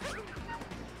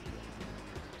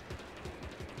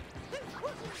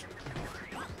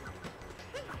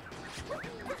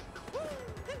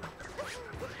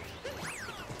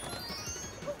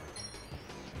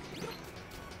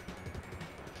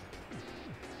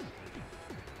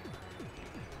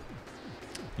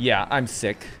 Yeah, I'm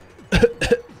sick.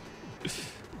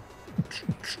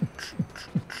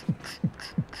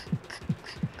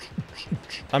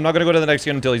 I'm not gonna go to the next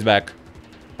game until he's back.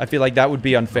 I feel like that would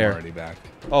be unfair. I'm already back.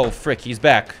 Oh, frick, he's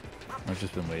back. I've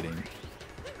just been waiting.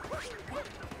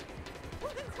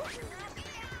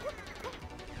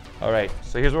 All right,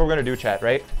 so here's what we're gonna do, chat,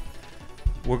 right?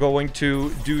 We're going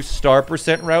to do star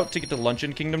 % route to get to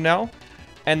Luncheon Kingdom now.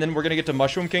 And then we're gonna get to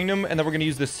Mushroom Kingdom, and then we're gonna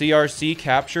use the CRC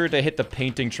capture to hit the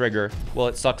painting trigger while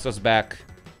it sucks us back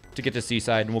to get to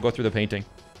Seaside, and we'll go through the painting.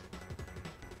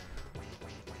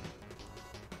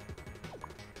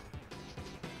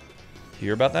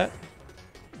 Hear about that?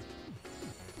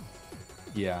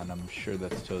 Yeah, and I'm sure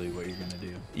that's totally what you're gonna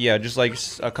do. Yeah, just like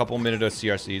a couple minutes of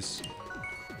CRCs.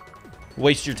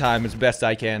 Waste your time as best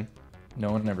I can.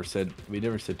 No one ever said, we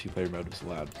never said 2-player mode was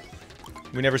allowed.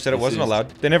 We never said it wasn't allowed.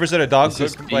 They never said a dog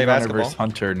could play basketball. Versus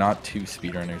Hunter, not 2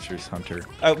 speedrunners versus Hunter.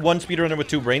 One speedrunner with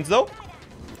 2 brains, though?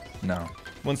 No.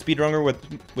 One speedrunner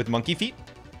with monkey feet?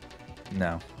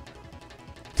 No.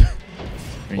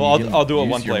 Well, I'll do it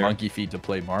one use your player. monkey feet to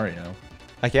play Mario.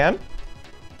 I can?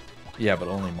 Yeah, but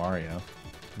only Mario.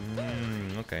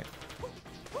 Okay.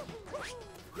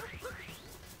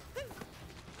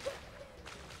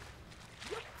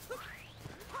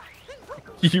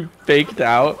 You faked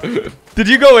out. Did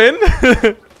you go in?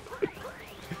 I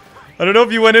don't know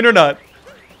if you went in or not.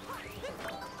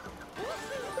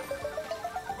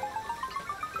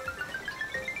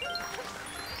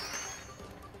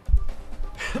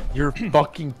 Your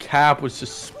fucking cap was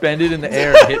suspended in the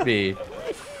air and hit me.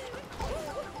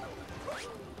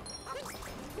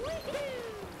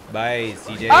 Bye,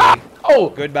 CJ. Ah! Oh!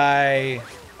 Goodbye.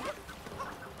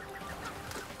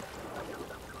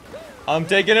 I'm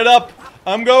taking it up.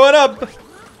 I'm going up.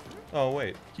 Oh,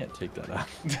 wait. Can't take that out.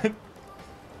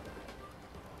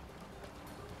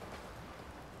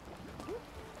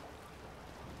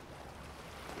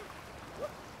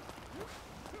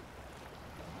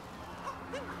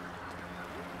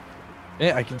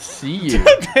 Yeah, I can see you.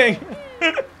 Dang.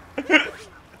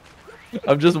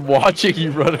 I'm just watching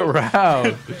you run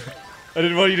around. I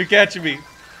didn't want you to catch me.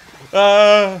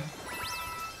 There's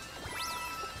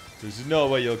no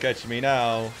way you'll catch me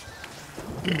now.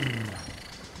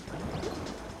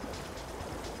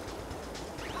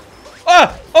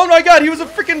 Ah! Oh my god, he was a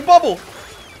freaking bubble!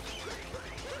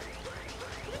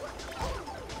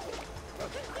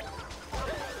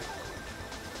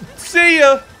 See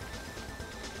ya!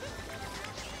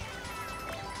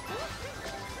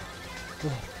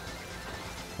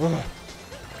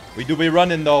 We do be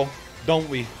running though, don't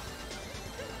we?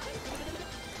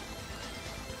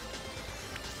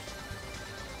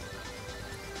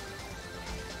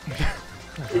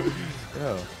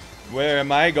 Yo. Where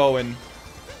am I going?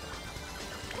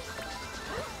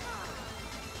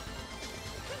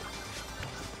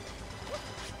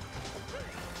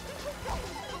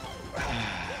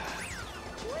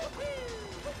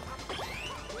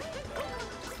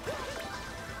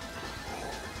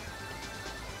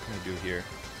 What do I do here?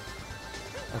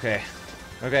 Okay.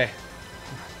 Okay.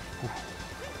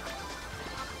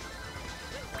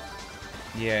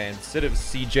 Yeah, instead of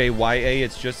CJYA,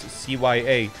 it's just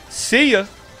CYA. See ya!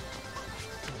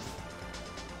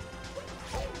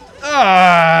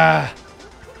 Ah!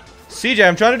 CJ,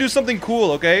 I'm trying to do something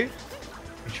cool, okay? Are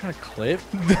you trying to clip?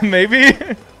 Maybe?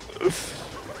 I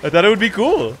thought it would be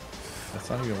cool. That's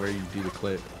not even where you do the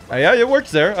clip. Yeah, it works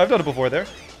there. I've done it before there.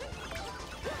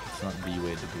 It's not the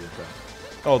way to do it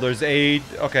though. Oh, there's a...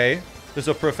 Okay. There's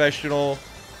a professional,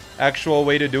 actual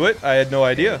way to do it? I had no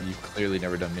idea. Yeah, you've clearly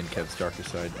never done Minkev's Darker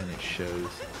Side, and it shows.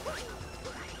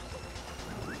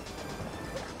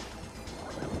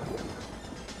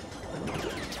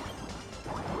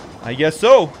 I guess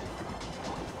so.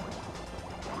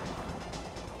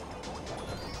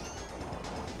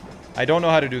 I don't know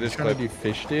how to do this Trying to clip. do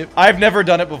fish dip? I've never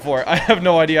done it before. I have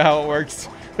no idea how it works.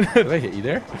 Did I hit you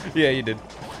there? Yeah, you did.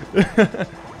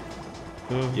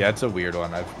 Yeah, it's a weird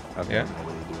one. I've Yeah? never been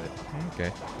able to do it.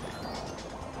 Okay.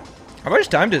 How much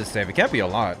time does it save? It can't be a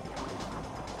lot.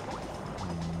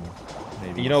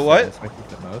 Maybe You know what? I think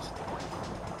at most.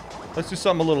 Let's do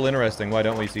something a little interesting. Why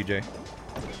don't we, CJ?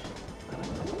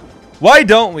 Why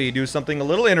don't we do something a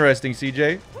little interesting,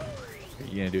 CJ?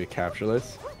 You gonna do a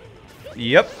captureless?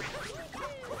 Yep.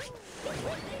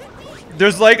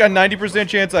 There's like a 90%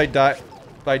 chance I die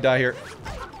here.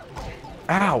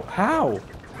 Ow! How? Oh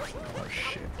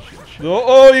shit! Shit!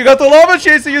 Oh, you got the lava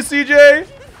chasing you, CJ!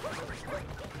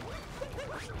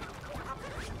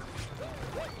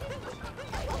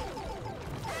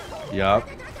 Yup.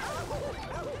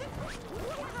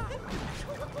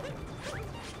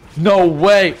 No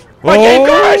way! My game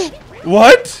crashed!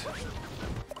 What?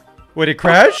 Wait, it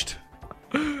crashed?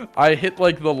 I hit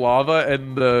like the lava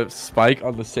and the spike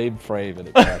on the same frame and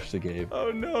it crashed the game.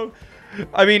 Oh no.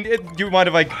 I mean, do you mind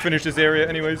if I finish this area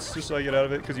anyways, just so I get out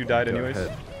of it? Because you died Go anyways.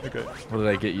 ahead. Okay. What did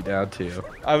I get you down to?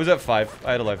 I was at 5.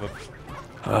 I had a life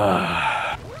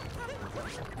up.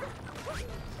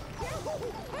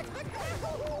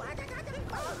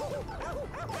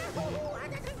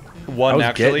 1 I was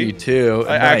actually. getting you too, and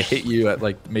then I actually hit you at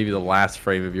like maybe the last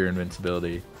frame of your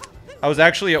invincibility. I was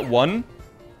actually at 1.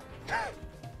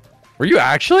 Were you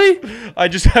actually? I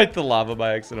just hit the lava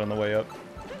by accident on the way up.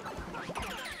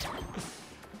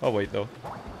 Oh wait though.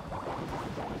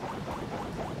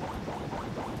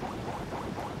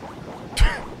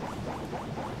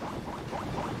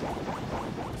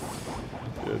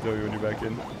 Yeah, tell you when you're back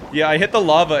in. Yeah, I hit the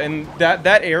lava, and that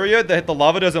area that hit the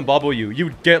lava doesn't bubble you.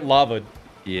 You get lava.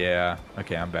 Yeah.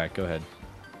 Okay, I'm back. Go ahead.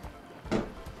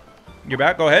 You're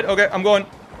back? Go ahead. Okay, I'm going.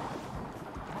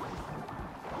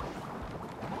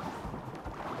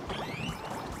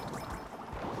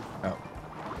 Oh.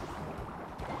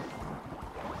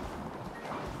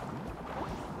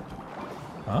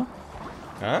 Huh?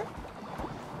 Huh?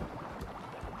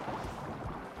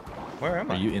 Where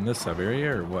am I? Are you in the sub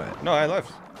area or what? No, I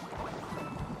left.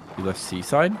 You left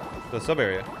Seaside? The sub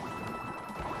area.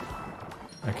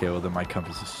 Okay, well then my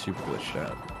compass is super glitched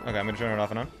out. Okay, I'm gonna turn it off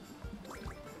and on.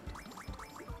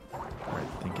 Alright,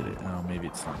 I think it is. Oh, maybe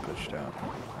it's not glitched out.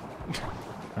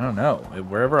 I don't know.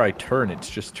 Wherever I turn, it's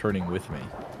just turning with me.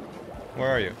 Where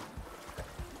are you?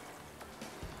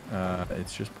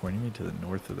 It's just pointing me to the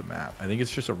north of the map. I think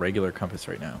it's just a regular compass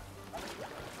right now.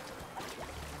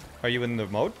 Are you in the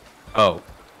mode? Oh.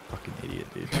 Fucking idiot,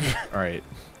 dude. Alright.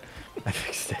 I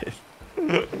fixed it.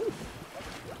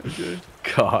 Okay.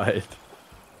 God.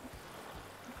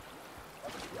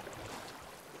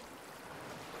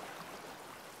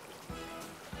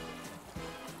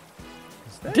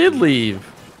 Did leave.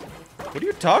 What are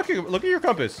you talking about? Look at your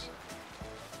compass.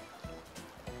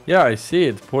 Yeah, I see.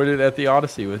 It's pointed at the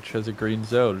Odyssey, which has a green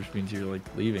zone, which means you're like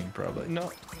leaving, probably.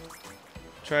 No.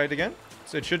 Try it again?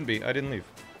 So it shouldn't be. I didn't leave.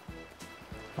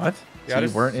 What? Yeah, So you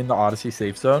just- weren't in the Odyssey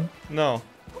safe zone? No.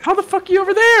 How the fuck are you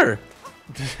over there?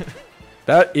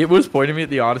 That it was pointing me at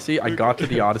the Odyssey. I got to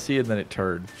the Odyssey and then it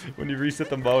turned. When you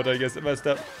reset the mode, I guess it messed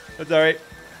up. That's alright.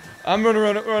 I'm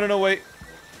running away.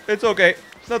 It's okay.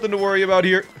 Nothing to worry about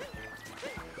here.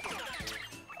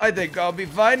 I think I'll be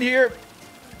fine here.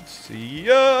 See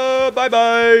ya.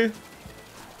 Bye-bye.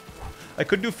 I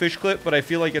could do fish clip, but I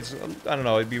feel like it's... I don't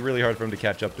know. It'd be really hard for him to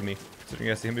catch up to me. Considering he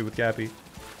has to hit me with Cappy.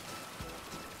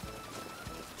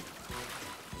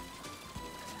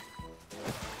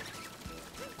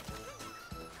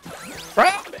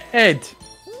 Ed!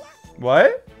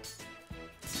 What?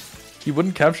 He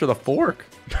wouldn't capture the fork.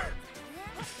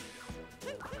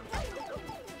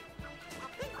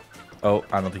 Oh,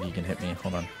 I don't think he can hit me.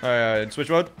 Hold on. Alright, switch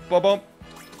mode. Boom, boom.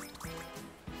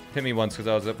 Hit me once because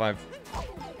I was at 5.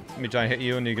 Let me try and hit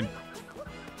you and you can...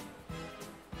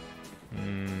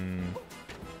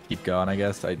 Keep going, I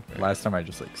guess. Last time I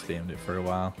just like spammed it for a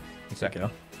while. One second.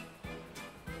 Go.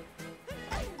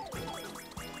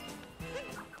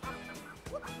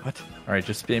 What? Alright,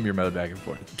 just spam your mode back and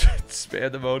forth.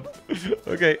 Spam the mode.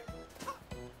 Okay.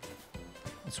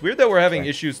 It's weird that we're having Okay.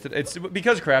 issues today. It's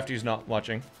because Crafty's not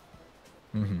watching.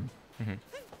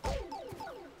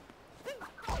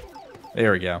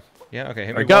 There we go. Yeah, okay,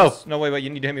 hit me Alright, go. once. No, wait, you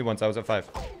need to hit me once. I was at 5.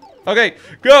 Okay,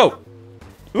 go!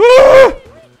 Woo!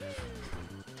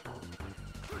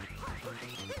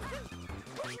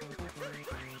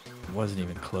 It wasn't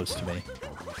even close to me.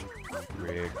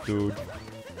 Rick, dude.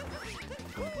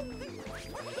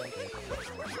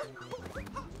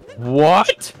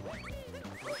 What?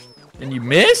 And you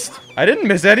missed? I didn't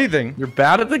miss anything. You're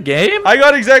bad at the game? I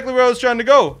got exactly where I was trying to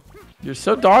go. You're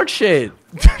so dog shit.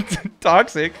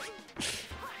 Toxic.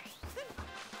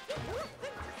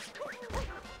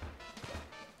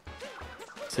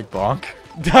 Sick bonk.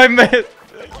 I missed.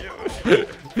 Thank you.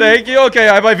 Thank you. Okay,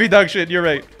 I might be dog shit. You're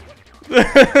right.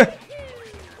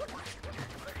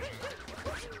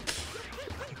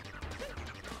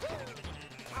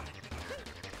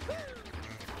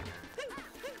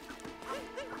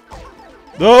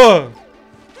 Ugh.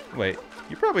 Wait,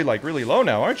 you're probably like really low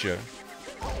now, aren't you?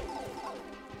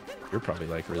 You're probably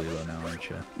like really low now, aren't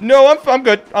you? No, I'm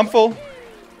good. I'm full.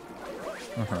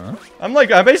 Uh-huh. I'm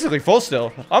basically full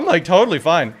still. I'm like totally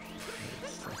fine.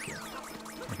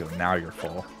 Okay, now you're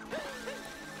full.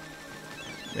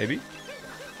 Maybe.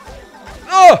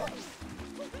 Oh!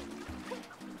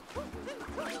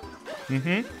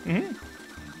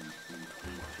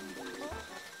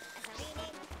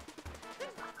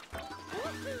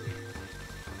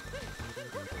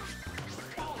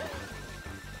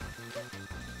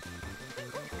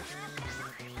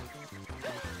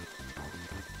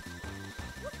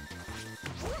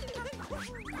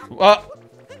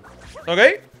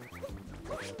 Okay.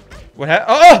 What happened?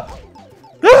 Oh!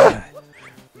 Ah!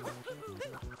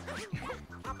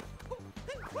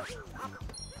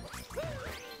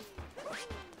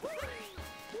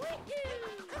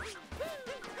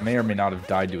 May or may not have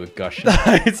died to a gushing.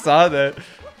 I saw that.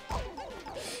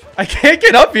 I can't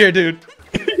get up here, dude.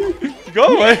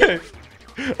 Go away.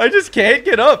 I just can't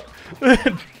get up.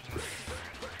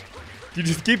 You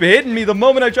just keep hitting me the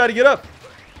moment I try to get up.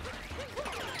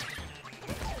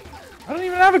 I don't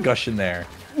even have a gush in there.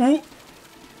 Ooh.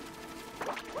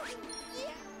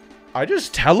 I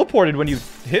just teleported when you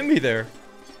hit me there.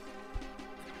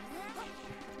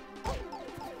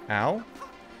 Ow.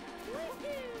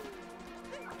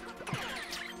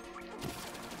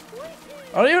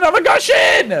 I don't even have a gush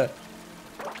in!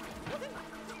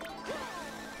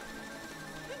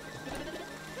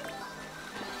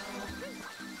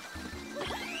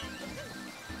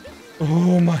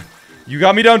 Oh my. You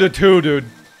got me down to 2, dude.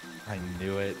 I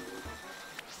knew it.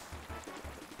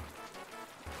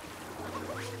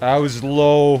 I was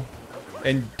low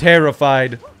and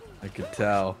terrified. I could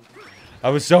tell.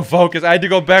 I was so focused. I had to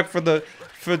go back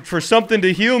for something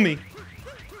to heal me.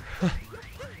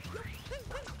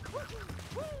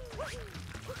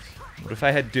 What if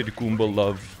I had did Goomba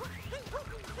love?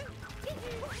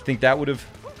 Think that would have...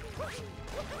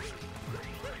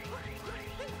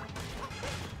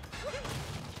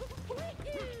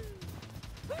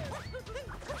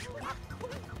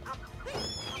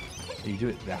 You do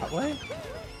it that way?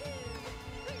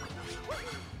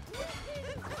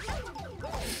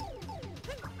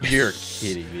 You're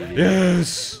kidding me, dude.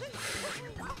 Yes!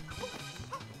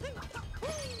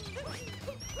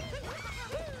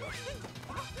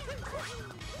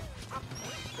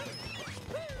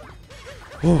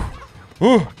 Oh!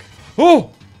 Oh!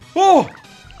 Oh! Oh!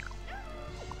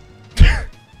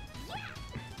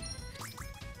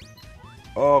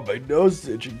 Oh, my nose is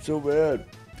itching so bad.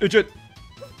 Itch it!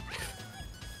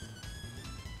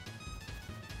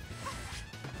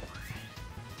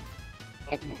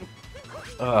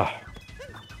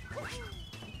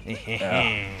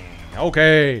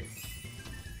 Okay.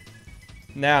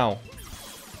 Now.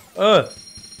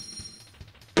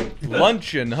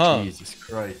 Luncheon, huh? Jesus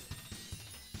Christ.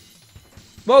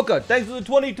 Mocha, thanks for the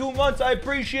 22 months. I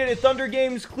appreciate it. Thunder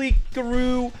Games,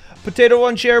 Cleekaroo, Potato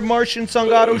One Share, Martian,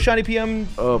 Sangato, Shiny PM.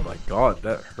 Oh my god,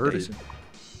 that hurted.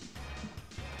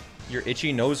 Your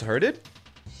itchy nose hurted?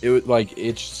 It was like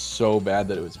itched so bad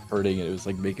that it was hurting and it was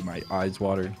like making my eyes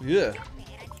water. Yeah.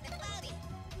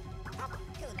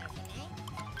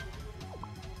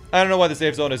 I don't know why the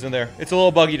safe zone is in there. It's a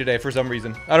little buggy today for some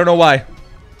reason. I don't know why.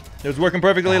 It was working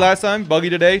perfectly last time. Buggy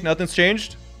today. Nothing's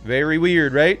changed. Very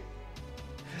weird, right?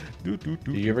 Did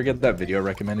you ever get that video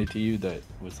recommended to you that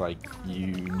was like, you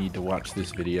need to watch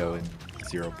this video in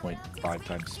 0.5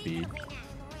 times speed?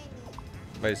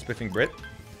 By Spiffing Brit?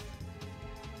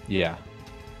 Yeah.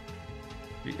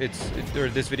 Or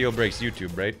this video breaks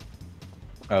YouTube, right?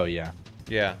 Oh, yeah.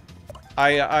 Yeah.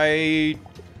 I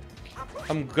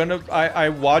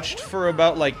watched for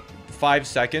about like 5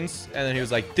 seconds, and then he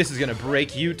was like, this is gonna break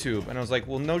YouTube. And I was like,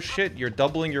 well, no shit, you're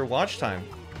doubling your watch time.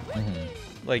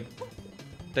 Like,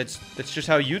 that's just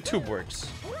how YouTube works.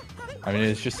 I mean,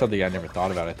 it's just something I never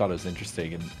thought about. I thought it was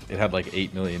interesting, and it had like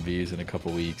 8 million views in a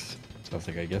couple weeks. So I was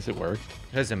like, I guess it worked.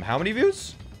 It has him how many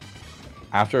views?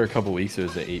 After a couple weeks, it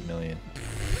was at 8 million.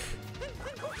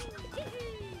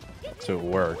 So it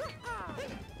worked.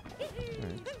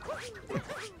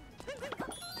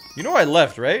 You know I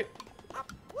left, right?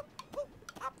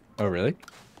 Oh, really?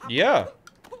 Yeah.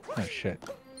 Oh, shit.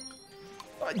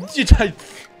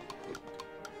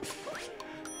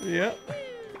 Yeah.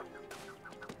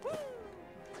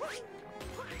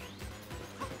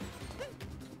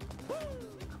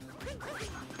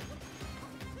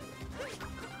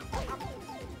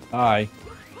 Hi.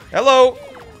 Hello.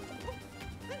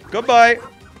 Goodbye.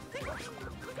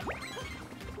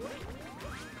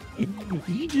 Did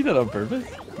you do that on purpose?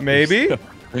 Maybe.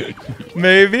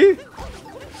 Maybe.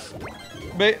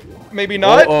 Maybe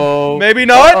not. Uh-oh. Maybe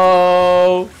not.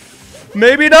 Oh.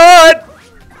 Maybe not.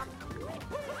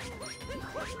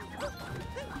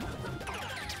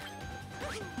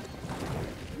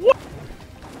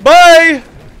 Bye.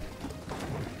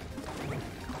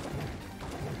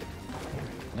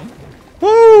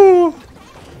 Woo.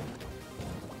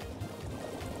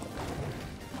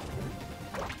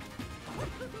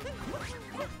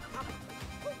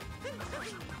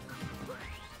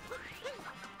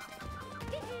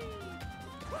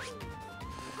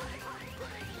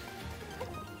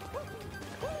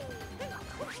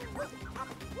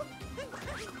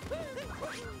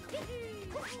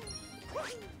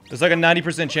 There's like a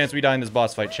 90% chance we die in this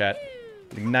boss fight, chat.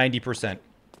 Like 90%.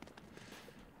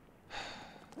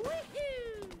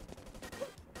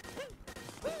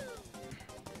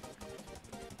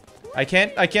 I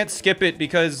can't skip it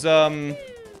because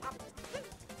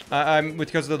I'm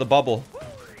because of the bubble.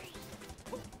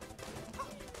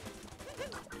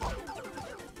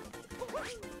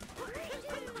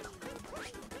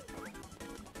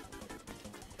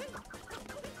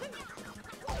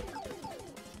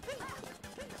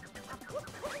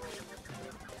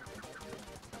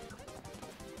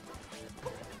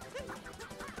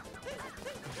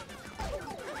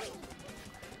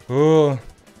 Oh,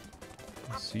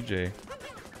 CJ.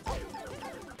 So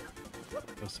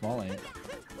SmallAnt.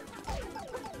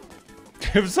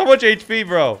 You have so much HP,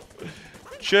 bro.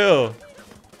 Chill.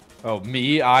 Oh,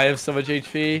 me? I have so much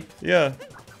HP? Yeah.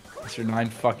 That's your 9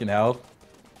 fucking health?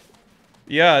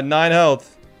 Yeah, 9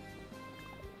 health.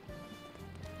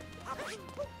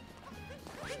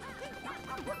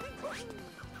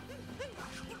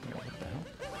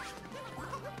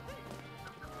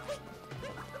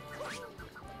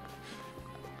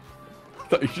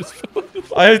 You just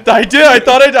I did. I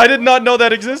thought I did not know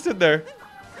that existed there.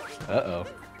 Uh-oh.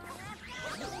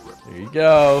 There you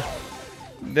go.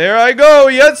 There I go.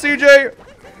 Yes, CJ.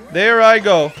 There I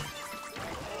go.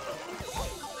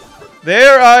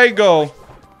 There I go.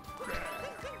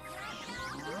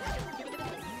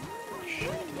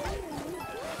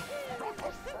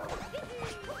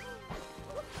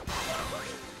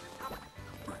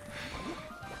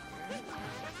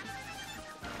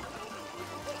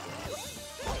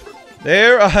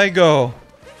 There I go.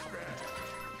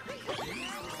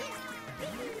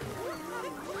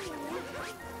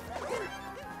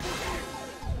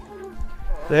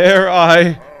 There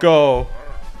I go.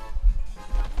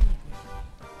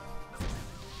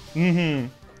 Mm-hmm.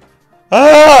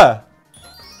 Ah!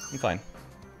 I'm fine.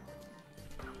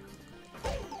 I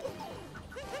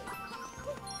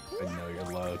know you're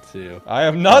low, too. I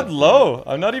am not low.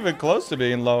 I'm not even close to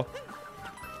being low.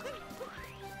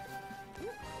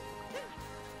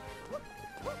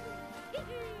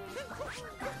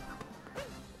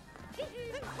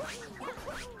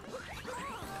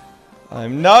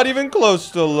 I'm not even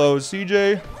close to low,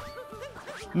 CJ.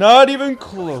 Not even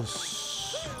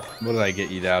close. What did I get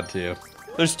you down to?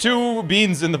 There's 2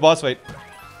 beans in the boss fight.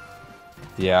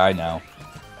 Yeah, I know.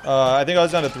 I think I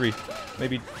was down to 3.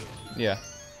 Maybe, yeah.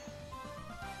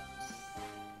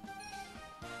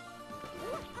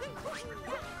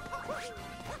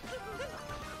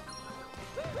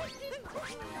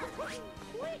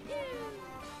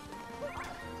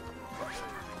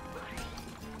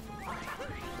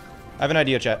 I have an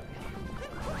idea, chat.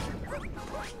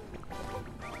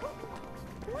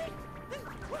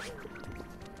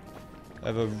 I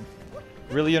have a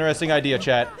really interesting idea,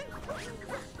 chat.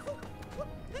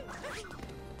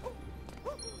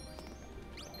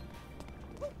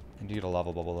 I need a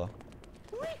lava bubble, though.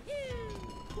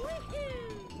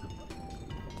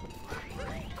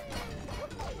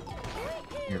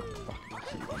 You're fucking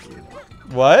cute, dude.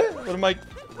 What? What am I...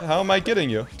 How am I getting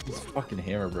you? These fucking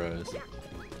Hammer Bros. Hammer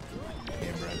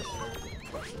Bros.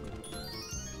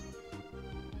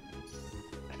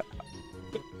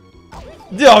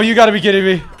 Yo, you gotta be kidding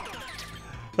me.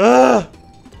 Ah!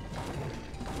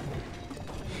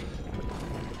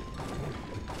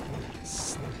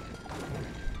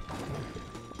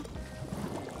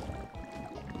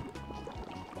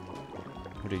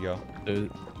 Where'd he go? Dude,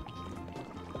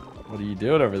 what are you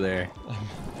doing over there? I'm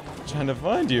trying to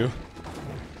find you.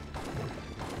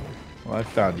 Well, I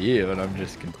found you, and I'm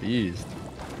just confused.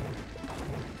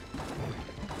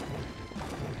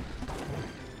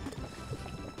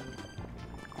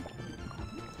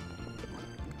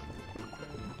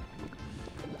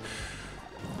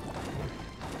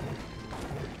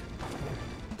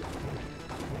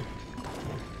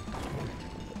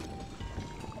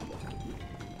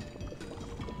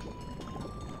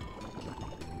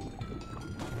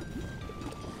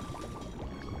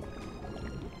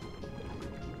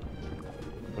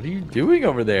 What are you doing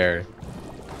over there?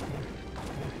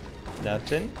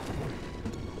 Nothing.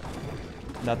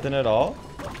 Nothing at all.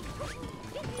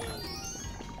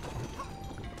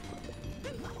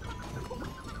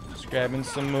 Just grabbing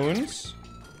some moons.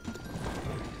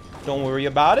 Don't worry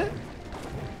about it.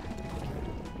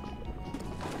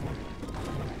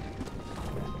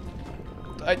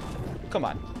 Come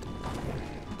on.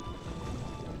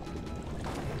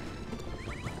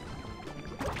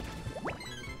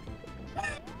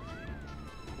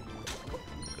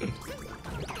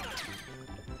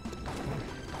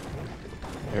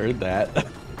 Heard that.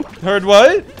 Heard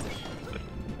what?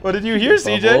 What did you hear,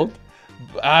 CJ? Bubbled?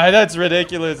 Ah, that's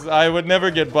ridiculous. I would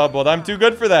never get bubbled. I'm too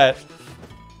good for that.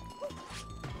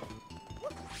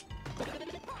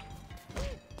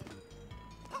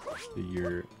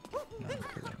 You're...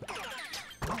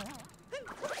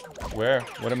 Where?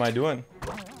 What am I doing?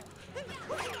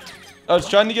 I was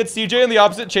trying to get CJ and the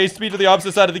opposite chased me to the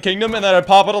opposite side of the kingdom, and then I'd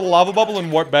pop out of the lava bubble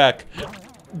and warp back.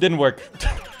 Didn't work.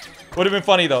 Would have been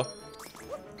funny though.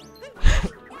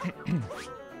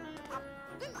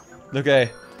 Okay.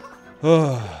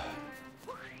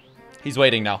 He's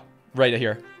waiting now. Right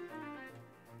here.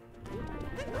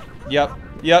 Yep.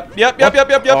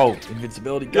 Oh,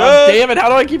 invincibility. God damn it, how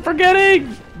do I keep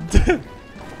forgetting?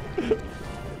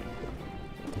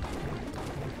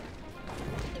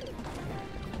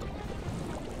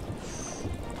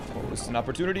 Oh, this is an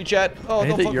opportunity, chat. Oh, I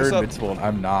don't think fuck you're this up. invincible and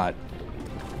I'm not.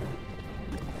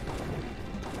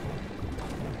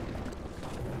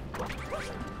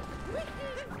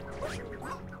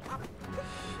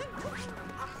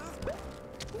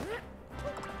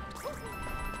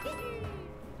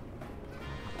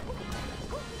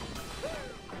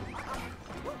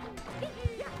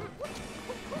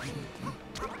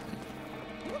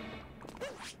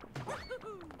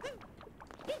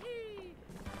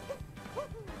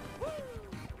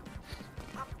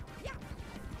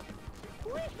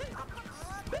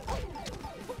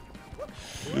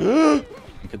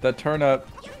 Get that turnip.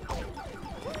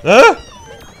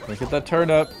 Look at that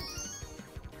turnip.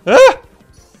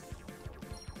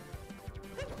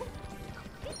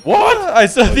 What? I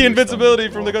saw the invincibility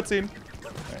from the cutscene.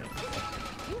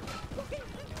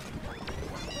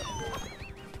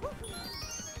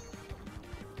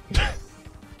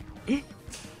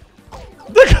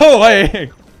 Go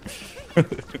away!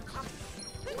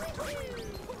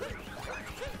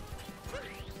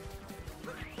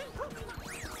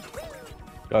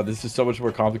 God, this is so much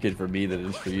more complicated for me than it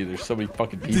is for you. There's so many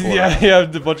fucking people. Yeah, you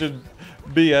have a bunch of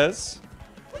BS.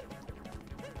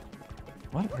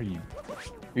 What are you? Are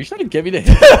you trying to get me to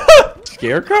hit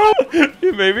Scarecrow?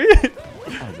 Yeah, maybe.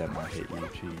 How did that not hit you?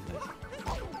 Jesus.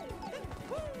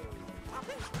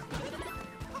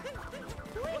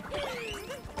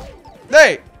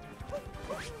 Hey!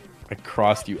 I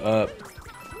crossed you up.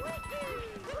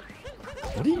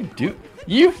 What do you do?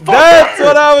 You fucker! That's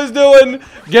what I was doing!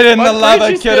 Get in the lava,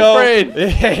 gracious, kiddo!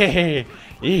 Hey.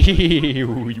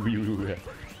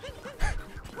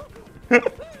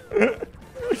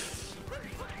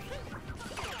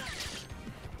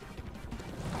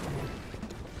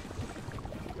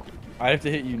 I have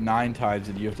to hit you 9 times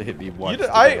and you have to hit me once.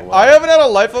 I haven't had a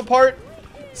life apart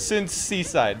since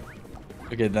Seaside.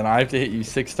 Okay, then I have to hit you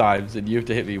 6 times and you have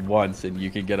to hit me once and you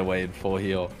can get away in full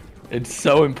heal. It's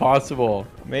so impossible.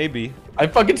 Maybe. I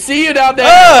fucking see you down there!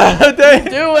 Ah, what are you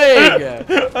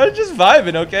doing? I was just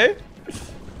vibing, okay?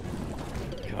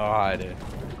 God.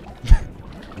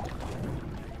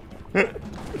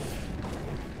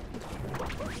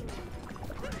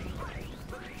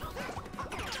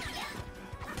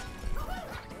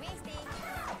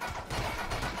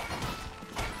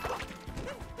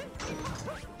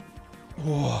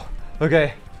 Whoa.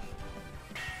 Okay.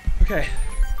 Okay.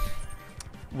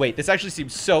 Wait, this actually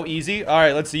seems so easy.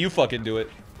 Alright, let's see you fucking do it.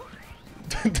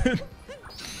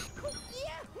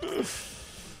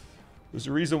 There's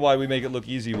a reason why we make it look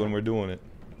easy when we're doing it.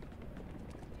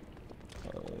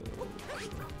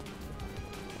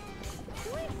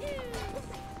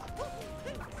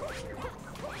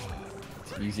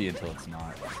 It's easy until it's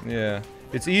not. Yeah.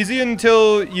 It's easy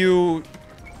until you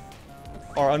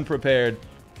are unprepared.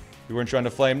 You weren't trying to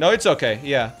flame. No, it's okay.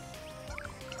 Yeah.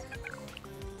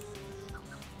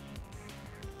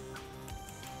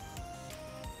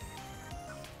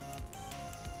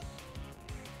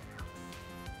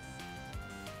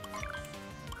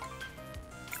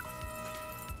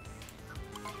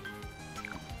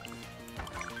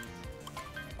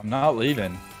 I'm not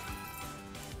leaving.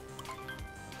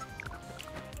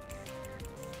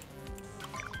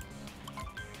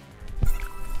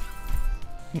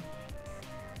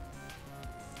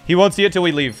 He won't see it till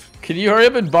we leave. Can you hurry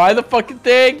up and buy the fucking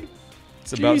thing?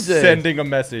 It's about sending a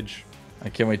message. I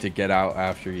can't wait to get out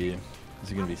after you.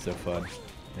 This is gonna be so fun.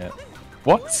 Yeah.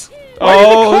 What?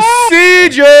 Oh,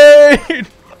 CJ!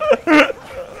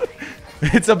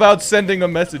 It's about sending a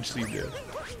message, CJ.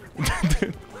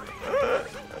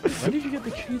 When did you get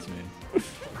the cheese, man?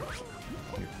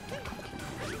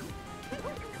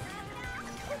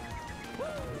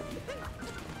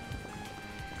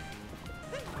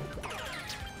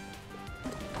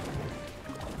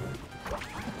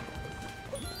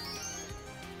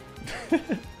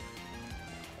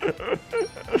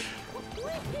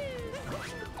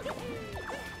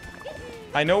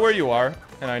 I know where you are,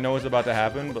 and I know what's about to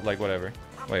happen, but like, whatever.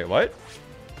 Wait, what?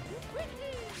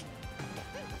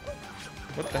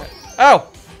 What the heck? Ow!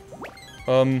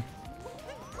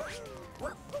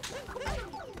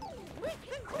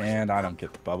 And I don't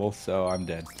get the bubble, so I'm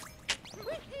dead.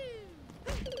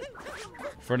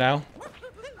 For now.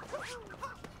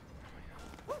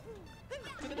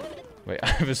 Wait, I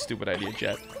have a stupid idea,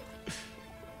 chat.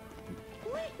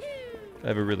 I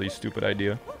have a really stupid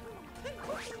idea.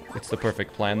 It's the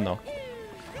perfect plan, though.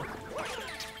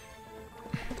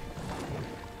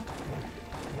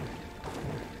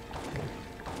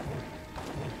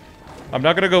 I'm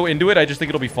not gonna go into it, I just think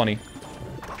it'll be funny.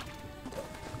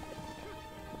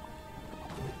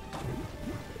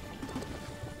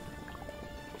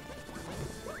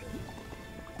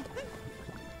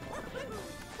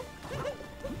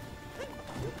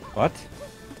 What?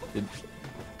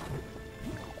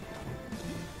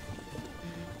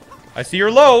 I see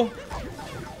you're low.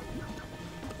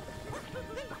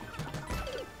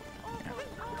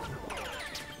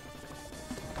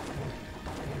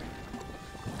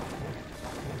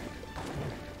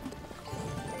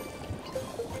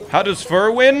 How does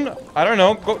Fur win? I don't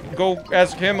know. Go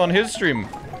ask him on his stream.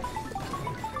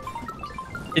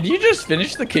 Did you just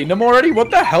finish the kingdom already? What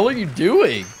the hell are you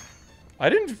doing? I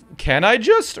didn't... Can I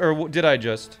just? Or did I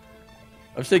just?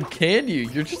 I'm saying, can you?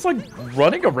 You're just, like,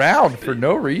 running around for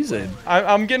no reason.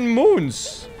 I'm getting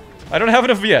moons. I don't have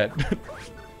enough yet.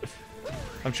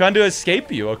 I'm trying to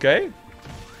escape you, okay?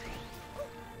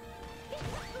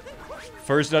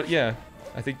 First, yeah.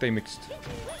 I think they mixed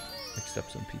up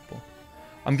some people.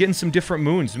 I'm getting some different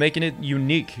moons, making it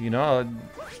unique, you know?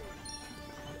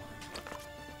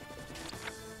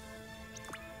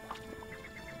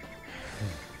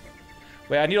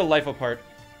 Wait, I need a life apart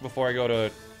before I go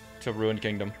to Ruined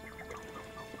Kingdom.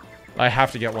 I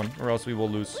have to get one, or else we will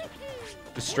lose.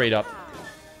 Just straight up.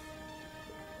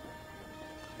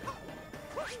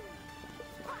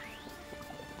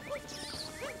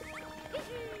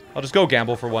 I'll just go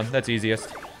gamble for one. That's easiest.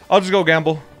 I'll just go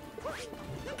gamble.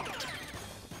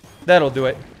 That'll do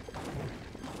it.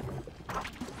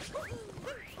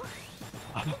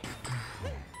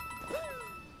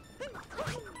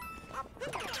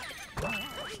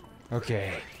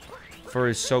 Okay. Fur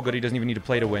is so good he doesn't even need to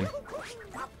play to win.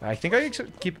 I think I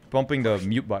keep bumping the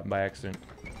mute button by accident.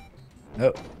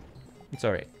 Nope. It's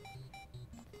alright.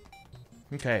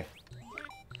 Okay.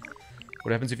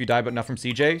 What happens if you die but not from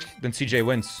CJ? Then CJ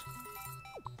wins.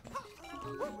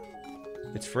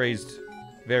 It's phrased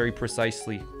very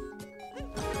precisely.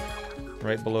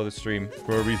 Right below the stream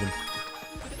for a reason.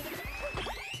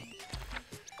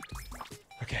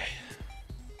 Okay.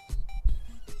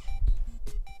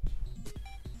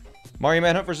 Mario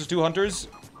Manhunt versus 2 hunters.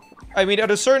 I mean, at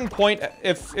a certain point,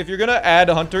 if you're gonna add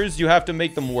hunters, you have to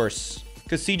make them worse.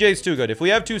 Because CJ's too good. If we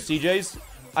have 2 CJs,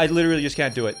 I literally just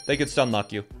can't do it. They could stun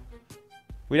lock you.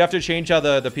 We'd have to change how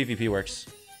the PvP works.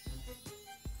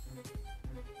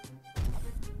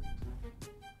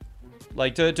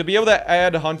 Like, to be able to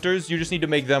add hunters, you just need to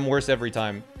make them worse every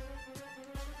time.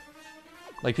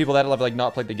 Like, people that have, like,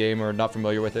 not played the game or not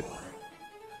familiar with it.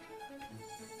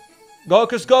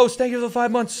 Gokus Ghost, thank you for the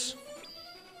 5 months.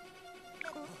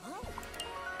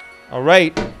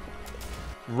 Alright.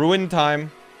 Ruin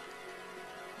time.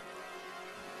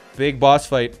 Big boss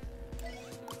fight.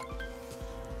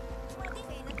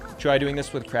 Try doing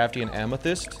this with Crafty and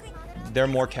Amethyst. They're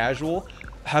more casual.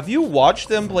 Have you watched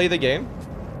them play the game?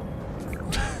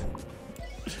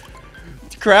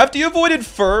 Crafty avoided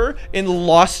Fur in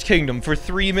Lost Kingdom for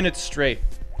 3 minutes straight.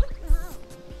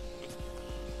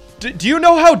 Do you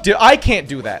know how I can't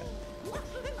do that.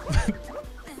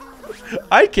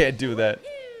 I can't do that.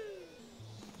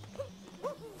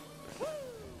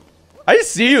 I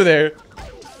see you there.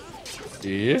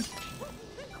 Yeah.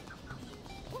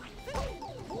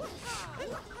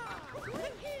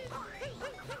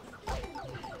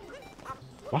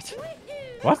 What?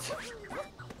 What?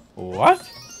 What?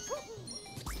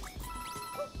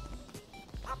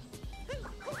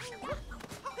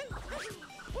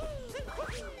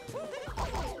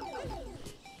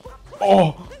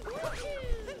 Oh!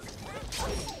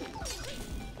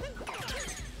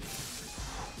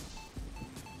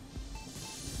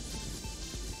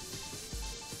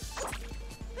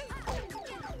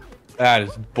 That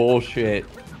is bullshit.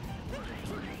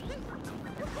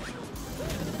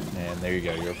 And there you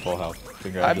go, you're full health.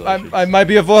 Congratulations. I might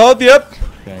be a full health, yep.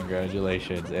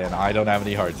 Congratulations. And I don't have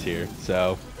any hearts here,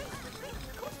 so.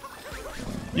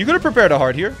 You could have prepared a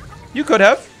heart here. You could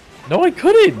have. No, I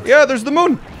couldn't. Yeah, there's the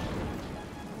moon.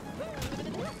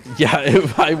 Yeah,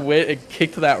 if I went and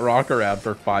kicked that rock around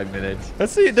for 5 minutes.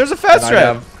 Let's see. There's a fast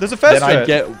strat. There's a fast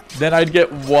strat. Then I'd get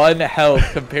 1 health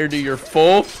compared to your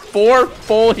 4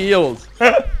 full heals.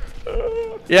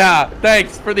 Yeah,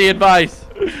 thanks for the advice.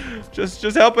 Just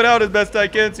help it out as best I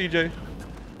can, CJ.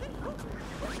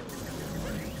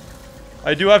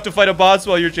 I do have to fight a boss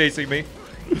while you're chasing me.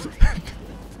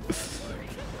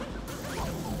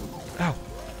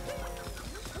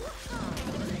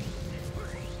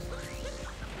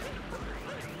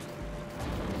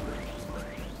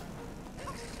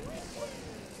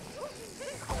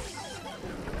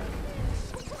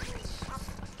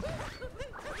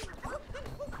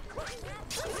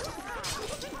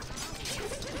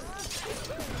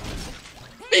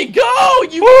 go,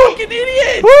 you fucking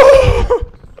idiot! Oh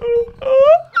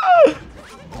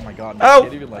my god, I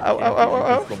can't even like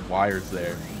get the wires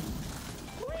there.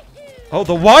 Oh,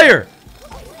 the wire!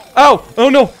 Ow! Oh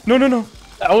no! No, no, no!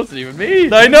 That wasn't even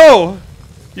me! I know!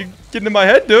 You getting in my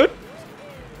head, dude?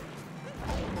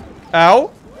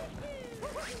 Ow!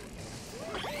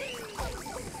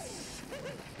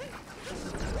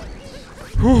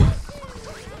 Whew.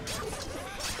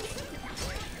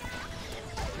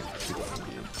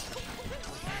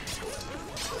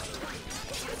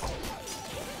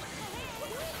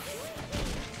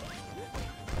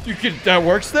 You can, that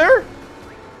works there?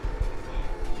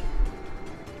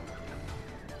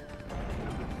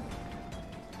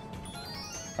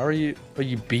 How are you? Oh,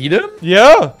 you beat him?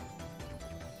 Yeah.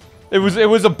 It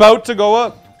was about to go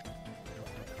up.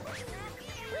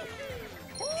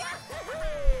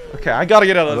 Okay, I gotta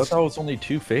get out of this. I thought that was only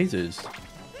 2 phases.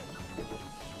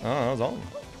 Oh, that was all.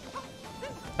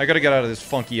 I gotta get out of this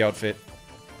funky outfit.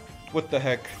 What the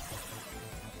heck?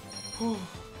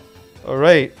 All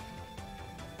right.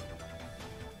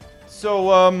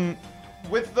 So,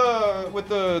 with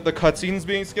the cutscenes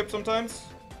being skipped sometimes,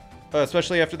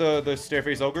 especially after the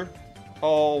Stairface Ogre,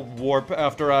 I'll warp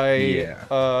after I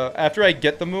after I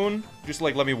get the moon. Just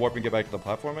like let me warp and get back to the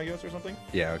platform, I guess, or something.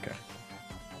 Yeah. Okay.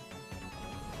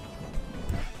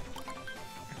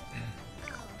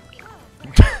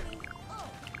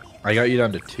 I got you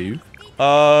down to 2.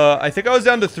 I think I was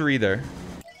down to 3 there.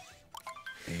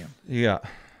 Damn. Yeah,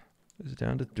 it was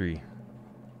down to 3.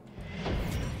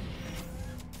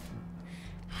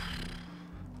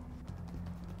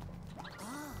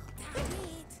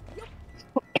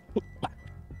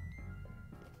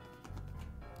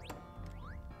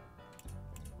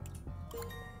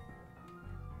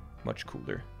 Much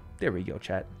cooler. There we go,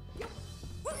 chat.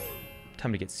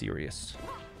 Time to get serious.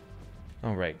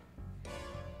 All right.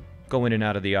 Go in and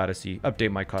out of the Odyssey.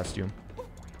 Update my costume.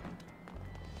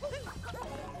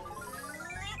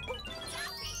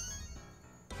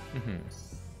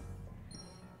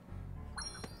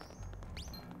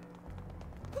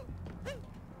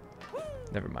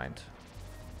 Never mind.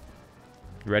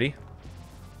 You ready?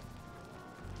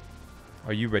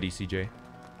 Are you ready, CJ?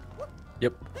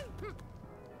 Yep.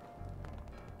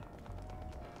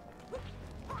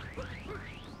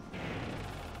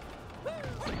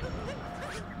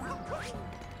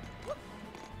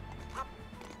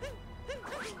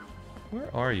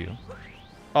 Where are you?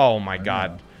 Oh my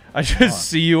god. I just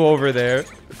see you over there.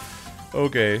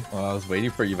 Okay. Well, I was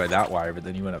waiting for you by that wire, but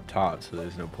then you went up top, so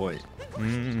there's no point.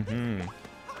 Mm-hmm.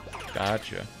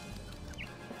 Gotcha.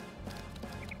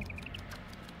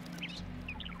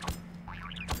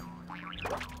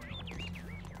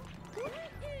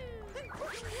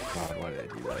 God, why did I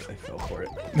do that? I fell for it.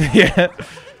 Yeah.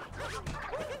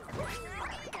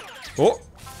 Oh!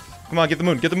 Come on, get the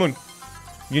moon, get the moon.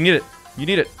 You need it. You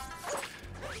need it.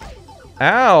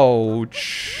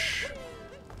 Ouch.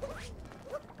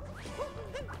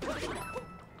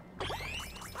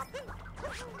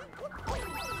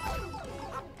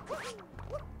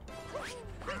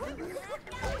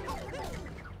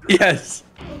 Yes.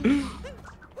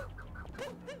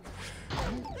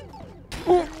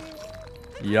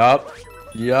 Yup.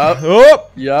 Yup. Oh!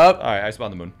 Yup. Alright, I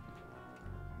spawned the moon.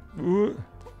 Ooh.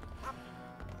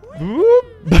 Ooh.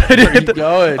 I didn't hit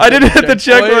the, I didn't hit the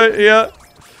checkpoint. Yeah.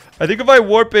 I think if I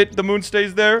warp it, the moon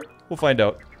stays there. We'll find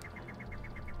out.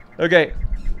 Okay.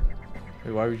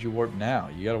 Wait, why would you warp now?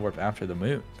 You gotta warp after the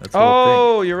moon. That's the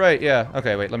whole Oh, you're right. Yeah.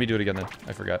 Okay, wait. Let me do it again then.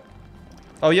 I forgot.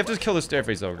 Oh, you have to kill the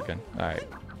Stairface over again. Alright.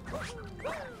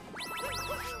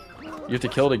 thing. You have to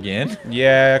kill it again?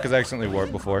 Yeah, because I accidentally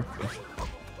warped before.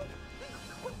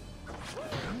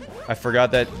 I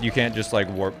forgot that you can't just, like,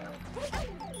 warp.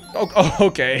 Oh,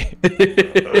 okay.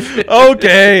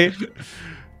 Okay.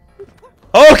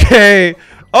 Okay.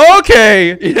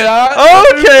 Okay. Yeah.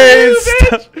 Okay.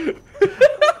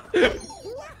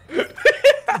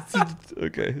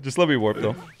 Okay, just let me warp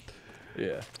though.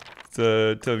 Yeah.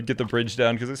 To get the bridge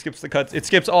down because it skips the cuts. It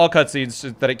skips all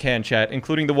cutscenes that it can, chat,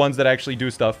 including the ones that actually do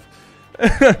stuff.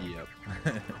 Yep.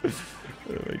 Oh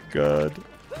my god.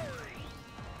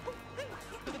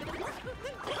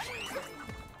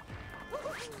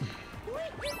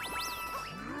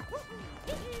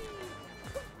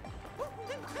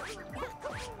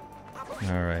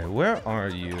 Alright, where are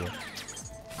you?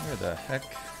 Where the heck?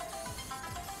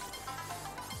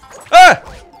 Ah!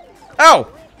 Ow!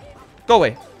 Go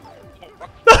away.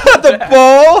 The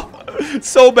ball!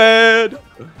 So bad.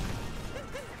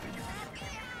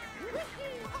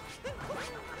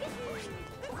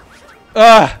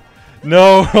 Ah!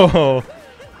 No!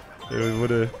 It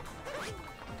would've...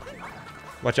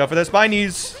 Watch out for the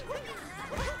spinies.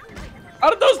 How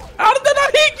did that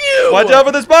not hit you? Watch out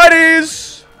for the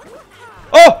spinies.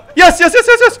 Oh, yes, yes, yes,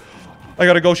 yes, yes. I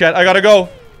gotta go, chat. I gotta go.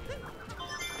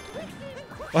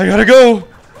 I gotta go.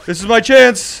 This is my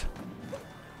chance.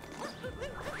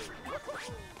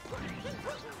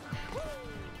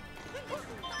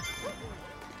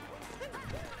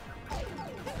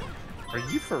 Are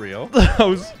you for real? I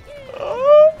was...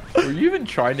 Were you even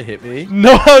trying to hit me?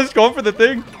 No, I was going for the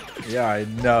thing. Yeah, I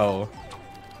know.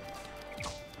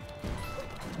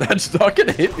 That's not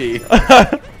gonna hit me.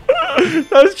 I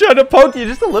was trying to poke you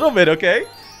just a little bit, okay?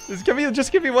 Just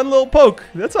give me one little poke.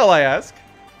 That's all I ask.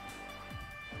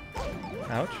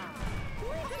 Ouch.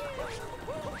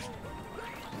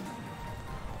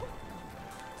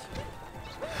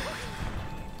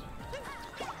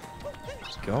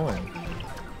 It's going.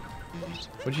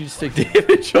 What'd you just take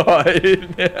damage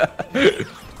on? Yeah.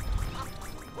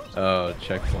 Oh,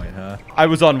 checkpoint, huh? I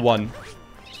was on 1.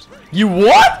 You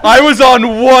what? I was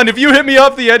on 1. If you hit me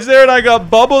off the edge there and I got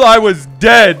bubbled, I was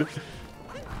dead.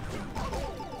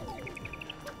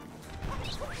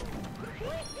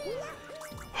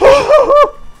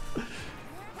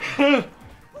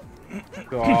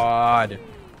 God.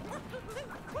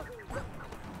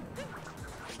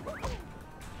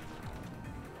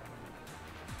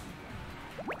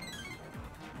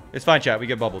 It's fine, chat. We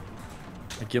get bubbled.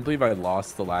 I can't believe I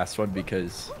lost the last one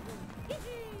because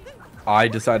I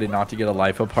decided not to get a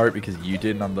life apart because you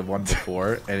didn't on the one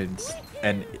before, and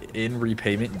in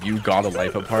repayment you got a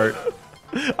life apart.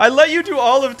 I let you do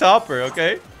all of Topper,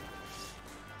 okay?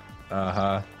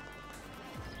 Uh-huh.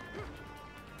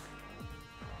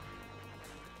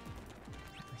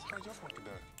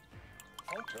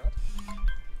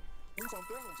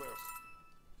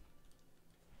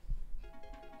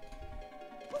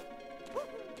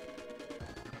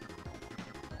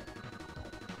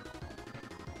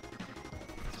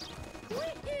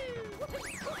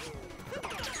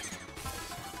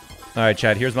 Alright,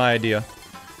 Chad, here's my idea.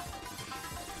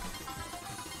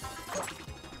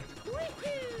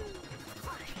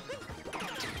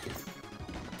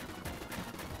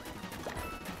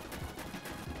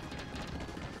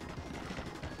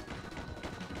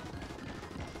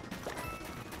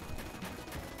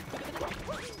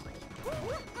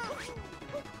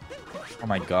 Oh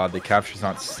my god, the capture's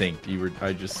not synced.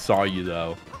 I just saw you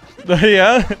though.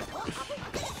 Yeah?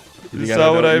 You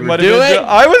saw what I might have been doing?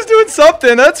 I I was doing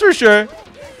something, that's for sure.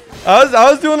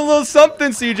 I was doing a little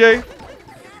something, CJ.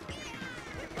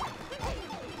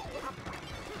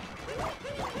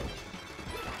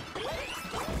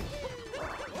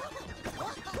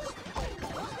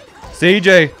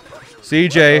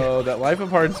 CJ. Oh, that life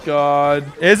apart's gone.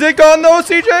 Is it gone though,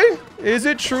 CJ? Is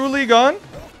it truly gone?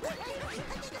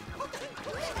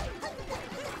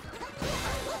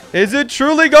 Is it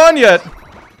truly gone yet?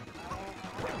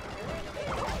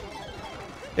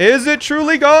 Is it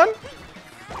truly gone?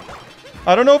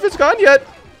 I don't know if it's gone yet.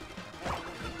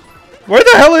 Where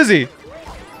the hell is he?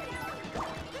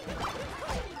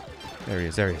 There he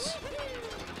is, there he is.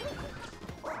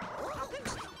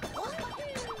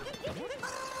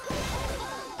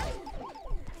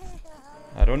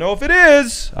 I don't know if it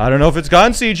is. I don't know if it's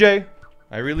gone, CJ.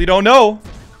 I really don't know.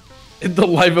 The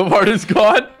life apart is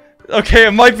gone? Okay,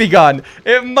 it might be gone.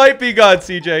 It might be gone,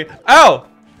 CJ. Ow!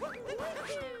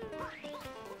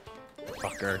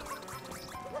 Fucker.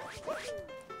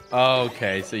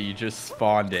 Okay, so you just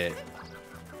spawned it.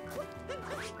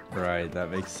 Right,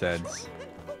 that makes sense.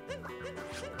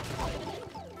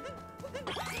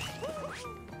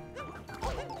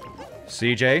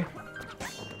 CJ?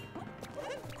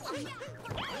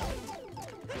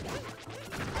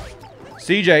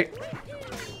 CJ?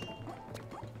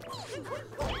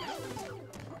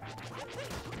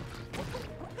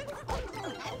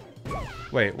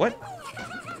 Wait, what?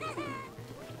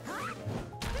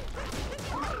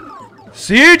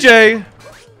 CJ!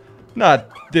 Not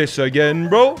this again,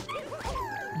 bro.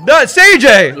 Not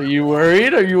CJ! Are you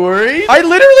worried? Are you worried? I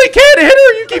literally can't hit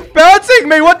her! You keep bouncing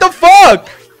me! What the fuck?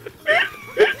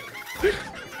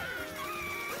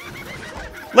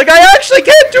 Like, I actually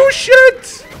can't do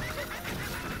shit!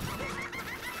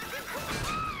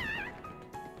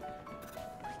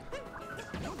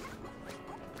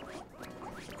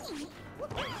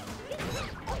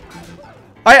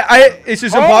 This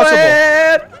is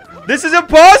impossible. This is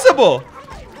impossible.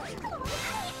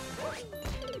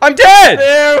 I'm dead.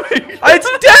 There we go. It's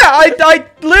dead. I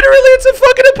literally, it's a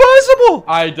fucking impossible.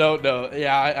 I don't know.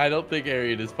 Yeah, I don't think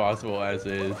Arian is possible as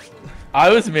is. I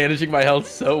was managing my health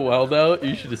so well though.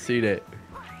 You should have seen it.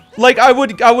 Like I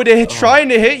would trying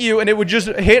to hit you and it would just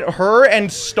hit her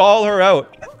and stall her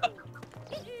out.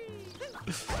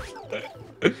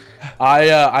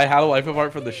 I had a life of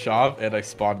art from the shop, and I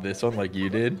spawned this one like you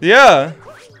did. Yeah.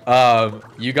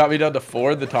 You got me down to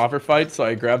 4 in the topper fight, so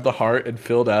I grabbed the heart and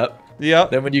filled up. Yeah.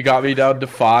 Then when you got me down to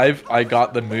 5, I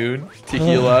got the moon to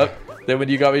heal up. Then when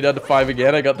you got me down to 5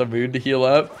 again, I got the moon to heal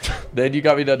up. Then you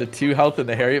got me down to 2 health in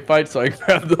the Harriet fight, so I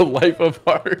grabbed the life of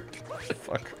art.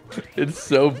 Fuck. It's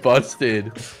so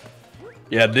busted.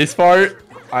 Yeah, this part,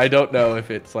 I don't know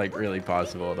if it's like really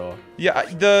possible at all. Yeah,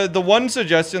 the one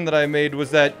suggestion that I made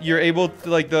was that you're able to,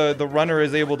 like, the runner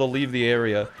is able to leave the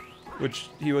area, which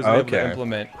he wasn't able to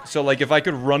implement. So like if I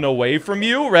could run away from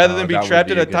you rather than be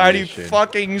trapped in a tiny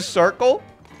fucking circle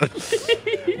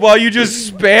while you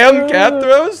just spam cat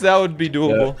throws, that would be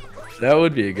doable. That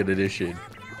would be a good addition.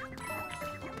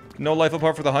 No life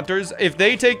apart for the hunters. If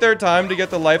they take their time to get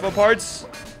the life aparts,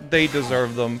 they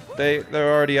deserve them.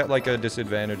 They're already at like a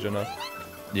disadvantage enough.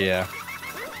 Yeah.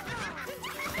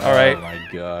 All right. Oh my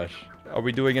gosh. Are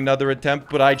we doing another attempt,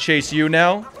 but I chase you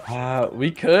now?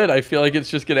 We could. I feel like it's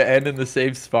just gonna end in the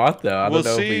same spot though. I don't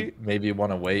know see. if we maybe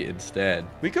want to wait instead.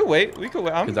 We could wait. We could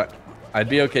wait. Because I'd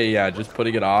be okay, yeah, just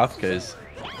putting it off because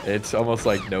it's almost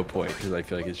like no point because I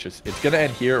feel like it's gonna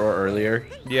end here or earlier.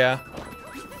 Yeah.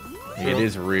 It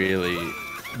is really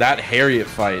that Harriet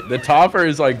fight. The topper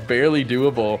is like barely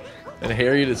doable, and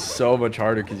Harriet is so much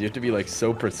harder because you have to be like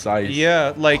so precise.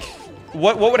 Yeah, like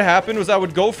what would happen was I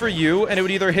would go for you and it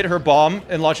would either hit her bomb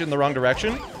and launch it in the wrong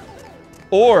direction,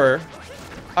 or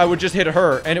I would just hit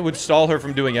her and it would stall her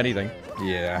from doing anything.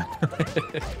 Yeah.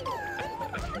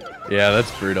 Yeah,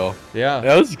 that's brutal. Yeah.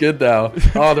 That was good though.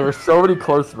 Oh, there were so many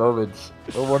close moments.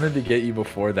 I wanted to get you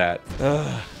before that.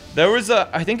 There was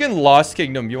I think in Lost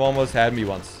Kingdom you almost had me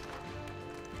once.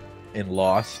 In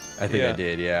Lost? I think I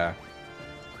did, yeah.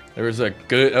 There was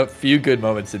a few good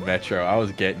moments in Metro. I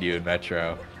was getting you in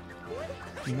Metro.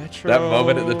 That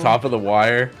moment at the top of the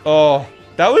wire. Oh,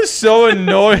 that was so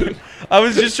annoying. I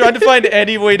was just trying to find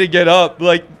any way to get up.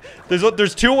 Like,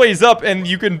 there's 2 ways up, and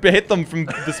you can hit them from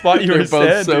the spot you were standing.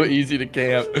 They're both so easy to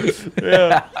camp.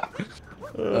 Yeah.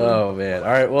 Oh man. All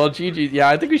right. Well, GG. Yeah,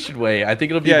 I think we should wait. I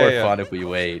think it'll be more fun if we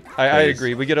wait. I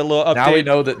agree. We get a little update. Now we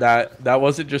know that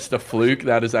wasn't just a fluke.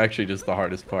 That is actually just the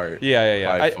hardest part.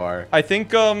 Yeah. By far. I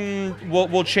think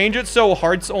we'll change it so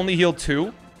hearts only heal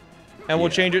 2, and we'll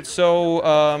change it so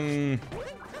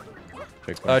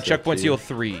checkpoints heal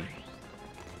 3.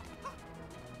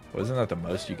 Wasn't that the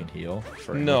most you can heal?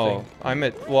 For no,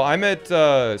 anything? I'm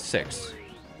at 6.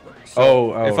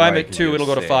 So if I'm at 2, it'll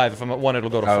go to 5. If I'm at 1, it'll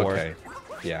go to 4. Okay.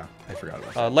 Yeah, I forgot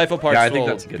about that. Life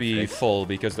aparts will be full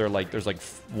because they're like there's like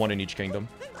 1 in each kingdom.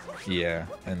 Yeah,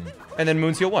 and then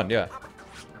moons heal 1. Yeah.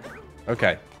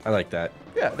 Okay, I like that.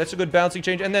 Yeah, that's a good balancing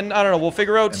change. And then I don't know, we'll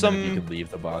figure out some. You could leave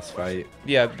the boss fight.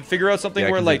 Yeah, figure out something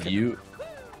where like if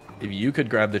you could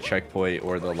grab the checkpoint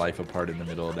or the life apart in the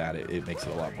middle of that, it makes it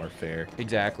a lot more fair.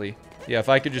 Exactly. Yeah, if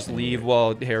I could just leave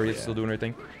while Harriet's still doing her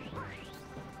thing.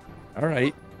 All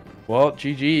right. Well,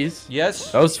 GG's.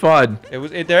 Yes. That was fun.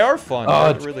 They are fun.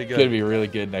 Oh, They're really good. It's gonna be really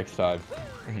good next time.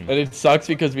 And it sucks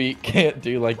because we can't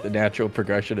do like the natural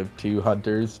progression of 2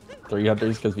 hunters, 3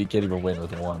 hunters, because we can't even win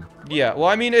with 1. Yeah. Well,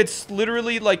 I mean, it's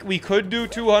literally like we could do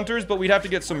 2 hunters, but we'd have to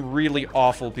get some really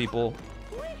awful people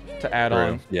to add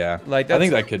on. Yeah. Like I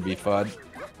think that could be fun.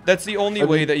 That's the only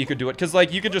way that you could do it, because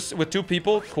like you could just with 2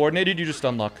 people coordinated, you just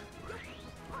stun lock.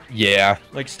 Yeah.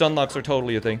 Like stun locks are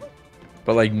totally a thing.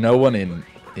 But like no one in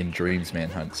Dreams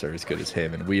Manhunts are as good as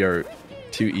him, and we are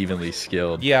too evenly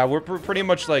skilled. Yeah, we're pretty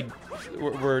much like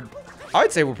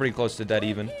I'd say we're pretty close to dead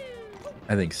even.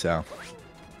 I think so.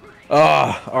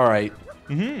 Oh, all right.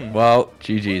 Well,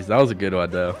 GG's. That was a good one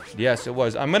though. Yes, it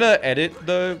was. I'm gonna edit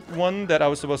the one that I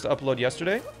was supposed to upload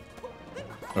yesterday.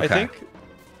 Okay. I think.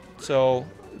 So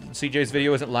CJ's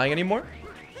video isn't lying anymore.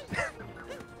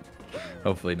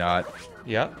 Hopefully not.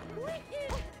 Yeah.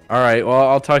 All right. Well,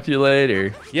 I'll talk to you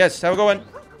later. Yes. Have a good one.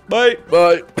 Bye.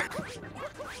 Bye.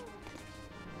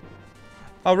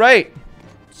 All right.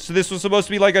 So this was supposed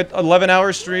to be like a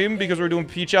 11-hour stream because we're doing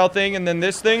Peach Out thing and then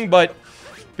this thing, but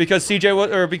because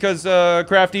because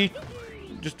Crafty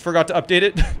just forgot to update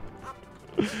it,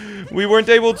 we weren't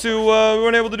able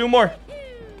to do more.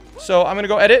 So I'm gonna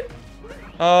go edit.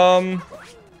 And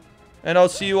I'll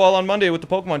see you all on Monday with the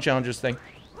Pokemon challenges thing.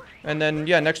 And then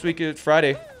yeah, next week is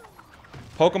Friday.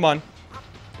 Pokemon.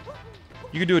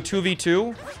 You could do a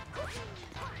 2v2.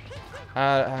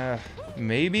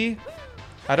 Maybe.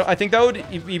 I think that would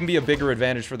even be a bigger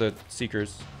advantage for the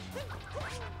Seekers.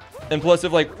 And plus,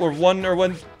 if like or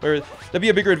that'd be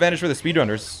a bigger advantage for the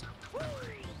speedrunners.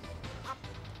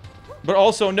 But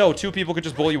also, no, 2 people could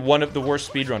just bully one of the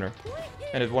worst speedrunner,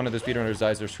 and if one of the speedrunners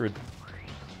dies, they're screwed.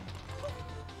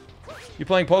 You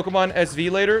playing Pokemon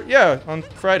SV later? Yeah, on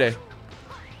Friday.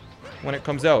 When it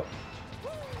comes out.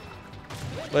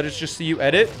 Let us just see you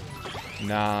edit.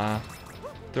 Nah.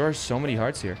 There are so many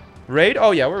hearts here. Raid?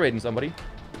 Oh yeah, we're raiding somebody.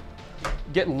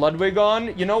 Get Ludwig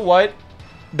on. You know what?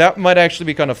 That might actually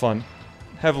be kind of fun.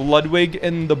 Have Ludwig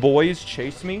and the boys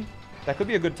chase me. That could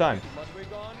be a good time.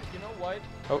 Ludwig on. You know what?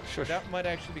 Oh, shush. That might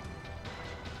actually be...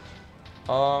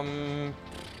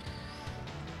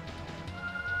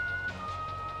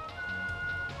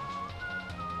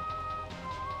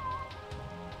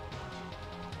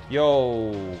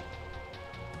 Yo.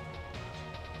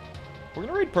 We're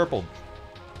gonna raid Purple.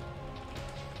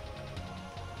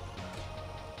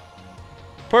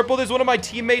 Purple is one of my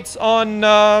teammates on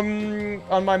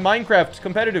my Minecraft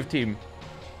competitive team.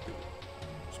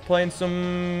 Just playing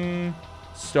some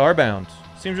Starbound.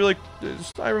 Seems really...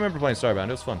 I remember playing Starbound.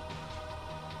 It was fun.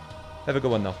 Have a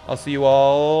good one, though. I'll see you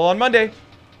all on Monday.